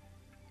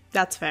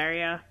 That's fair,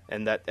 yeah.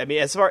 And that, I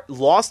mean, as far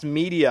lost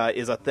media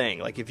is a thing.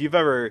 Like, if you've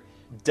ever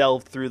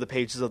delved through the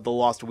pages of the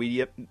Lost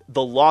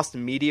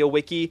Media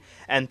wiki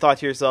and thought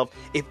to yourself,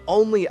 if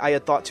only I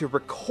had thought to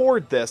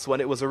record this when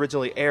it was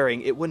originally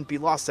airing, it wouldn't be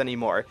lost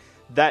anymore.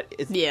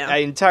 I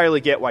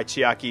entirely get why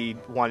Chiaki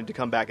wanted to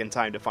come back in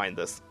time to find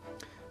this.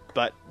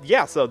 But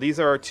yeah, so these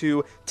are our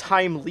two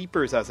time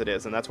leapers as it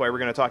is, and that's why we're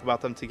going to talk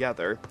about them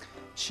together.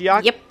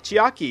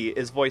 Chiaki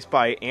is voiced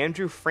by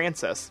Andrew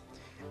Francis,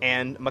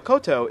 and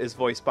Makoto is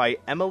voiced by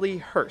Emily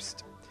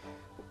Hurst.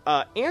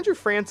 Andrew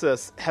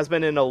Francis has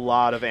been in a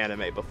lot of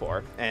anime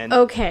before, and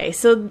okay,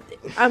 so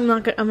I'm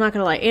not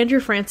gonna lie. Andrew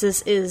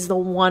Francis is the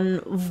one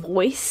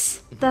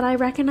voice that I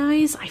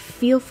recognize. I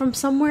feel from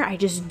somewhere. I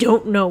just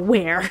don't know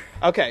where.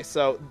 Okay,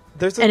 so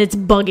and it's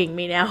bugging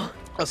me now.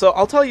 So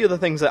I'll tell you the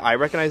things that I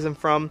recognize him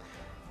from.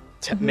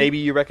 Maybe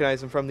you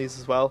recognize him from these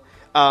as well.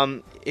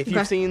 If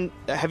you've seen,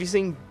 have you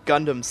seen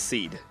Gundam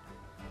Seed?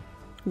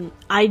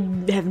 I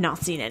have not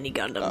seen any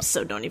Gundams,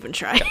 so don't even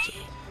try.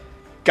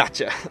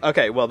 Gotcha.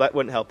 Okay, well, that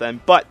wouldn't help then.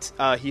 But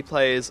he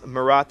plays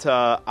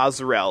Murata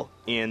Azrael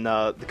in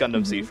the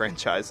Gundam Seed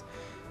franchise.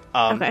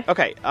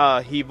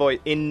 He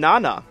voiced in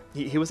Nana.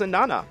 He was in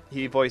Nana.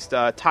 He voiced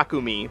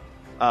Takumi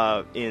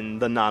in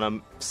the Nana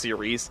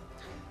series.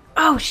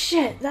 Oh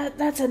shit!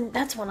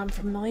 That's one I'm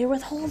familiar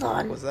with. Hold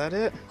on. Was that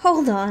it?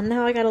 Hold on.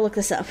 Now I gotta look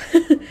this up.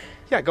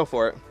 Yeah, go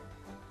for it.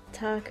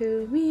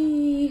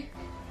 Takumi.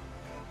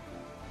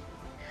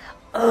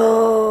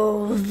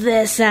 Oh,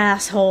 this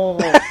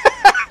asshole.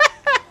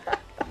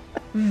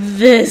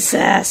 This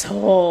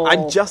asshole.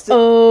 I'm just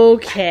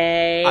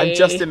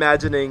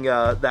imagining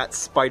that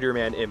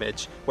Spider-Man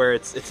image where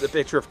it's a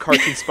picture of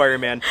cartoon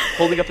Spider-Man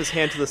holding up his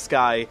hand to the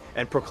sky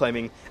and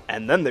proclaiming,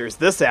 "And then there's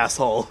this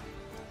asshole."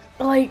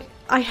 Like,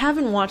 I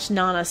haven't watched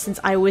Nana since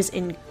I was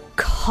in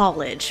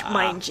college,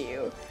 mind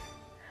you.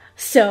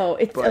 So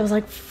I was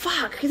like,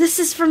 fuck, this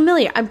is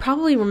familiar. I'm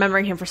probably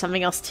remembering him for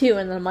something else too,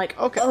 and then I'm like,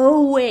 okay.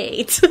 Oh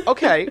wait.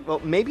 Okay,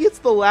 well maybe it's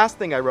the last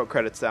thing I wrote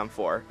credits down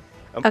for.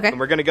 Okay. And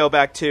we're going to go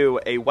back to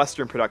a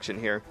Western production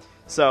here.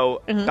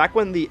 So, back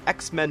when the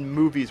X-Men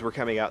movies were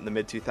coming out in the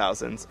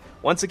mid-2000s,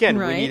 once again,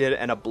 we needed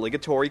an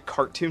obligatory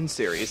cartoon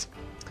series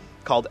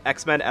called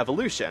X-Men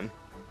Evolution.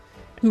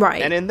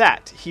 Right. And in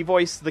that, he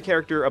voiced the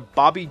character of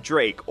Bobby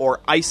Drake,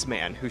 or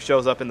Iceman, who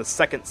shows up in the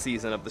second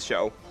season of the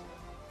show.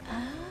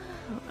 Oh,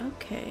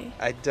 okay.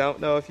 I don't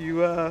know if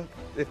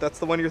that's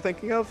the one you're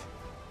thinking of?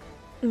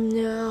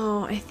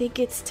 No, I think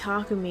it's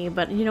Takumi,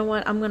 but you know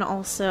what? I'm going to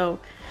also,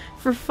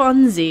 for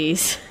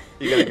funsies,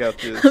 you're going to go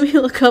through this. Let me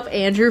look up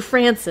Andrew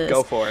Francis.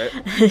 Go for it.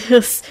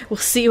 We'll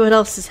see what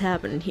else is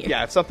happening here.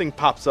 Yeah, if something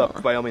pops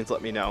up, by all means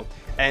let me know.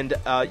 And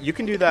you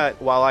can do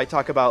that while I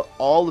talk about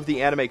all of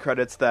the anime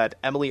credits that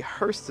Emily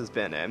Hurst has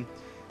been in.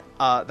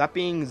 That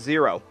being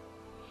Zero.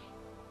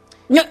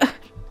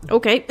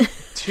 Okay.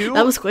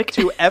 That was quick.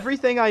 To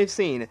everything I've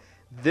seen,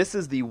 this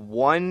is the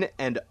one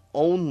and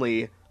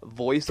only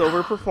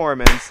voiceover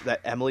performance that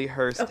Emily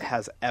Hurst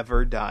has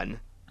ever done.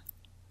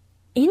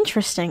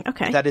 Interesting.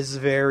 Okay. That is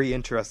very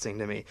interesting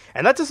to me.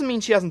 And that doesn't mean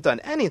she hasn't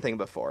done anything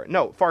before.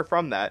 No, far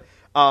from that.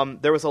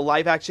 There was a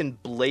live-action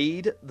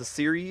Blade, the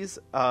series,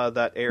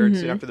 that aired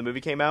soon after the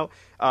movie came out.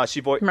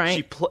 She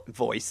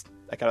voiced...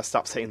 I gotta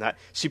stop saying that.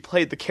 She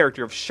played the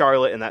character of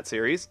Charlotte in that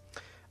series.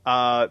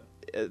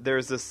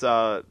 There's this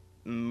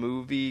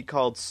movie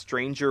called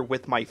Stranger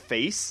with My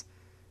Face.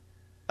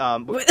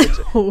 What?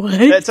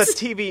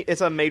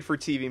 It's a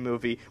made-for-TV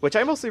movie, which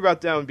I mostly wrote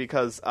down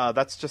because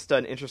that's just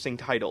an interesting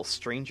title,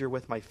 Stranger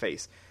with My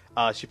Face.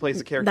 She plays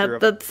the character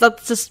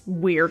that's just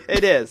weird.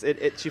 It is.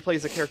 She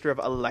plays the character of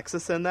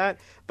Alexis in that,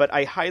 but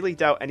I highly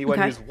doubt anyone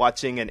who's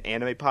watching an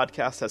anime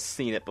podcast has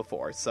seen it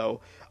before. So,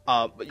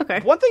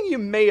 one thing you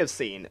may have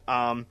seen,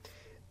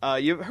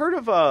 you've heard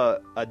of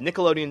a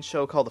Nickelodeon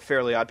show called The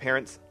Fairly Odd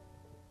Parents?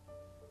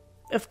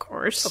 Of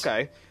course.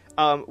 Okay.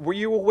 Were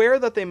you aware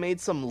that they made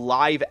some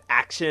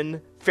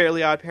live-action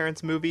Fairly Odd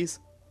Parents movies?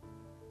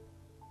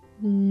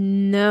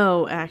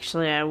 No,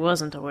 actually, I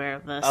wasn't aware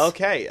of this.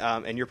 Okay,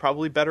 and you're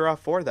probably better off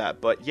for that.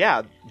 But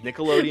yeah,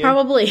 Nickelodeon...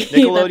 Probably.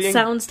 Nickelodeon, that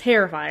sounds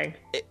terrifying.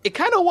 It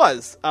kind of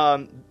was.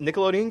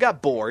 Nickelodeon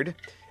got bored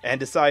and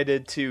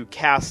decided to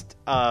cast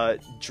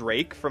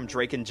Drake from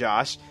Drake and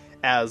Josh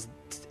as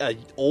an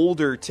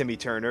older Timmy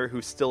Turner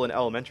who's still in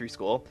elementary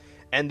school.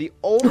 And the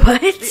only...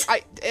 What?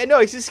 I know,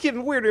 it's just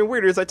getting weirder and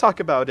weirder as I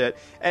talk about it.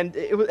 And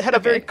it had a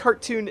very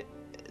cartoon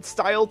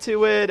style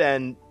to it,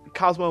 and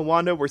Cosmo and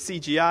Wanda were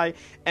CGI,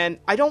 and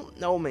I don't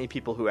know many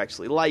people who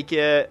actually like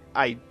it.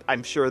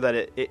 I'm sure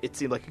that it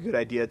seemed like a good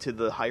idea to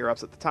the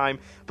higher-ups at the time.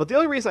 But the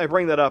only reason I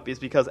bring that up is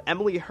because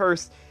Emily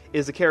Hurst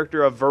is the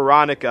character of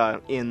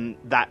Veronica in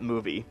that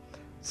movie.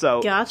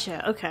 So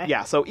gotcha, okay.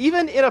 Yeah, so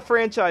even in a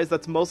franchise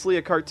that's mostly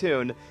a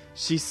cartoon,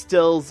 she's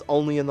still's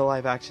only in the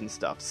live-action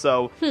stuff.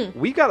 So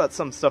we got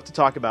some stuff to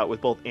talk about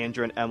with both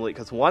Andrew and Emily,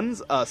 because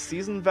one's a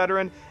seasoned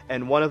veteran,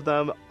 and one of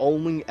them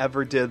only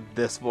ever did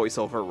this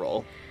voiceover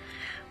role.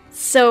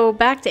 So,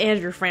 back to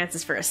Andrew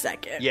Francis for a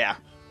second. Yeah.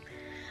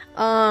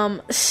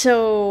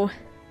 So,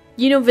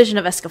 you know Vision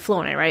of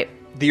Escaflowne, right?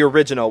 The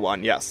original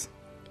one, yes.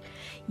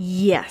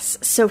 Yes.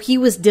 So, he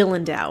was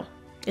Dylan Dow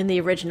in the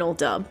original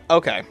dub.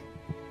 Okay.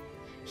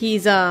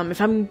 He's,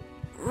 if I'm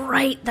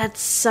Right,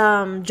 that's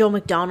Joe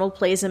McDonald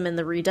plays him in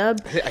the redub.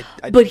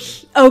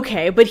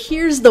 But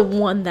here's the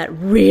one that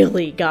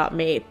really got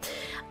me.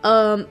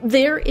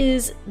 There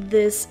is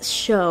this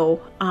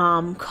show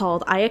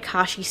called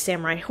Ayakashi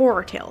Samurai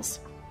Horror Tales.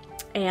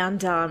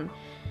 And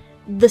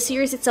the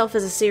series itself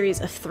is a series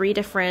of 3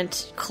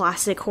 different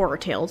classic horror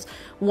tales,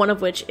 one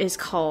of which is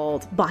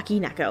called Baki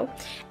Neko.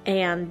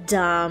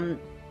 And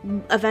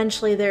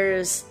eventually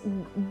there's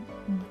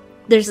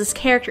this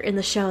character in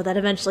the show that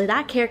eventually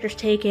that character's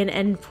taken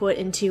and put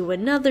into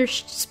another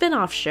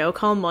spin-off show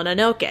called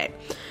Mononoke.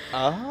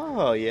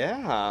 Oh,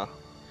 yeah.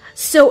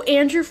 So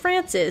Andrew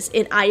Francis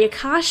in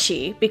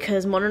Ayakashi,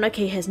 because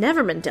Mononoke has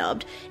never been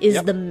dubbed,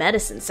 is the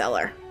medicine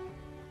seller.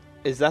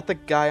 Is that the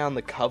guy on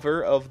the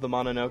cover of the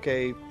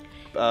Mononoke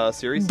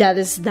series? That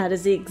is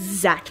the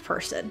exact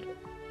person.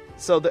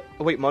 So,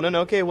 wait,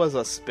 Mononoke was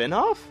a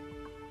spin-off?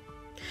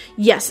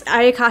 Yes,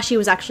 Ayakashi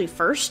was actually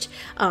first.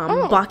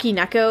 Baki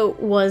Neko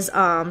was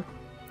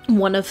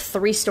one of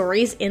 3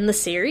 stories in the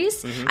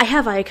series. Mm-hmm. I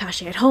have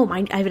Ayakashi at home.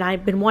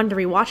 I've been wanting to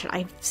rewatch it.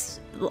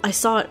 I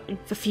saw it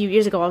a few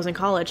years ago. I was in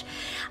college.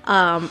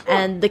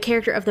 And the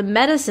character of the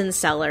medicine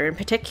seller in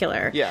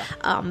particular,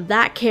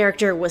 that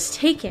character was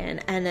taken,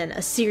 and then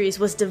a series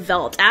was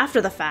developed after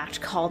the fact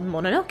called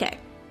Mononoke.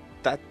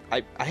 That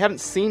I haven't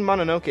seen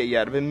Mononoke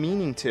yet. I've been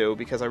meaning to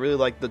because I really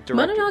like the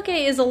director.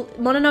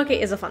 Mononoke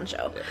is a fun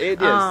show.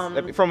 It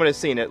is. From what I've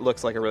seen, it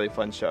looks like a really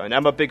fun show, and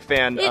I'm a big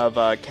fan of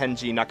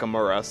Kenji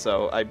Nakamura,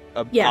 so I'm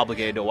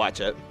obligated to watch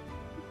it.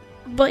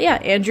 But yeah,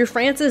 Andrew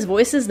Francis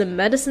voices the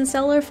medicine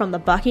seller from the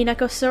Baki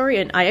Neko story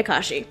in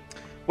Ayakashi.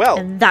 Well,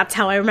 and that's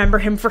how I remember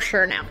him for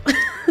sure now.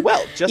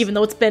 Well, even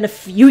though it's been a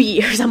few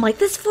years, I'm like,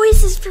 this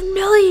voice is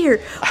familiar.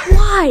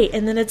 Why?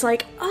 And then it's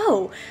like,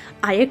 oh,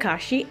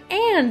 Ayakashi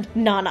and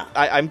Nana.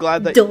 I'm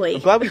glad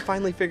we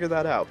finally figured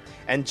that out.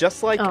 And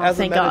just like as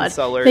a medicine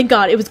seller, thank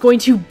God, it was going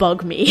to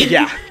bug me.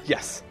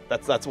 Yes,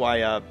 that's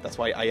why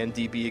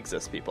IMDb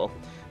exists, people.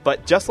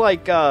 But just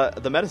like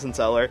the medicine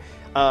seller,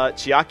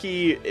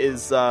 Chiaki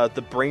is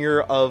the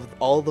bringer of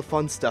all the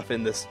fun stuff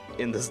in this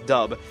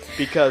dub,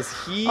 because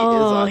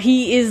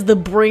he is the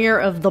bringer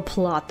of the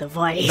plot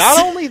device.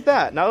 Not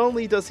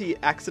only does he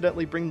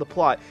accidentally bring the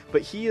plot,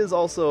 but he is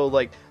also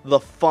like the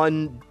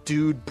fun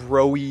dude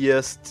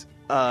broiest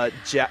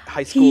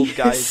high school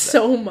guy. He's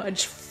so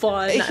much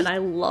fun, and I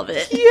love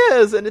it. He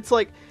is, and it's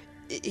like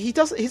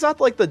he's not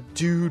like the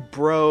dude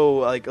bro,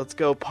 like let's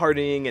go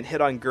partying and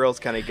hit on girls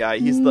kind of guy.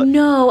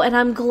 No, and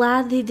I'm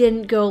glad they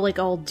didn't go like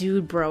all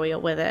dude bro-y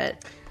with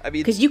it. I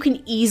mean, because you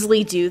can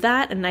easily do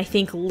that, and I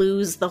think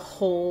lose the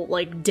whole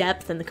like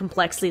depth and the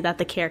complexity that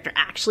the character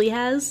actually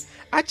has.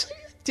 Actually,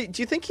 do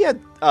you think he had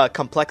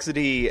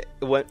complexity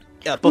when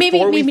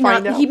before we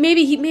find out?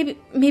 Maybe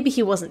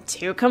he wasn't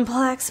too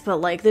complex, but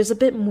like there's a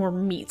bit more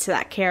meat to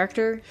that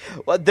character.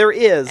 Well, there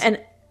is, and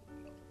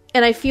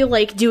I feel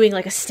like doing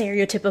like a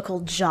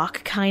stereotypical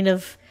jock kind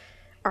of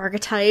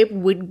archetype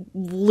would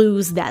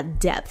lose that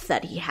depth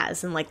that he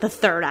has in like the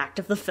third act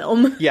of the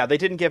film. Yeah, they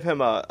didn't give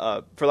him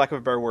a for lack of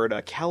a better word,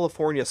 a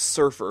California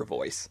surfer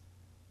voice.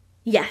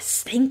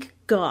 Yes, thank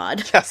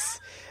God. Yes,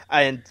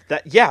 and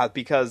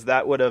because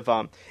that would have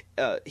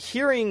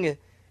hearing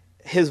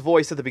his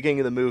voice at the beginning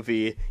of the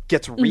movie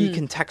gets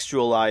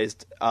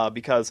recontextualized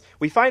because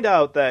we find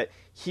out that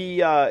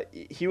he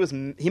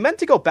meant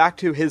to go back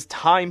to his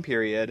time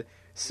period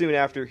soon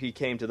after he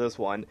came to this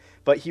one,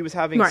 but he was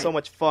having so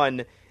much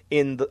fun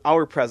in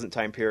our present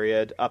time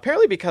period,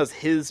 apparently because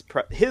his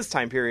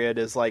time period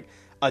is like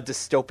a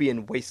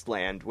dystopian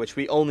wasteland, which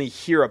we only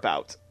hear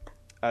about.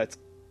 It's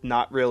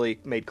not really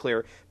made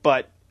clear,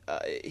 but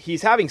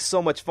he's having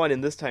so much fun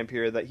in this time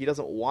period that he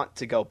doesn't want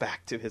to go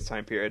back to his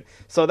time period.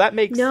 So that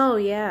makes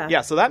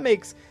so that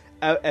makes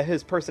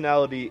his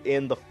personality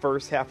in the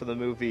first half of the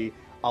movie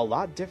a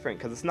lot different,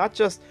 because it's not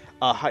just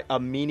a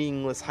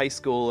meaningless high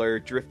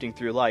schooler drifting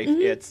through life.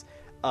 It's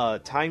a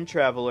time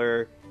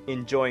traveler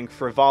enjoying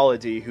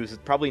frivolity who's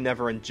probably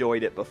never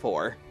enjoyed it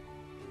before.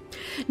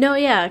 No,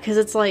 yeah, because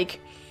it's like,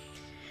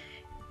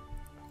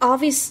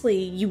 obviously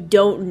you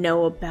don't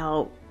know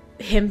about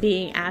him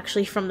being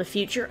actually from the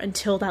future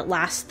until that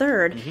last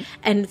third,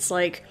 and it's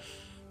like,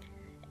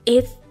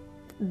 if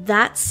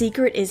that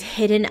secret is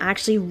hidden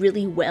actually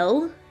really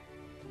well,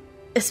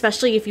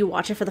 especially if you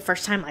watch it for the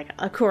first time, like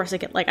of course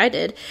like I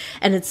did,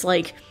 and it's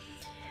like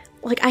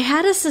I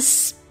had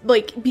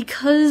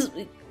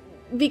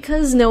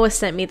because Noah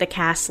sent me the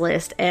cast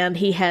list, and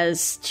he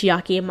has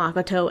Chiaki and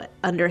Makoto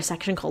under a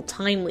section called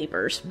Time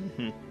Leapers.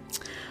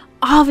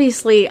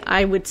 Obviously,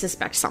 I would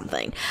suspect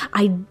something.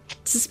 I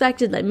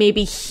suspected that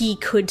maybe he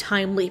could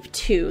time leap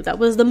too. That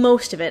was the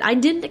most of it. I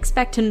didn't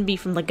expect him to be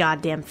from the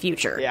goddamn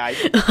future. Yeah,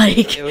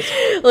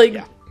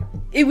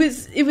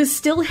 it was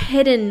still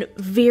hidden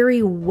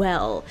very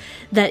well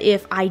that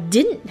if I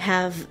didn't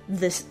have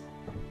this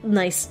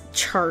nice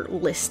chart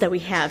list that we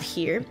have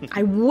here,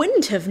 I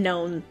wouldn't have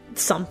known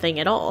something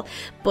at all.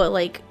 But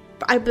like,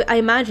 I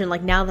imagine,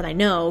 like, now that I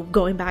know,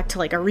 going back to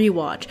like a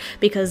rewatch,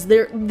 because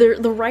the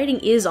writing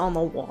is on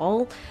the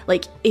wall,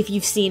 like if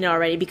you've seen it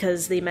already,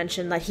 because they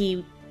mentioned that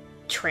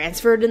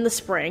transferred in the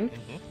spring.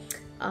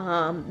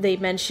 They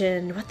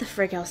mentioned, what the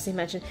frick else they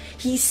mentioned?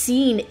 He's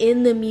seen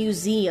in the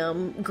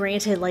museum,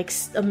 granted, like,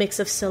 a mix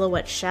of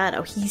silhouette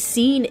shadow. He's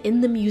seen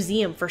in the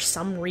museum for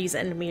some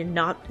reason. I mean,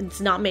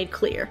 it's not made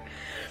clear.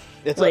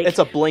 It's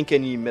a blink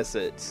and you miss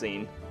it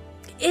scene.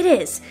 It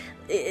is.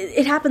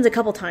 It happens a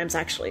couple times,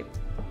 actually.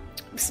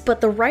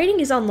 But the writing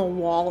is on the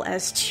wall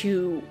as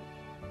to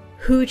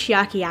who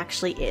Chiaki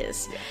actually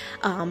is.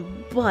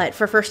 But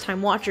for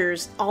first-time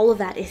watchers, all of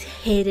that is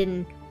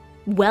hidden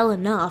well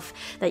enough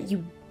that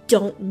you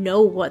don't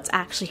know what's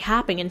actually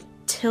happening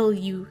until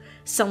you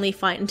suddenly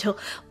find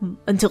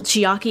until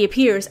Chiaki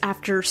appears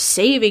after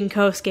saving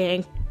Kosuke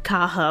and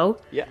Kaho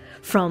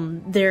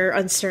from their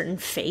uncertain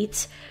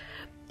fate.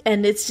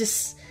 And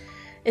it's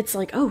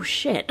like, oh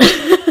shit.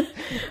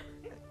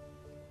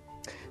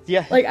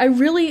 Yeah. Like,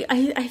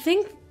 I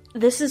think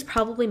this is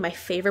probably my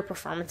favorite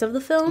performance of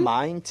the film.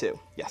 Mine too,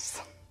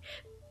 yes.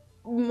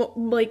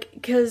 Like,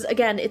 because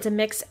again, it's a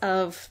mix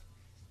of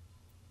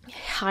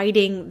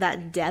hiding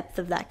that depth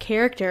of that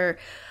character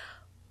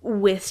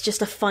with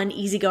just a fun,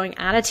 easygoing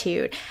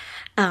attitude.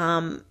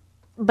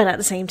 But at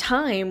the same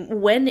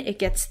time, when it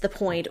gets to the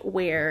point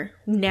where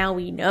now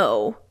we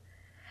know,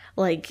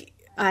 like,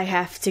 I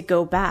have to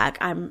go back,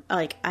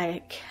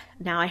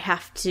 I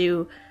have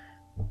to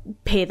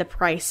pay the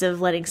price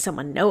of letting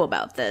someone know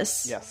about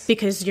this. Yes.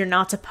 Because you're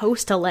not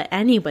supposed to let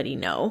anybody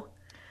know.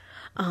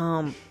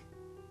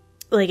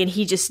 Like, and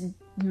he just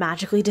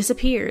magically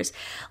disappears.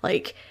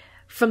 Like,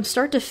 from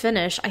start to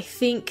finish, I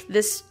think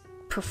this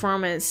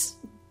performance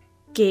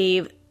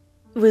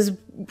was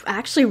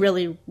actually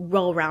really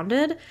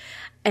well-rounded,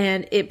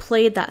 and it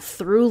played that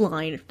through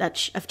line of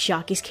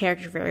Chiaki's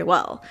character very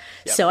well.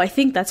 Yep. So I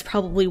think that's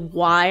probably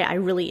why I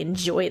really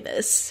enjoy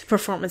this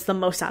performance the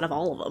most out of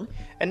all of them.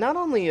 And not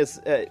only is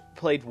it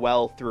played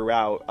well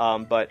throughout,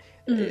 but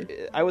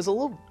I was a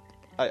little,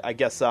 I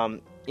guess,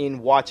 in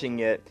watching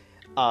it,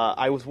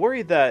 I was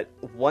worried that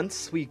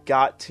once we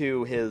got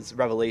to his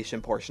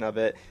revelation portion of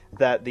it,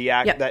 that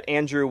that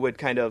Andrew would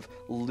kind of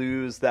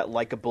lose that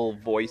likable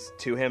voice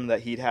to him that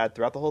he'd had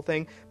throughout the whole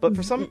thing. But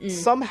for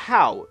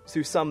somehow,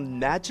 through some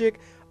magic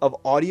of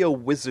audio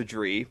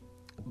wizardry,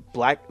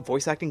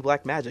 voice acting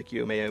black magic,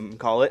 you may even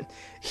call it,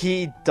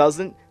 he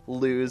doesn't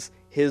lose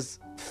his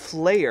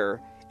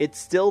flair. It's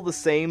still the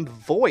same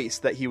voice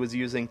that he was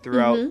using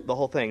throughout the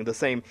whole thing. The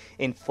same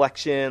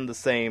inflection, the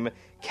same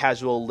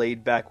casual,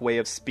 laid-back way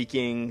of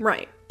speaking.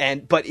 Right.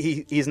 But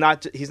he's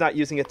not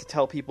using it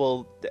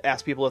to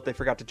ask people if they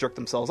forgot to jerk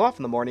themselves off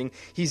in the morning.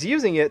 He's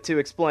using it to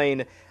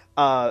explain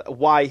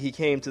why he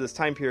came to this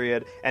time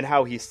period and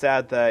how he's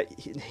sad that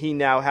he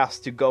now has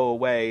to go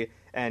away,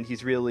 and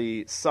he's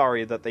really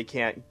sorry that they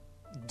can't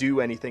do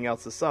anything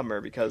else this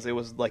summer because it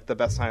was like the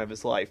best time of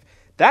his life.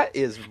 That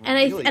is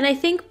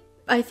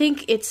I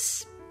think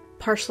it's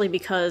partially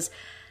because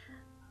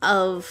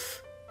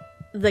of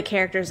the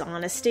character's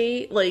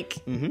honesty. Like,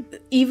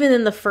 even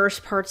in the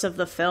first parts of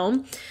the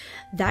film,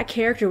 that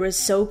character was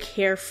so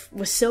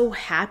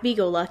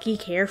happy-go-lucky,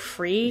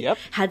 carefree,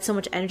 had so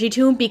much energy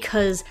to him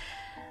because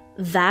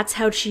that's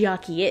how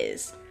Chiaki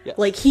is. Yes.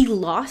 Like, he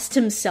lost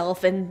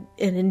himself and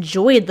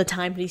enjoyed the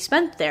time that he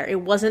spent there.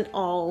 It wasn't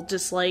all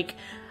just, like,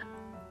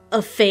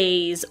 a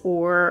phase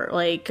or,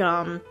 like,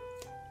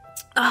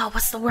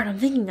 what's the word I'm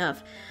thinking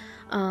of?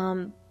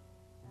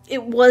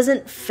 It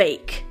wasn't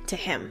fake to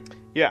him.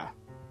 Yeah.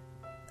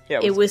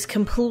 It was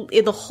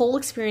the whole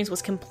experience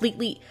was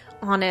completely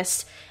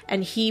honest,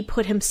 and he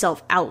put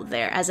himself out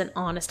there as an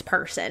honest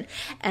person.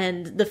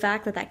 And the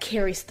fact that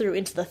carries through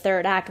into the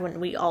third act when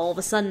we all of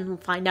a sudden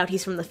find out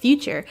he's from the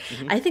future,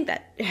 I think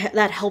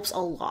that helps a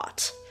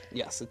lot.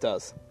 Yes, it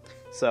does.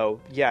 So,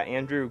 yeah,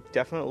 Andrew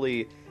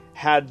definitely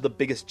had the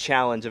biggest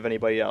challenge of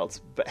anybody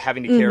else, but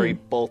having to carry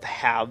both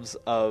halves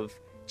of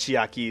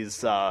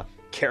Chiaki's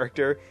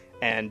character,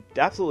 and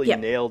absolutely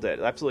nailed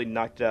it. Absolutely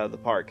knocked it out of the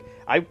park.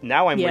 I'm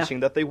wishing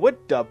that they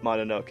would dub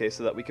Mononoke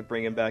so that we could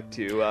bring him back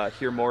to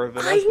hear more of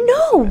him. I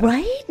know,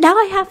 right? Now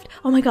I have.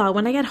 Oh my god!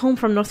 When I get home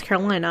from North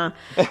Carolina,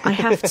 I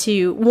have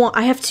to.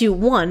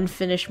 One,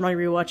 finish my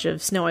rewatch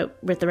of Snow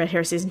White with the Red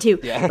Hair season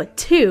 2. Yeah. But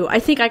 2, I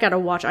think I gotta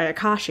watch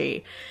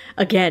Ayakashi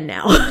again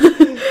now,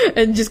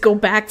 and just go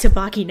back to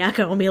Baki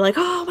Neko and be like,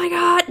 oh my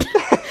god.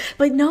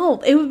 But no,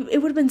 it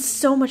would have been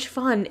so much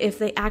fun if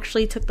they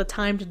actually took the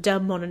time to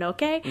dub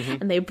Mononoke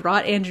and they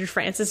brought Andrew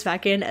Francis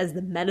back in as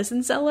the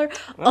medicine seller.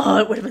 Oh,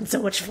 it would have been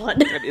so much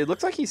fun. It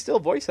looks like he's still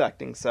voice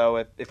acting,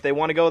 so if they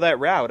want to go that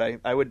route,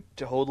 I would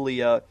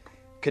totally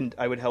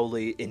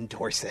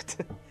endorse it.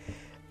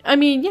 I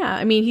mean, yeah.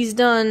 I mean, he's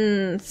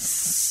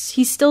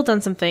still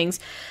done some things.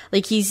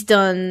 Like, he's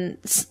done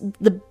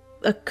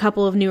a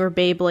couple of newer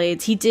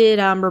Beyblades. He did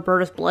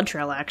Roberta's Blood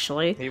Trail,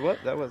 actually.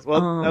 That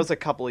was a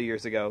couple of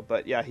years ago,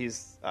 but yeah,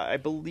 I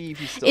believe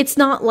he's still... It's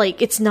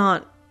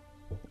not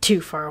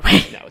too far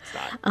away. No, it's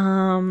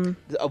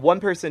not. One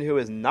person who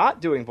is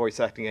not doing voice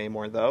acting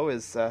anymore, though,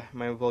 is,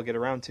 might as well get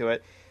around to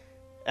it,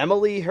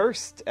 Emily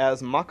Hurst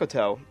as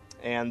Makoto.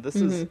 And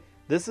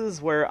this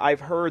is where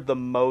I've heard the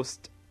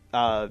most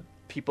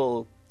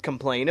people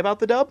complain about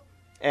the dub.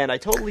 And I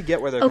totally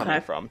get where they're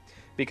coming from.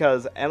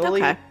 Because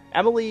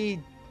Emily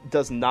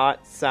does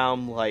not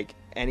sound like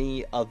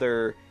any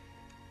other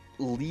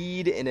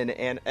lead in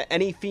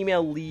any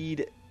female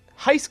lead,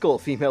 high school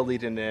female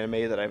lead in an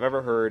anime that I've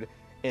ever heard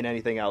in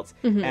anything else.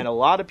 Mm-hmm. And a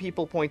lot of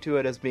people point to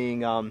it as being,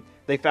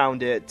 they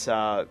found it,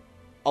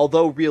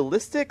 although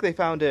realistic, they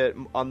found it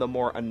on the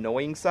more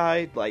annoying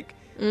side. Like,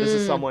 this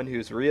is someone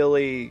who's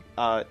really,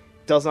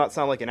 does not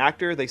sound like an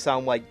actor. They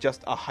sound like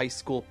just a high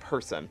school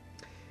person.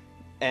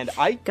 And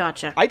I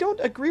don't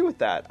agree with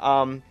that.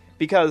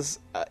 Because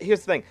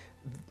here's the thing.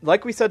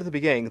 Like we said at the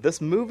beginning,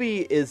 this movie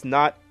is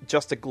not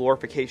just a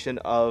glorification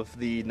of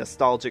the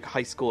nostalgic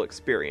high school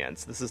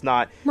experience. This is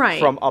not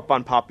from Up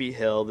on Poppy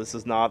Hill. This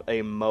is not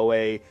a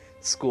moe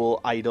school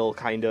idol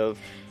kind of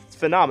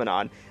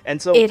phenomenon.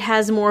 And so it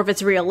has more of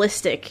its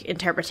realistic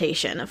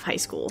interpretation of high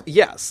school.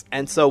 Yes.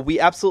 And so we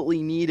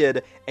absolutely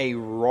needed a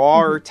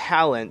raw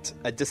talent,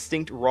 a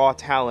distinct raw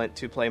talent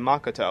to play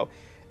Makoto.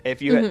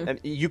 If you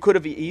you could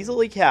have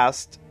easily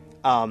cast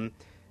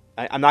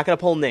I'm not going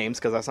to pull names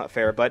because that's not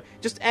fair, but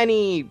just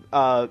any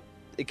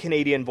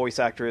Canadian voice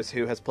actress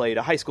who has played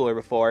a high schooler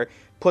before,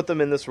 put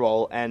them in this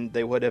role, and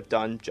they would have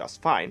done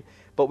just fine.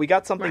 But we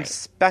got something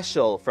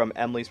special from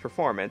Emily's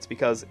performance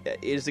because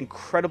it is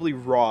incredibly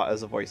raw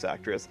as a voice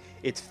actress.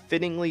 It's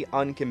fittingly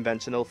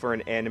unconventional for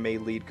an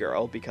anime lead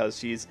girl because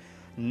she's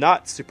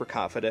not super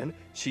confident.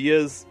 She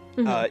is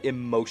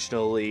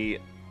emotionally...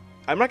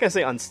 I'm not going to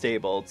say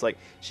unstable. It's like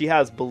she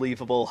has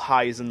believable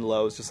highs and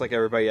lows just like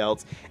everybody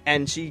else.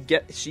 And she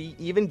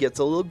even gets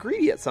a little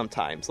greedy at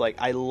sometimes. Like,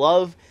 I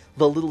love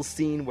the little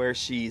scene where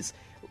she's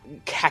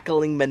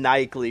cackling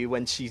maniacally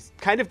when she's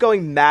kind of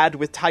going mad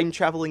with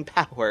time-traveling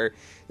power.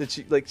 That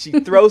she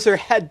throws her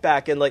head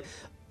back and like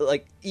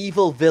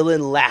evil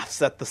villain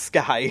laughs at the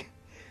sky.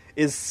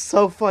 Is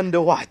so fun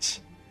to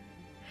watch.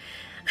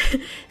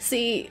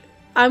 See,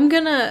 I'm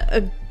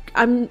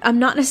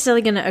not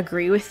necessarily going to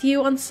agree with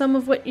you on some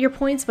of what your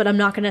points, but I'm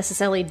not going to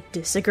necessarily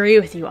disagree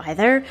with you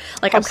either.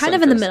 Like, I'm kind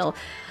of in the middle.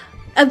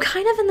 I'm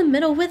kind of in the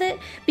middle with it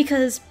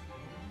because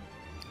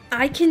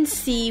I can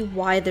see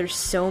why there's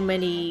so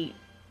many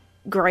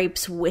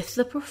gripes with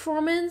the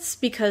performance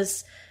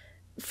because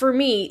for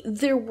me,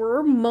 there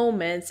were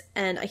moments,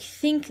 and I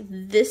think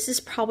this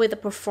is probably the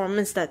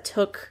performance that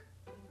took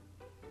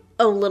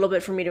a little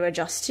bit for me to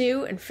adjust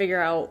to and figure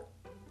out,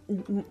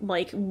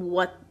 like,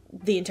 what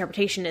the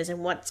interpretation is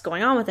and what's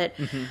going on with it.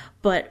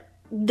 But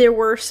there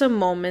were some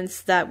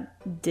moments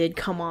that did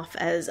come off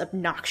as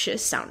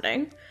obnoxious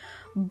sounding,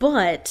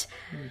 but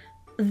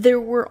there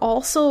were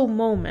also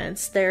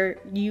moments there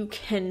you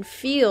can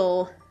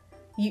feel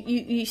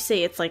you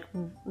say it's like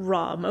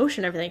raw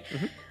emotion, everything.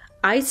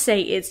 I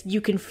say you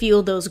can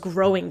feel those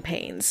growing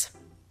pains.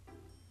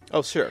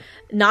 Oh, sure.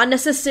 Not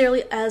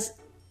necessarily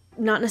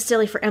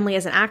for Emily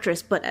as an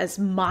actress, but as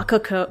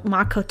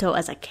Makoto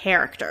as a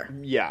character.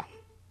 Yeah.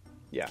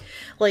 Yeah.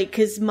 Like,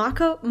 because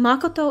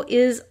Makoto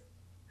is,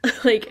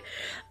 like,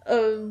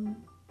 16,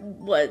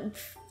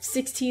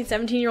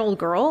 17-year-old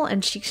girl,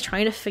 and she's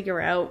trying to figure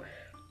out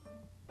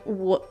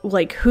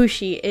who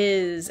she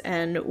is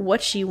and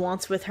what she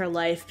wants with her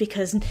life,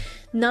 because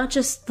not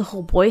just the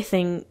whole boy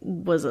thing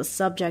was a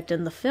subject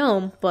in the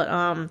film,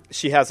 but,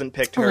 she hasn't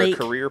picked her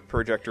career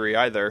trajectory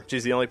either.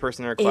 She's the only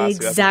person in her class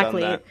who hasn't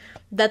done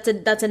that.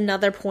 That's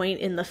another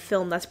point in the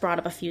film that's brought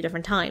up a few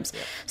different times.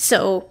 Yeah.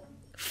 So,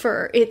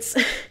 it's...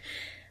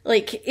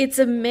 like, it's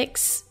a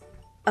mix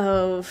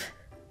of,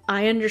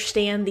 I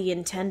understand the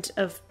intent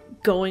of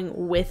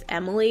going with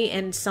Emily,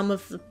 and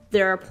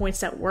there are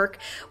points at work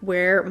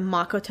where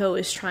Makoto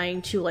is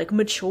trying to, like,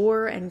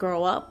 mature and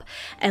grow up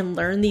and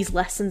learn these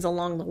lessons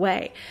along the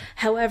way.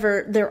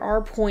 However, there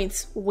are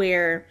points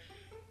where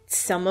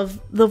some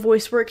of the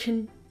voice work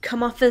can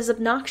come off as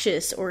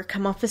obnoxious or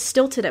come off as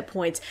stilted at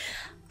points.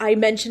 I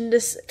mentioned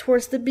this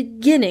towards the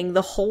beginning.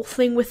 The whole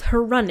thing with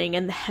her running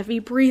and the heavy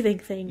breathing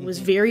thing was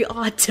very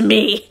odd to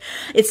me.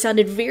 It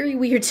sounded very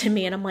weird to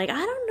me, and I'm like, I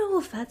don't know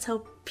if that's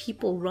how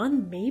people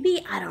run.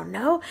 Maybe, I don't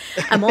know.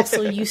 I'm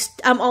also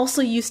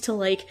used to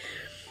like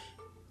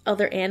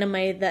other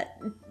anime that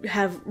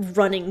have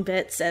running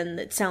bits,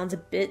 and it sounds a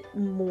bit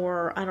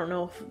more. I don't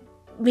know,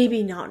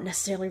 maybe not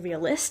necessarily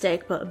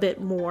realistic, but a bit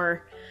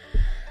more.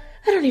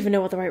 I don't even know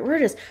what the right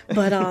word is,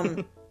 but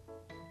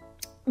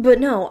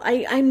But no,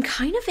 I'm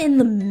kind of in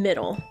the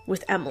middle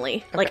with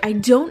Emily. Okay. Like, I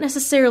don't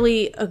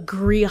necessarily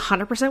agree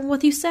 100% with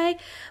what you say,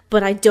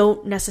 but I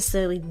don't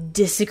necessarily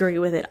disagree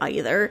with it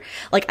either.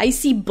 Like, I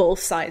see both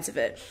sides of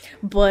it.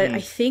 But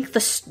I think the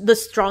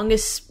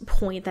strongest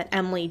point that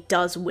Emily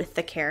does with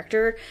the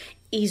character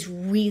is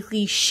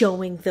really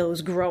showing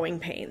those growing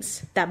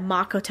pains that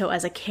Makoto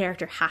as a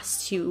character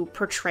has to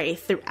portray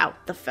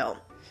throughout the film.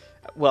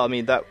 Well, I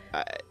mean,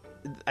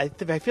 I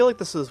feel like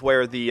this is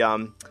where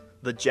the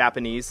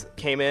Japanese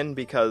came in,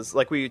 because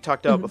like we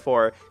talked about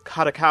before,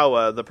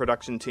 Kadokawa, the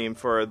production team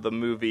for the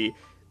movie,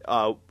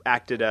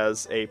 acted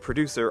as a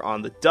producer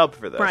on the dub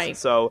for this. Right.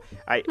 So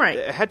I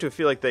had to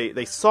feel like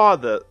they saw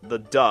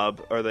the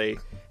dub, or they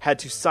had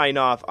to sign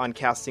off on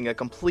casting a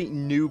complete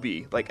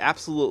newbie, like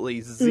absolutely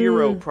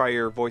zero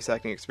prior voice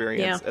acting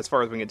experience, as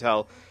far as we can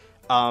tell.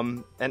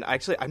 And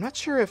actually, I'm not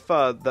sure if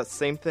that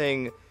same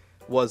thing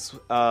was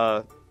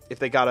if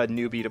they got a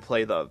newbie to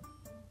play the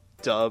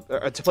dub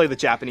or to play the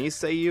Japanese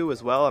Seiyu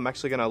as well. I'm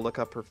actually going to look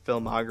up her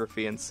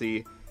filmography and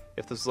see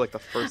if this is like the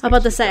first. I'm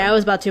about to say I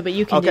was about to, but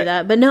you can do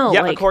that. But no,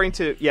 yeah. According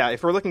to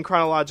if we're looking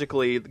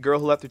chronologically, The Girl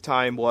Who Left Through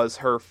Time was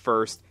her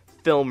first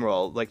film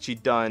role. Like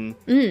she'd done,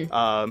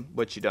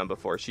 what'd she done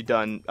before? She'd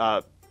done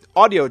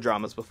audio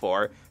dramas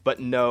before, but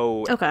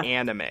no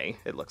anime.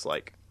 It looks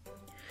like.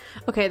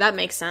 Okay, that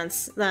makes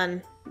sense.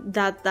 Then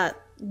that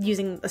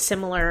using a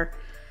similar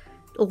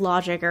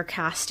logic or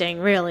casting,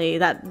 really,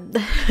 that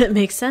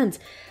makes sense.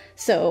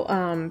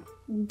 So,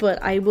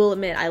 but I will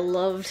admit, I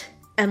loved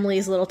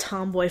Emily's little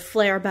tomboy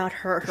flair about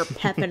her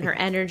pep and her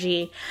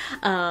energy.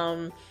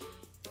 And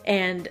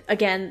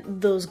again,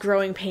 those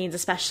growing pains,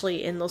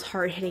 especially in those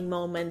hard-hitting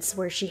moments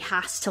where she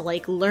has to,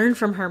 like, learn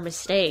from her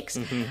mistakes.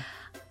 Mm-hmm.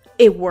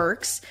 It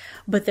works,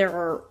 but there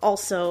are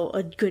also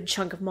a good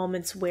chunk of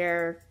moments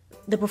where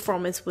the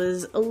performance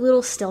was a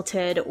little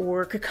stilted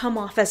or could come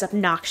off as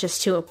obnoxious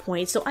to a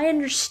point. So I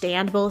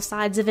understand both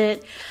sides of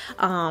it.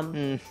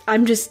 I'm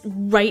just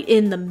right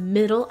in the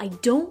middle. I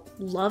don't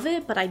love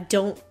it, but I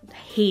don't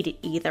hate it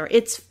either.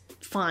 It's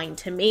fine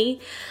to me.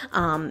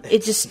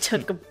 It just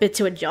took a bit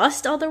to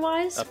adjust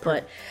otherwise.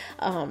 A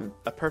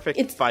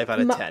perfect 5 out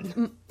of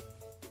 10.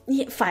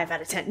 Yeah, 5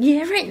 out of 10.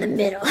 Yeah, right in the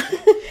middle.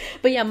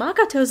 But yeah,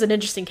 Makoto's an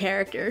interesting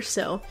character,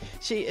 so.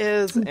 She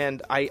is,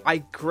 and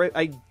I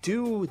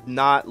do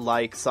not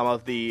like some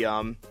of the,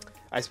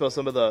 I suppose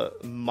some of the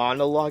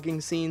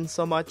monologuing scenes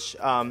so much.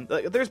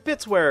 There's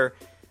bits where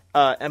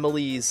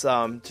Emily's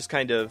just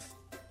kind of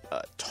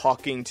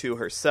talking to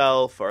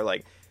herself, or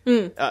like,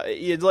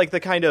 like the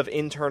kind of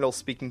internal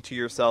speaking to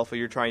yourself where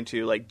you're trying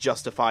to like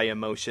justify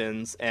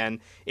emotions, and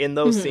in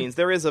those scenes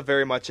there is a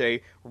very much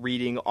a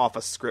reading off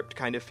a script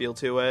kind of feel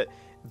to it.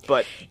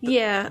 But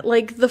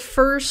like the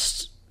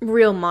first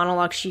real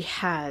monologue she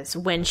has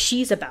when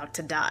she's about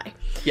to die.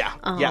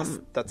 Yes,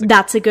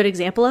 that's a good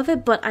example of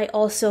it. But I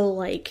also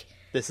like,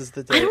 this is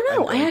the day. I don't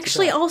know. I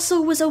actually I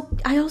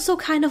also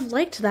kind of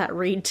liked that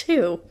read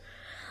too.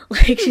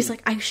 Like she's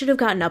like, I should have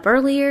gotten up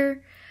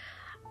earlier.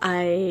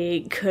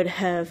 I could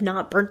have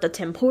not burnt the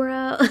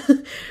tempura.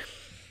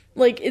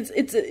 Like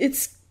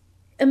it's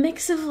a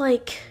mix of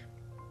like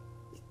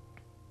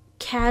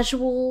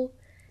casual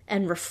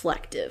and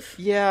reflective.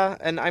 Yeah,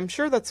 and I'm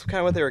sure that's kind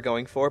of what they were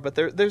going for. But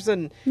there's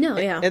an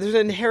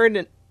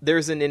inherent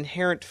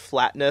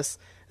flatness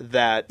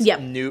that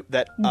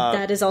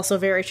that is also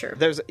very true.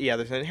 There's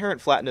an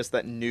inherent flatness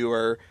that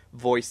newer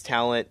voice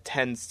talent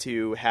tends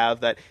to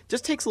have that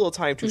just takes a little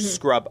time to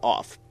scrub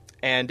off.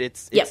 And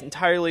it's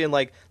entirely in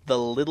like the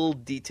little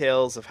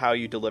details of how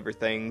you deliver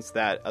things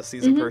that a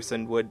seasoned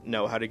person would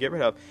know how to get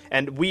rid of.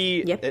 And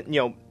we,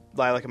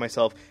 Lilac and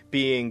myself,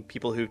 being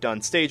people who've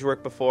done stage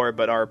work before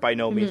but are by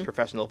no means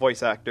professional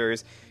voice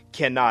actors,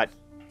 cannot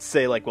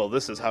say like, well,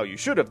 this is how you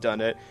should have done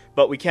it.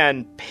 But we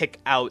can pick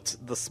out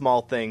the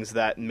small things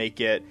that make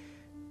a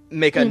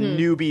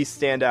newbie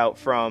stand out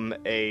from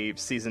a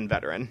seasoned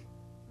veteran.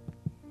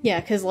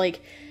 Yeah, because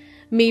like,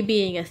 me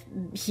being a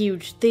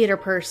huge theater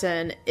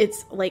person,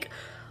 it's like,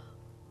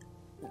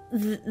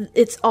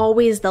 it's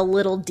always the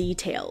little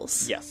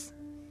details. Yes.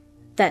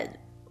 That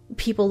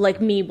people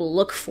like me will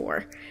look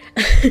for.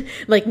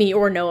 Like me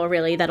or Noah,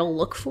 really, that'll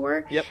look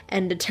for. Yep.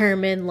 And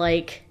determine,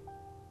 like,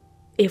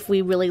 if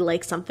we really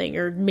like something,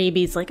 or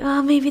maybe it's like,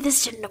 oh, maybe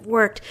this shouldn't have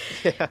worked.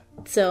 Yeah.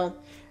 So,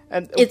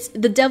 and it's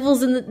the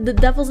devil's in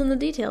the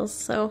details,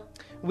 so.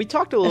 We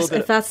talked a little bit...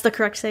 If that's the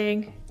correct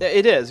saying.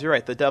 It is, you're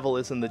right. The devil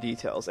is in the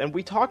details. And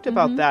we talked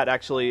about that,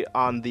 actually,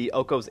 on the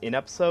Oko's In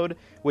episode,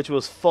 which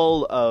was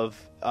full of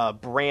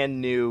brand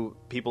new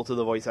people to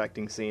the voice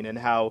acting scene, and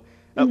how...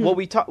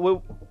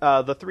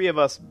 the three of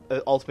us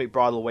ultimately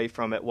brought away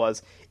from it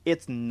was,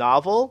 it's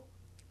novel,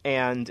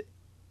 and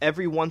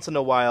every once in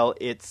a while,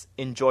 it's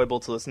enjoyable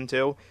to listen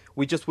to.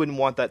 We just wouldn't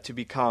want that to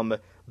become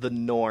the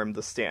norm,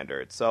 the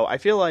standard. So I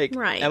feel like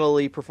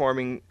Emily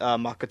performing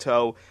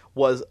Makoto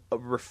was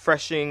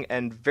refreshing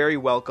and very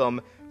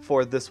welcome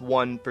for this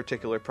one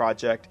particular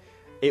project.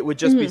 It would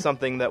just be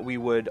something that we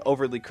would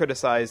overly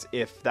criticize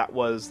if that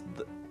was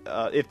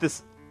if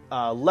this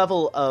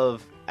level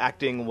of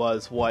acting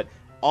was what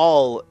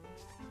all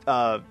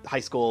high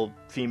school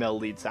female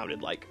leads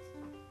sounded like.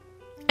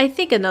 I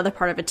think another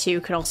part of it too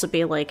could also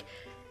be like,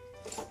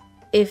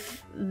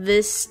 if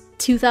this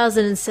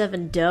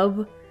 2007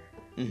 dub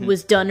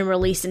was done and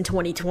released in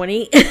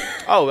 2020.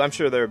 Oh, I'm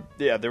sure there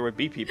would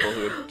be people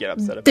who would get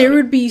upset about it. There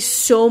would be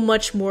so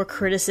much more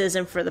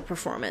criticism for the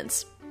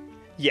performance.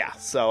 Yeah,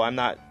 so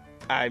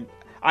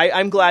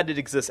I'm glad it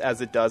exists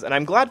as it does, and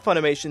I'm glad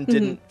Funimation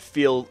didn't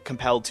feel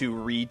compelled to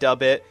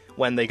redub it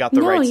when they got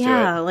the rights to it.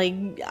 Yeah, like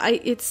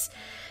it's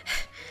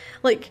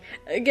like,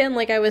 again,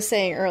 like I was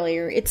saying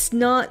earlier, it's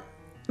not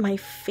my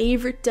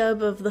favorite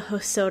dub of the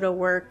Hosoda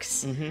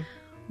works.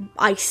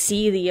 I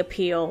see the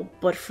appeal,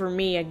 but for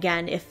me,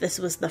 again, if this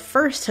was the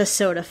first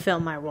Hosoda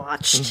film I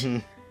watched,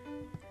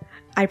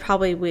 I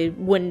probably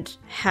wouldn't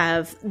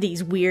have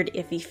these weird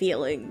iffy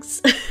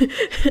feelings.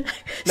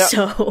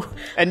 Now,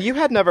 and you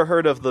had never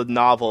heard of the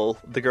novel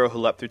The Girl Who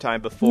Leapt Through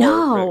Time before?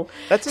 No.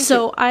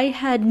 So I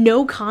had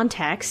no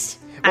context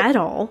at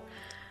all.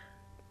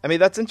 I mean,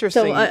 that's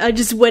interesting. So I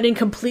just went in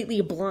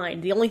completely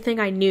blind. The only thing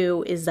I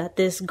knew is that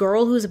this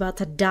girl who's about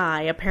to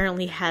die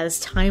apparently has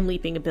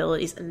time-leaping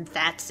abilities, and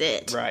that's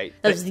it. Right.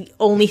 That was the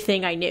only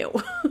thing I knew.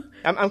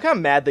 I'm kind of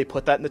mad they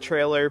put that in the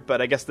trailer,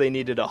 but I guess they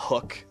needed a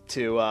hook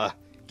to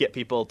get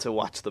people to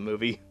watch the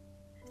movie.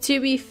 To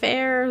be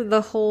fair,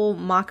 the whole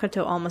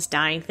Makoto almost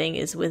dying thing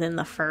is within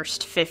the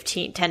first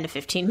 10 to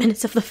 15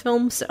 minutes of the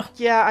film, so...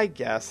 Yeah, I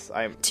guess.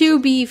 To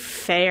be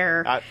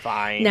fair...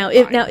 Fine. Now,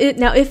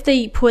 if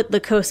they put the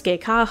Kosuke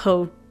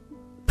Kaho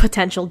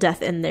potential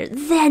death in there,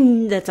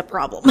 then that's a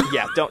problem.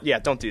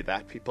 Don't do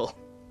that, people.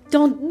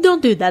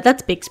 Don't do that.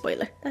 That's big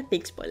spoiler.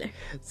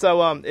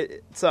 So,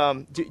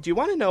 do you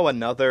want to know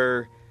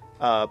another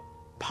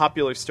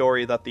popular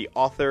story that the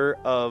author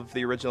of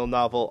the original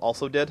novel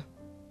also did?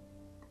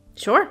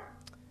 Sure.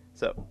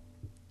 So,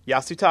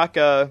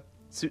 Yasutaka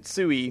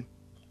Tsutsui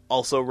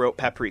also wrote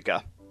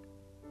Paprika.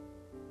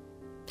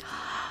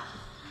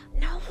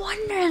 No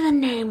wonder the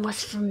name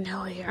was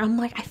familiar. I'm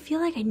like, I feel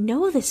like I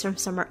know this from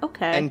somewhere.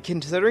 Okay. And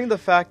considering the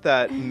fact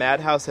that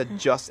Madhouse had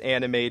just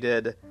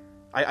animated,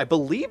 I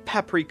believe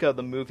Paprika,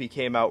 the movie,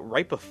 came out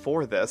right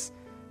before this,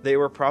 they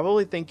were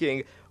probably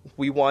thinking,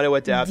 we want to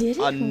adapt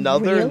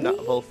another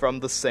novel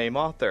from the same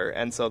author.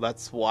 And so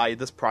that's why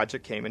this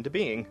project came into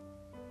being.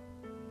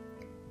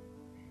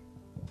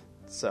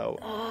 So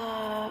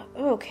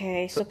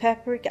okay, so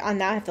Paprika.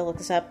 Now I have to look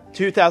this up.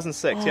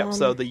 2006. Yep.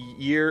 So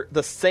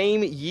the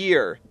same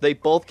year, they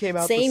both came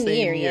out. The same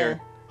year. Yeah.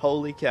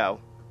 Holy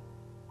cow!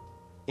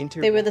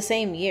 They were the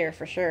same year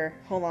for sure.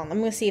 Hold on, I'm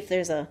gonna see if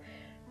there's a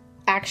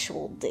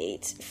actual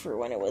date for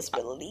when it was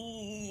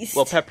released.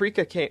 Well,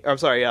 Paprika came. I'm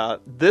sorry.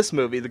 This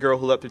movie, The Girl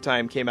Who Leapt Through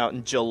Time, came out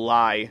in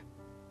July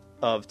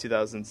of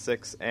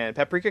 2006, and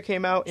Paprika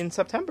came out in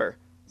September.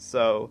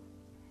 So.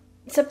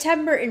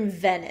 September in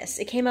Venice.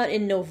 It came out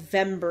in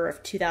November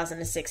of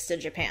 2006 to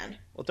Japan.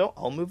 Well, don't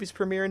all movies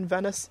premiere in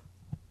Venice?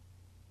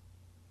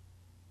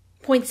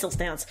 Point still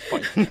stands.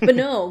 But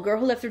no, Girl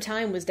Who Leapt Through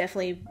Time was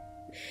definitely...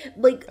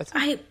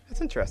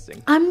 That's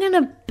interesting. I'm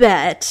gonna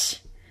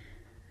bet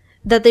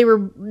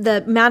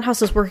that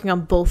Madhouse was working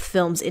on both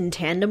films in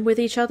tandem with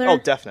each other. Oh,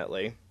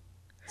 definitely.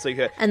 So you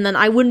could... And then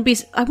I wouldn't be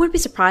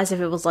surprised if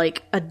it was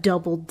like a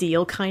double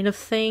deal kind of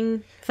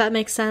thing, if that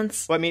makes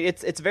sense. Well, I mean,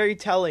 it's very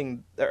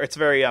telling, or it's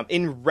very,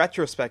 in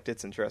retrospect,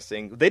 it's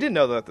interesting. They didn't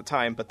know that at the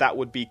time, but that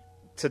would be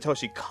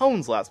Satoshi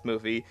Kon's last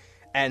movie,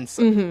 and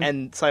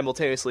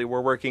simultaneously we're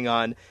working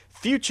on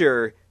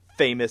future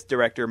famous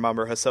director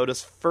Mamoru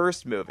Hosoda's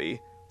first movie.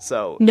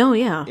 So,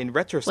 in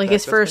retrospect... Like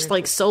his first,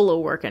 solo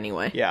work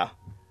anyway. Yeah.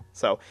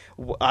 So,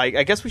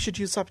 I guess we should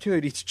use this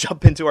opportunity to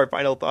jump into our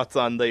final thoughts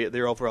on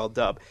the overall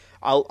dub.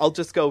 I'll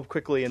just go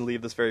quickly and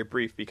leave this very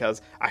brief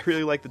because I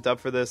really like the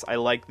dub for this. I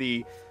like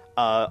the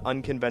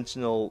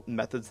unconventional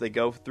methods they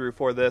go through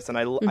for this, and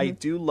I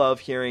do love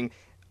hearing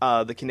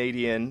the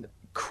Canadian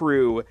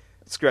crew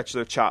scratch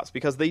their chops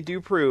because they do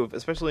prove,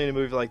 especially in a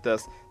movie like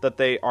this, that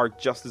they are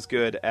just as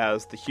good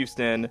as the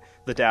Houston,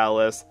 the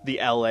Dallas, the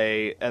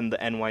LA, and the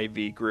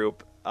NYV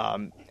group.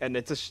 And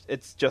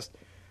it's just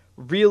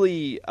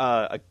really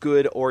a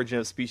good origin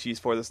of species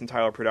for this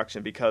entire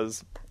production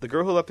because The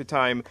Girl Who Leapt Through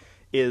Time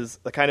is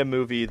the kind of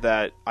movie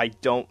that I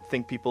don't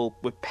think people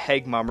would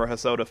peg Mamoru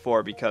Hosoda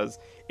for because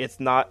it's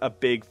not a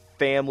big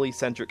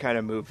family-centric kind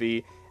of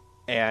movie,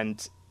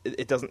 and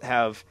it doesn't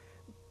have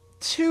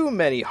too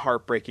many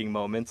heartbreaking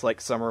moments like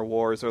Summer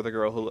Wars or The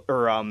Girl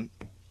Who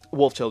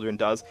Wolf Children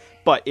does,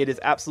 but it is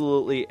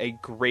absolutely a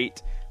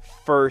great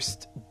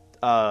first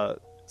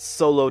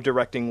solo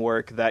directing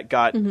work that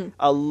got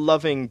a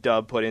loving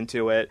dub put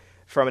into it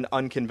from an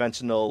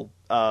unconventional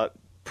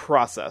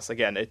process.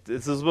 Again,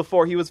 this was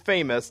before he was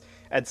famous,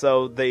 and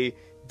so they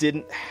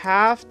didn't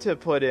have to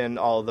put in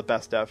all the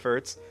best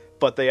efforts,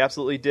 but they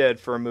absolutely did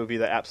for a movie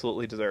that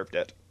absolutely deserved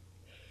it.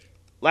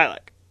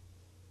 Lilac.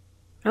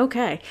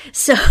 Okay,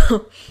 so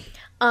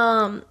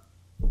I'm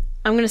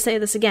going to say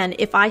this again.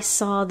 If I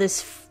saw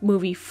this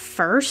movie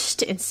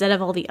first instead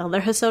of all the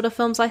other Hosoda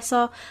films I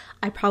saw,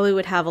 I probably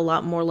would have a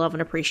lot more love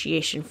and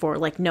appreciation for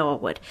like Noah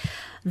would.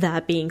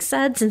 That being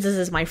said, since this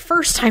is my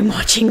first time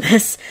watching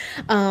this,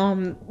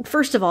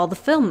 first of all, the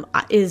film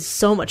is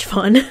so much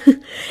fun.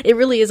 It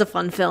really is a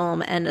fun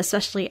film, and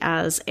especially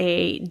as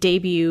a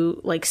debut,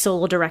 like,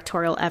 solo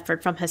directorial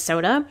effort from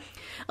Hosoda,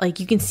 like,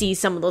 you can see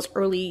some of those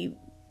early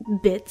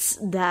bits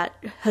that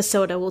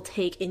Hosoda will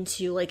take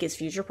into, like, his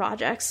future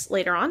projects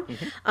later on.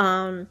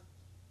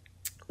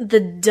 The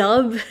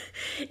dub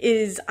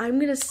is,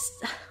 I'm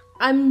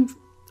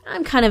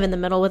kind of in the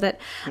middle with it,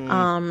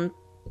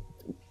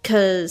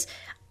 because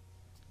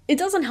it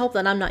doesn't help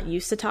that I'm not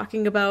used to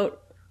talking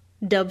about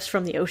dubs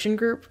from the Ocean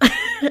Group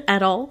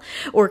at all,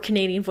 or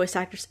Canadian voice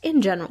actors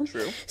in general.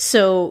 True.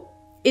 So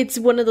it's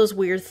one of those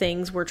weird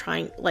things where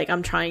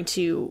I'm trying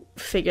to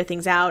figure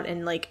things out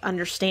and, like,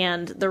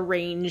 understand the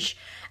range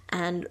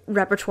and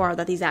repertoire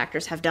that these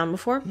actors have done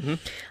before.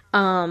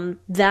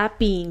 That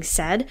being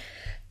said,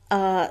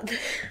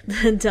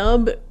 the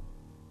dub,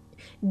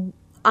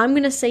 I'm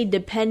going to say,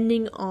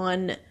 depending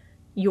on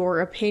your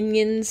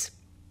opinions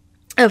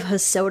of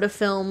Hosoda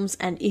films,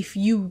 and if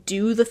you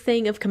do the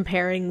thing of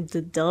comparing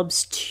the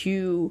dubs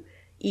to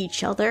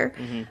each other,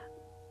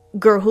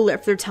 Girl Who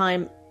Left Through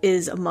Time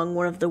is among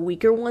one of the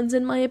weaker ones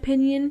in my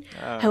opinion.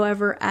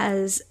 However,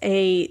 as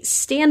a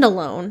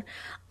standalone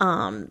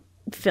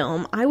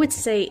film, I would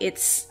say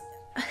it's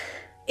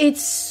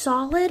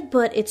solid,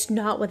 but it's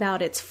not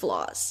without its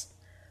flaws.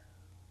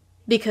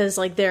 Because,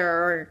 like, there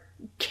are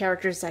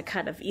characters that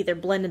kind of either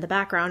blend in the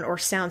background or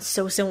sound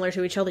so similar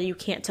to each other you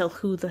can't tell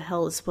who the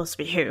hell is supposed to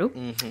be who.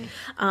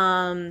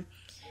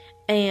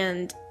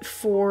 And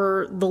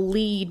for the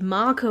lead,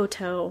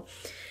 Makoto,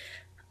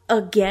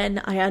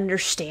 again, I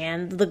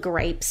understand the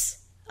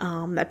gripes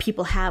that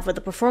people have with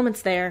the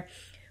performance there,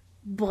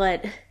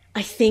 but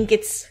I think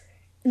it's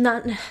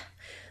not...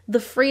 The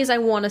phrase I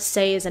want to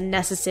say is a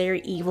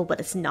necessary evil, but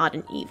it's not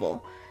an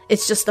evil.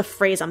 It's just the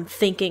phrase I'm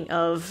thinking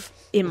of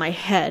in my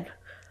head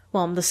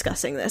while I'm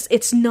discussing this.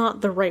 It's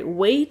not the right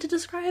way to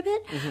describe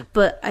it,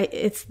 but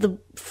it's the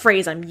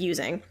phrase I'm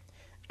using.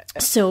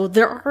 So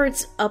there are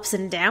its ups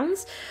and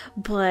downs,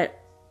 but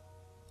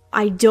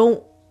I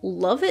don't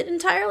love it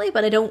entirely,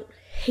 but I don't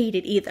hate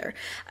it either.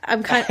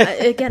 I'm kind of,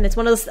 again, it's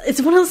one of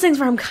those things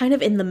where I'm kind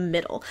of in the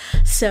middle.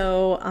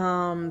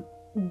 So,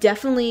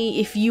 definitely,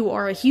 if you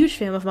are a huge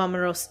fan of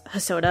Mamoru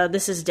Hosoda,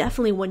 this is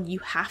definitely one you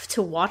have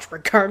to watch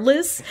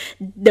regardless.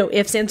 No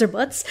ifs, ands, or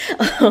buts.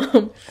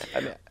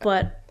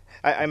 But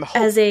I'm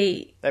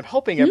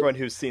hoping everyone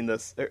who's seen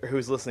this,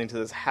 who's listening to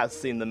this, has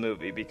seen the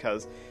movie,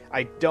 because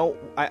I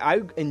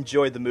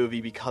enjoyed the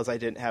movie because I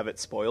didn't have it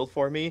spoiled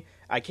for me.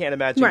 I can't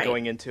imagine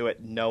going into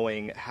it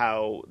knowing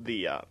how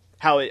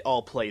it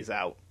all plays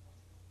out.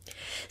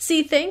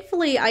 See,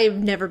 thankfully, I've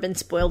never been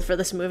spoiled for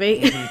this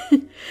movie.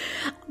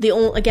 The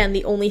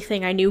only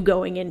thing I knew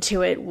going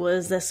into it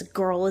was this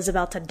girl is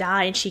about to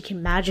die and she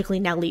can magically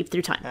now leap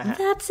through time.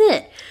 That's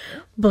it.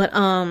 But,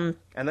 and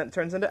then it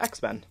turns into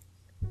X-Men.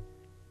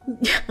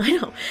 I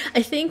know.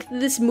 I think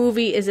this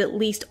movie is at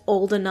least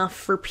old enough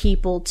for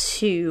people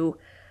to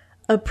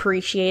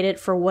appreciate it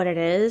for what it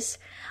is.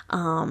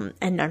 And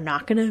they're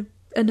not gonna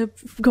end up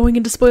going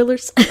into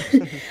spoilers.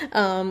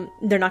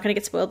 They're not gonna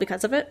get spoiled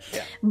because of it.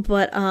 Yeah.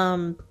 But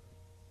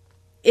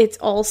it's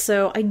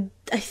also, I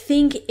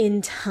think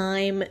in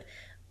time,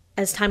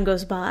 as time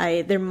goes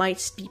by, there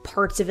might be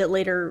parts of it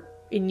later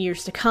in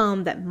years to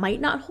come that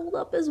might not hold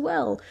up as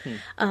well,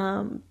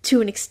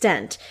 to an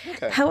extent.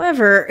 Okay.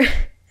 However,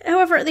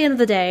 at the end of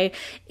the day,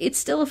 it's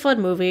still a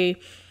fun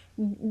movie.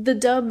 The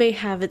dub may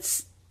have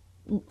its...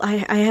 I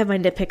have my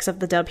nitpicks of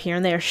the dub here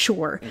and there,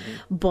 sure,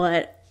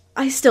 but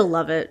I still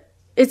love it.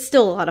 It's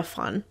still a lot of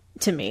fun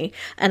to me,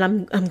 and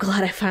I'm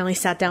glad I finally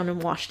sat down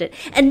and watched it.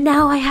 And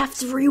now I have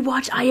to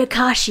rewatch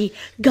Ayakashi.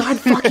 God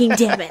fucking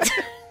damn it.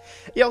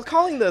 Yeah,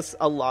 calling this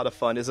a lot of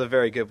fun is a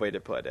very good way to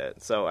put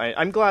it. So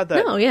I'm glad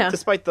that,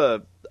 despite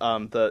the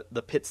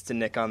pits to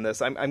Nick on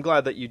this, I'm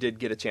glad that you did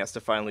get a chance to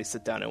finally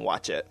sit down and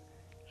watch it.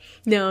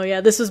 No, yeah,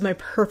 this was my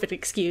perfect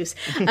excuse.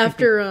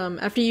 After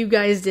you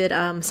guys did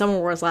Summer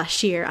Wars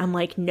last year, I'm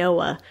like,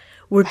 Noah,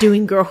 we're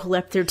doing Girl Who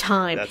Left Through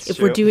Time.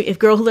 If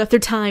Girl Who Left Through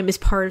Time is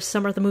part of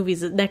Summer of the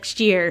Movies next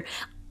year,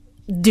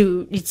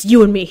 dude, it's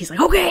you and me. He's like,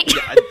 okay.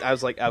 Yeah, I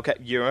was like, okay,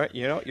 you're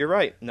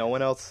right. No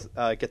one else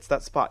gets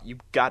that spot. You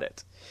got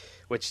it.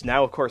 Which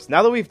now, of course,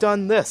 now that we've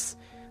done this,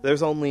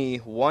 there's only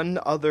one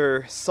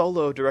other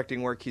solo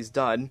directing work he's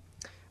done.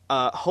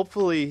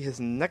 Hopefully his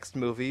next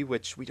movie,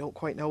 which we don't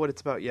quite know what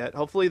it's about yet,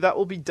 hopefully that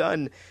will be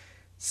done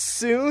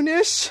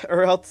soonish,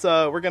 or else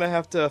we're going to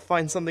have to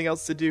find something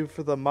else to do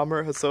for the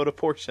Mamoru Hosoda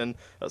portion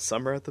of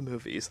Summer at the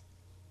Movies.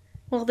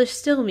 Well, there's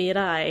still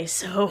Mirai,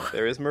 so...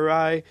 There is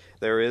Mirai,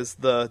 there is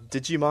the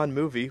Digimon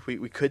movie,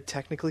 we could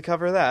technically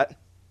cover that.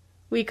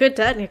 We could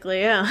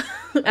technically, yeah,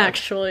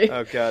 actually.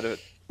 Oh god,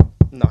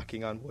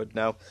 knocking on wood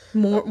now.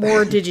 More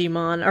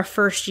Digimon. Our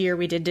first year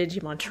we did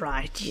Digimon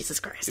Try. Jesus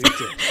Christ.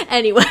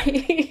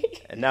 Anyway.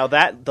 And now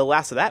that the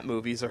last of that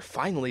movies are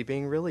finally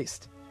being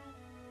released.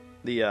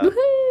 The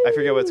I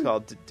forget what it's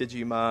called.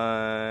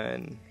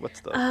 Digimon.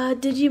 What's the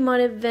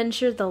Digimon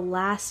Adventure: The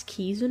Last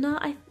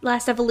Kizuna?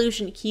 Last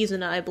Evolution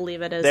Kizuna, I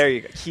believe it is. There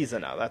you go.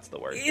 Kizuna, that's the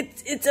word.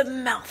 It's a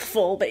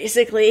mouthful,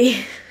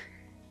 basically.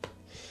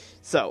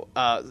 So,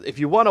 if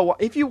you want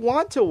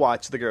to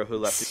watch The Girl Who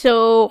Left...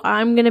 So,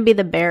 I'm gonna be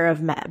the bearer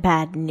of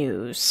bad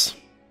news.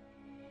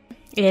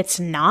 It's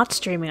not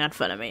streaming on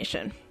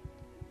Funimation.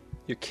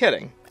 You're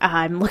kidding.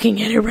 I'm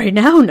looking at it right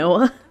now,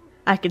 Noah.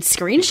 I could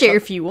screen share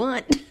if you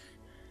want.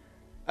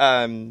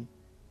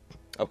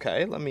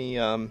 Okay, let me,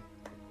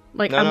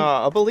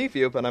 I'll believe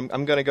you, but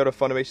I'm gonna go to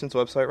Funimation's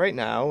website right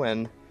now,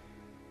 and...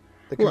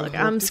 Look,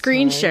 I'm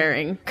screen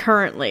sharing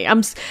currently.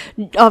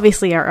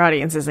 Obviously our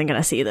audience isn't going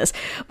to see this,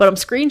 but I'm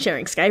screen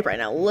sharing Skype right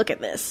now. Look at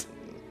this.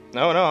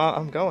 No,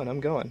 I'm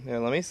going. Here,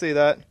 let me see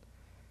that.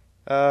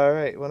 All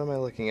right, what am I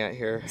looking at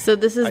here? So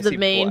this is the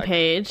main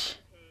page.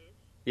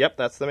 Yep,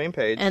 that's the main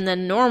page. And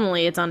then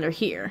normally it's under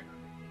here,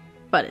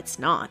 but it's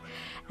not.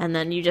 And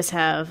then you just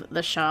have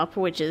the shop,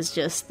 which is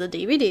just the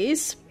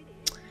DVDs.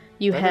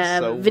 You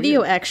have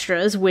video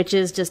extras, which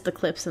is just the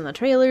clips and the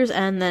trailers,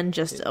 and then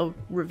just a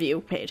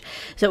review page.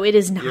 So it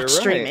is not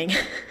streaming.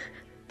 Right.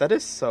 That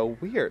is so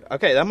weird.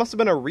 Okay, that must have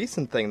been a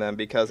recent thing then,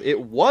 because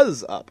it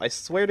was up. I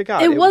swear to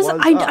God, it was up.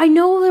 I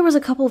know there was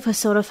a couple of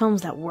Hosoda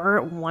films that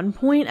were at one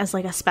point as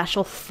like a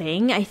special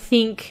thing. I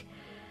think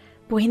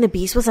Boy and the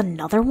Beast was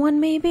another one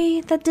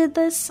maybe that did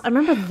this. I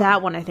remember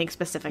that one, I think,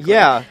 specifically.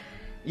 Yeah.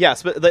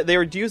 Yes, but they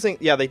were using...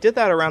 Yeah, they did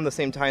that around the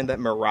same time that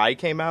Mirai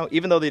came out.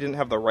 Even though they didn't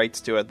have the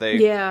rights to it, they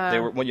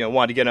were,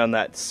 wanted to get on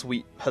that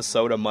sweet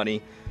Hosoda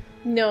money.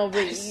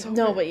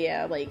 But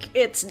yeah, like,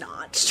 it's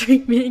not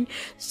streaming.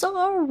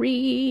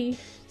 Sorry.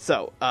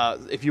 So,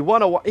 if you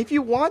want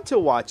to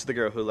watch The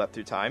Girl Who Leapt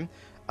Through Time,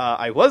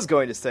 I was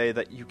going to say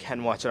that you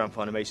can watch it on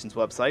Funimation's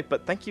website,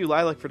 but thank you,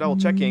 Lilac, for double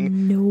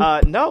checking.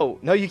 No,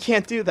 you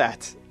can't do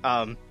that.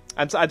 I'm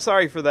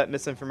sorry for that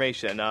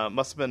misinformation.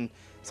 Must have been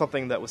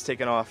something that was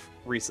taken off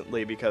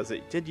recently, because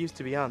it did used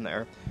to be on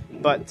there.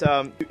 But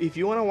if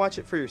you want to watch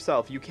it for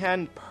yourself, you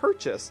can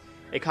purchase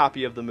a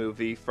copy of the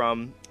movie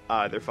from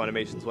either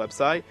Funimation's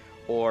website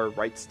or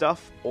Right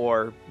Stuff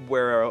or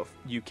where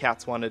you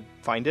cats want to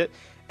find it.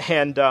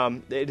 And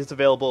it is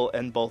available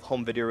in both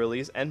home video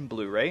release and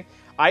Blu-ray.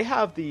 I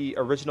have the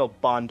original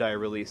Bondi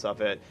release of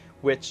it,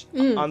 which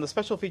on the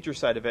special feature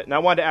side of it, and I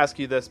wanted to ask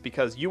you this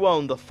because you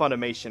own the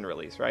Funimation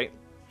release, right?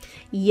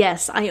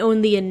 Yes, I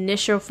own the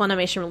initial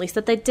Funimation release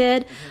that they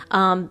did.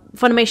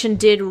 Funimation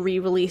did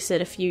re-release it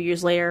a few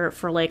years later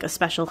for like a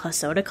special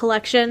Hosoda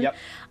collection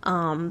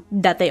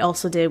that they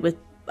also did with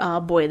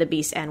Boy the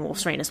Beast and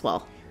Wolf's Rain as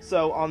well.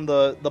 So on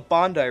the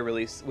Bondi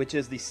release, which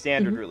is the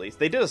standard release,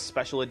 they did a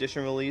special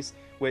edition release,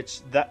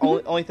 which the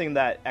only thing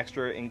that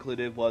extra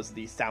included was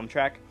the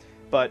soundtrack.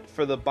 But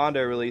for the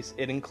Bondi release,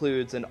 it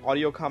includes an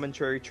audio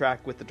commentary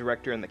track with the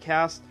director and the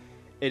cast.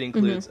 It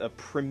includes a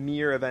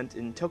premiere event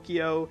in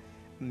Tokyo,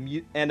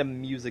 and a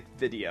music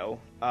video.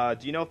 Do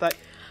you know if that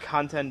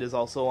content is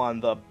also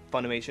on the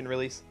Funimation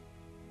release?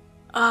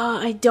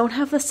 I don't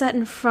have the set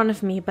in front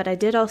of me, but I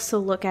did also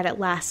look at it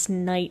last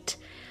night,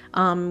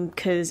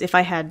 because if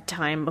I had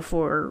time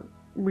before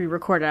we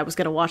recorded, I was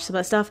going to watch some of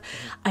that stuff.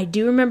 I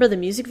do remember the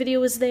music video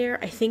was there.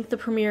 I think the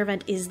premiere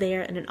event is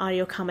there, and an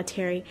audio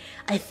commentary.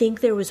 I think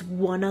there was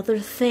one other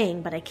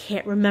thing, but I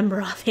can't remember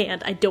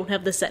offhand. I don't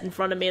have the set in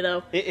front of me,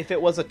 though. If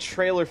it was a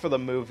trailer for the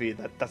movie,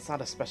 that's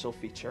not a special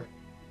feature.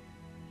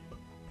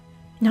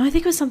 No, I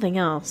think it was something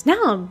else.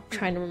 Now I'm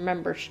trying to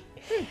remember.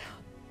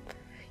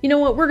 You know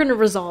what? We're going to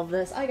resolve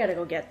this. I got to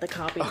go get the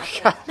copy. All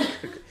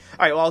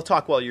right, well, I'll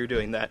talk while you're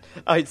doing that.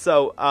 All right,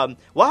 so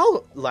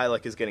while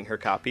Lilac is getting her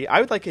copy,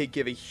 I would like to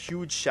give a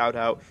huge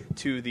shout-out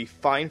to the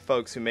fine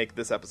folks who make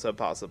this episode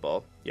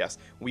possible. Yes,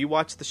 we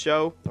watch the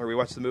show, or we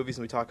watch the movies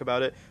and we talk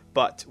about it,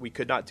 but we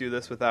could not do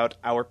this without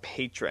our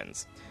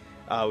patrons.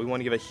 We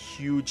want to give a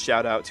huge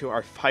shout-out to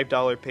our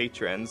 $5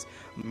 patrons,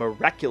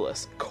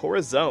 Miraculous,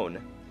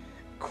 Corazon,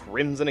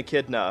 Crimson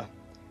Echidna,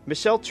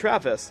 Michelle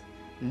Travis,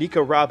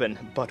 Nico Robin,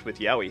 but with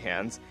Yowie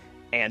hands,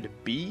 and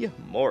B.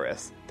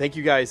 Morris. Thank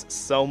you guys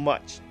so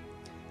much.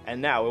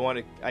 And now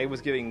I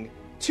was giving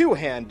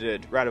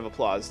two-handed round of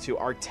applause to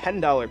our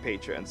 $10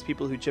 patrons,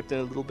 people who chipped in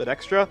a little bit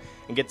extra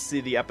and get to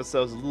see the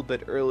episodes a little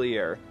bit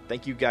earlier.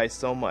 Thank you guys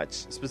so much.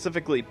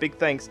 Specifically, big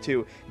thanks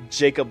to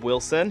Jacob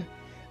Wilson.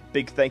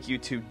 Big thank you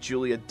to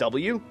Julia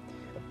W.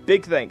 A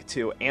big thank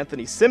to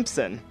Anthony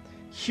Simpson.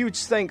 Huge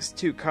thanks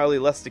to Carly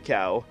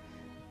Lesticow.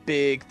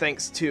 Big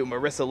thanks to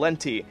Marissa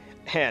Lenti,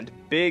 and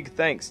big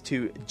thanks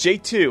to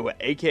J2,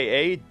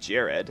 aka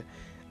Jared.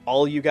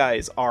 All you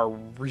guys are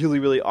really,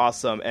 really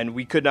awesome, and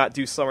we could not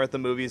do Summer at the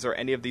Movies or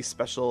any of these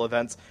special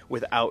events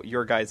without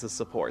your guys'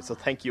 support, so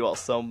thank you all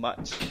so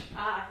much.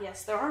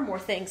 Yes, there are more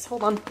things.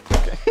 Hold on.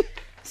 Okay.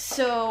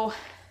 So,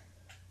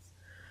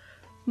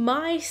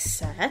 my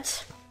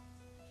set...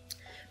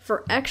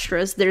 For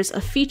extras, there's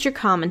a feature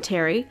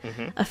commentary,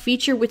 a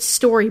feature with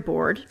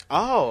storyboard.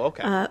 Oh,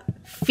 okay.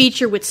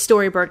 Feature with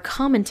storyboard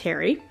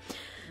commentary,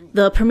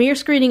 the premiere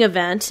screening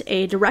event,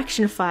 a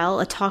direction file,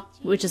 a talk,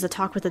 which is a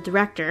talk with the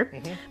director,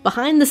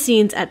 behind the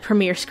scenes at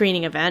premiere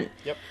screening event,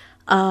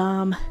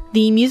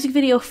 the music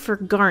video for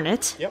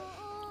Garnet,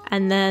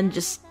 and then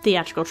just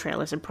theatrical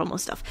trailers and promo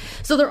stuff.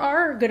 So there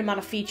are a good amount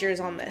of features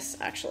on this,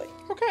 actually.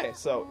 Okay,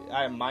 so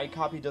my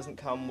copy doesn't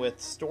come with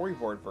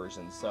storyboard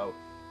versions, so,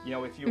 you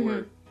know, if you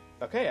were...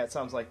 Okay, it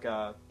sounds like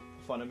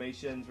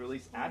Funimation's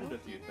release added a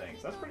few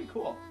things. That's pretty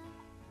cool.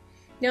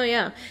 No,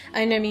 yeah.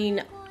 And I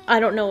mean, I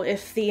don't know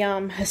if the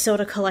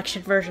Hosoda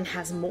Collection version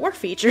has more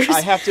features. I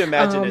have to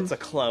imagine it's a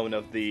clone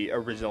of the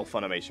original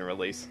Funimation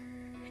release.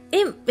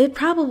 It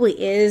probably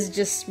is,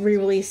 just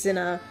re-released in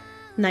a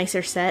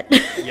nicer set.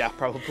 Yeah,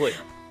 probably.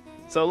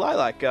 So,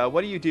 Lilac,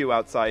 what do you do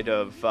outside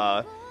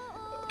of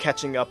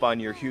catching up on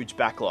your huge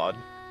backlog?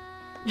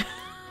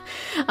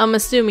 I'm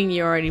assuming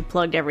you already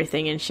plugged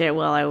everything and shit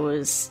while I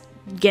was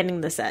getting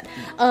the set.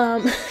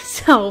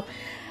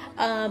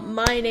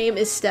 My name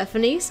is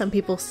Stephanie. Some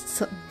people...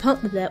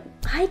 that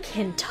I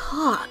can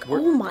talk.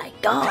 Oh my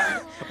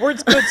god.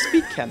 Words good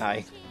speak, can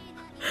I?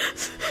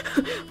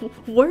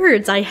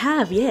 Words I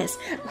have, yes.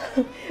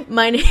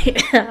 My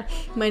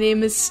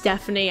name is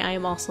Stephanie. I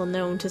am also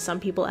known to some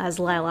people as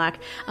Lilac.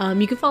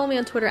 You can follow me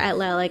on Twitter at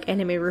Lilac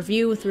Anime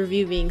Review, with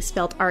review being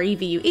spelled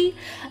REVUE.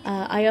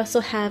 I also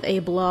have a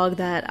blog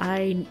that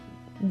I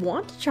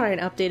want to try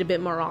and update a bit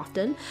more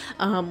often.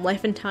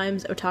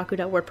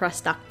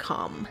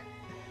 lifeandtimesotaku.wordpress.com.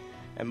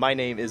 And my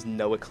name is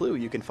Noah Clue.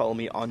 You can follow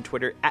me on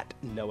Twitter at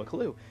Noah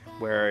Clue,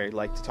 where I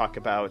like to talk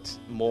about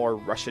more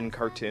Russian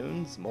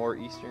cartoons, more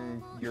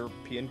Eastern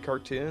European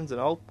cartoons, and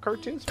all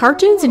cartoons.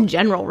 Cartoons in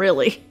general,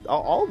 really.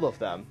 All of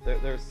them.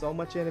 There's so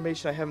much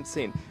animation I haven't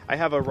seen. I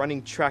have a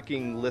running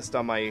tracking list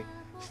on my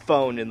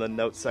phone in the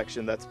notes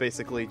section that's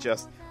basically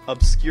just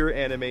obscure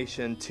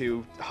animation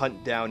to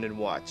hunt down and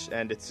watch,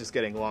 and it's just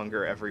getting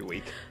longer every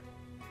week.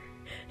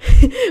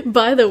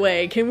 By the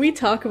way, can we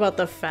talk about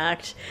the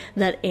fact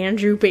that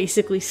Andrew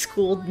basically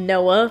schooled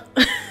Noah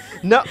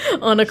no.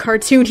 on a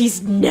cartoon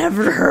he's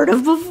never heard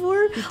of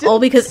before? All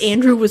because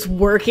Andrew was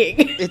working.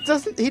 He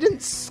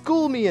didn't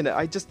school me in it.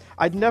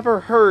 I'd never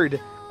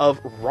heard of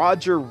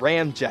Roger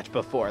Ramjet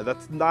before.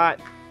 That's not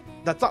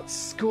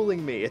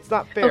schooling me. It's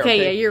not fair.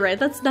 Okay, yeah, you're right.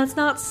 That's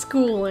not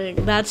schooling.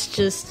 That's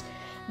just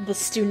the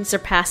students are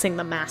passing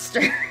the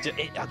master.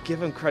 I'll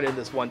give him credit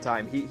this one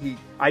time.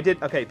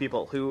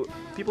 People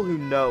who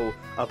know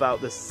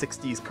about this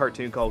 60s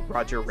cartoon called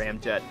Roger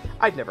Ramjet,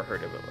 I'd never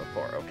heard of it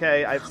before,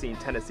 okay? I've seen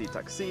Tennessee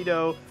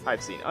Tuxedo,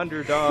 I've seen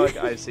Underdog,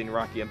 I've seen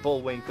Rocky and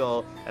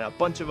Bullwinkle, and a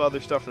bunch of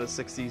other stuff from the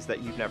 60s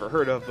that you've never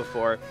heard of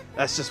before.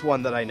 That's just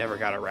one that I never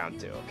got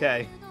around to,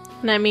 okay?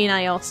 And I mean,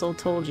 I also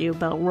told you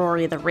about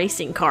Rory the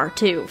racing car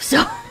too,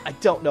 so... I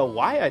don't know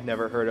why I'd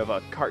never heard of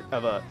a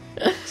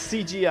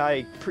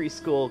CGI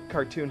preschool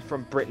cartoon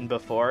from Britain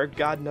before.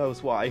 God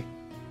knows why.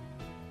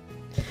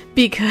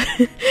 Because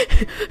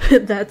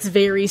that's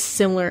very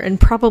similar, and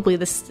probably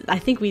I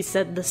think we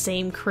said the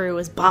same crew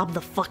as Bob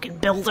the fucking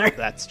Builder.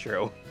 That's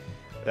true.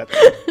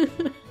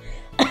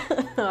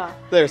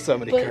 There's so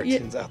many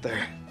cartoons out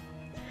there.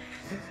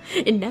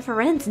 It never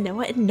ends,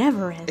 Noah. It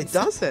never ends. It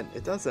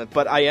doesn't.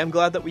 But I am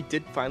glad that we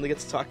did finally get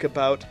to talk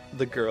about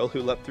The Girl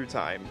Who Leapt Through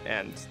Time.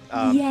 And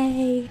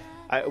yay!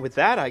 With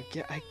that, I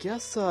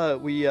guess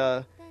we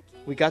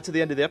got to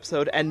the end of the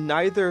episode, and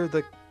neither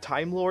the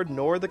Time Lord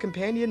nor the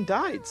companion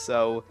died.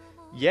 So,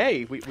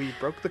 yay! We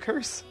broke the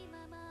curse.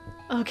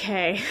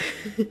 Okay,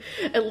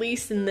 at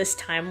least in this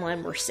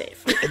timeline, we're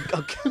safe.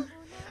 Okay.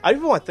 I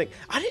didn't want to think.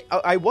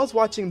 I was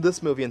watching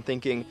this movie and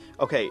thinking,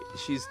 okay,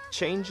 she's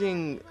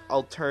changing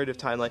alternative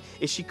timeline.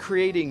 Is she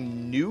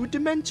creating new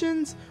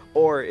dimensions,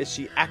 or is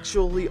she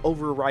actually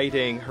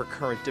overriding her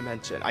current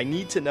dimension? I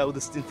need to know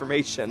this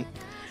information.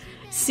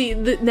 See,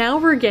 now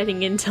we're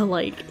getting into,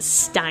 like,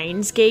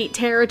 Steins Gate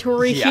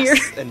territory here.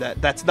 Yes, and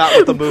that's not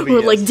what the movie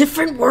is. We're like,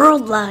 different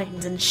world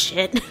lines and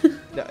shit.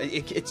 No,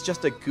 it's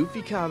just a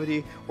goofy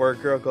comedy where a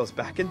girl goes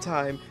back in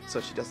time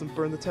so she doesn't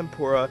burn the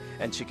tempura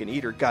and she can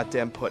eat her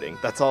goddamn pudding.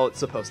 That's all it's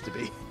supposed to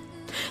be.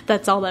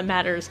 That's all that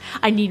matters.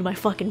 I need my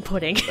fucking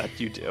pudding. That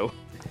you do.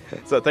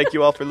 So thank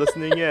you all for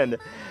listening in.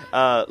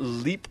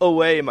 Leap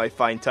away, my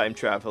fine time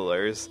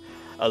travelers.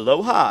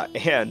 Aloha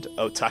and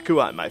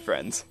otaku on, my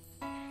friends.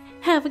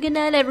 Have a good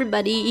night,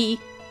 everybody.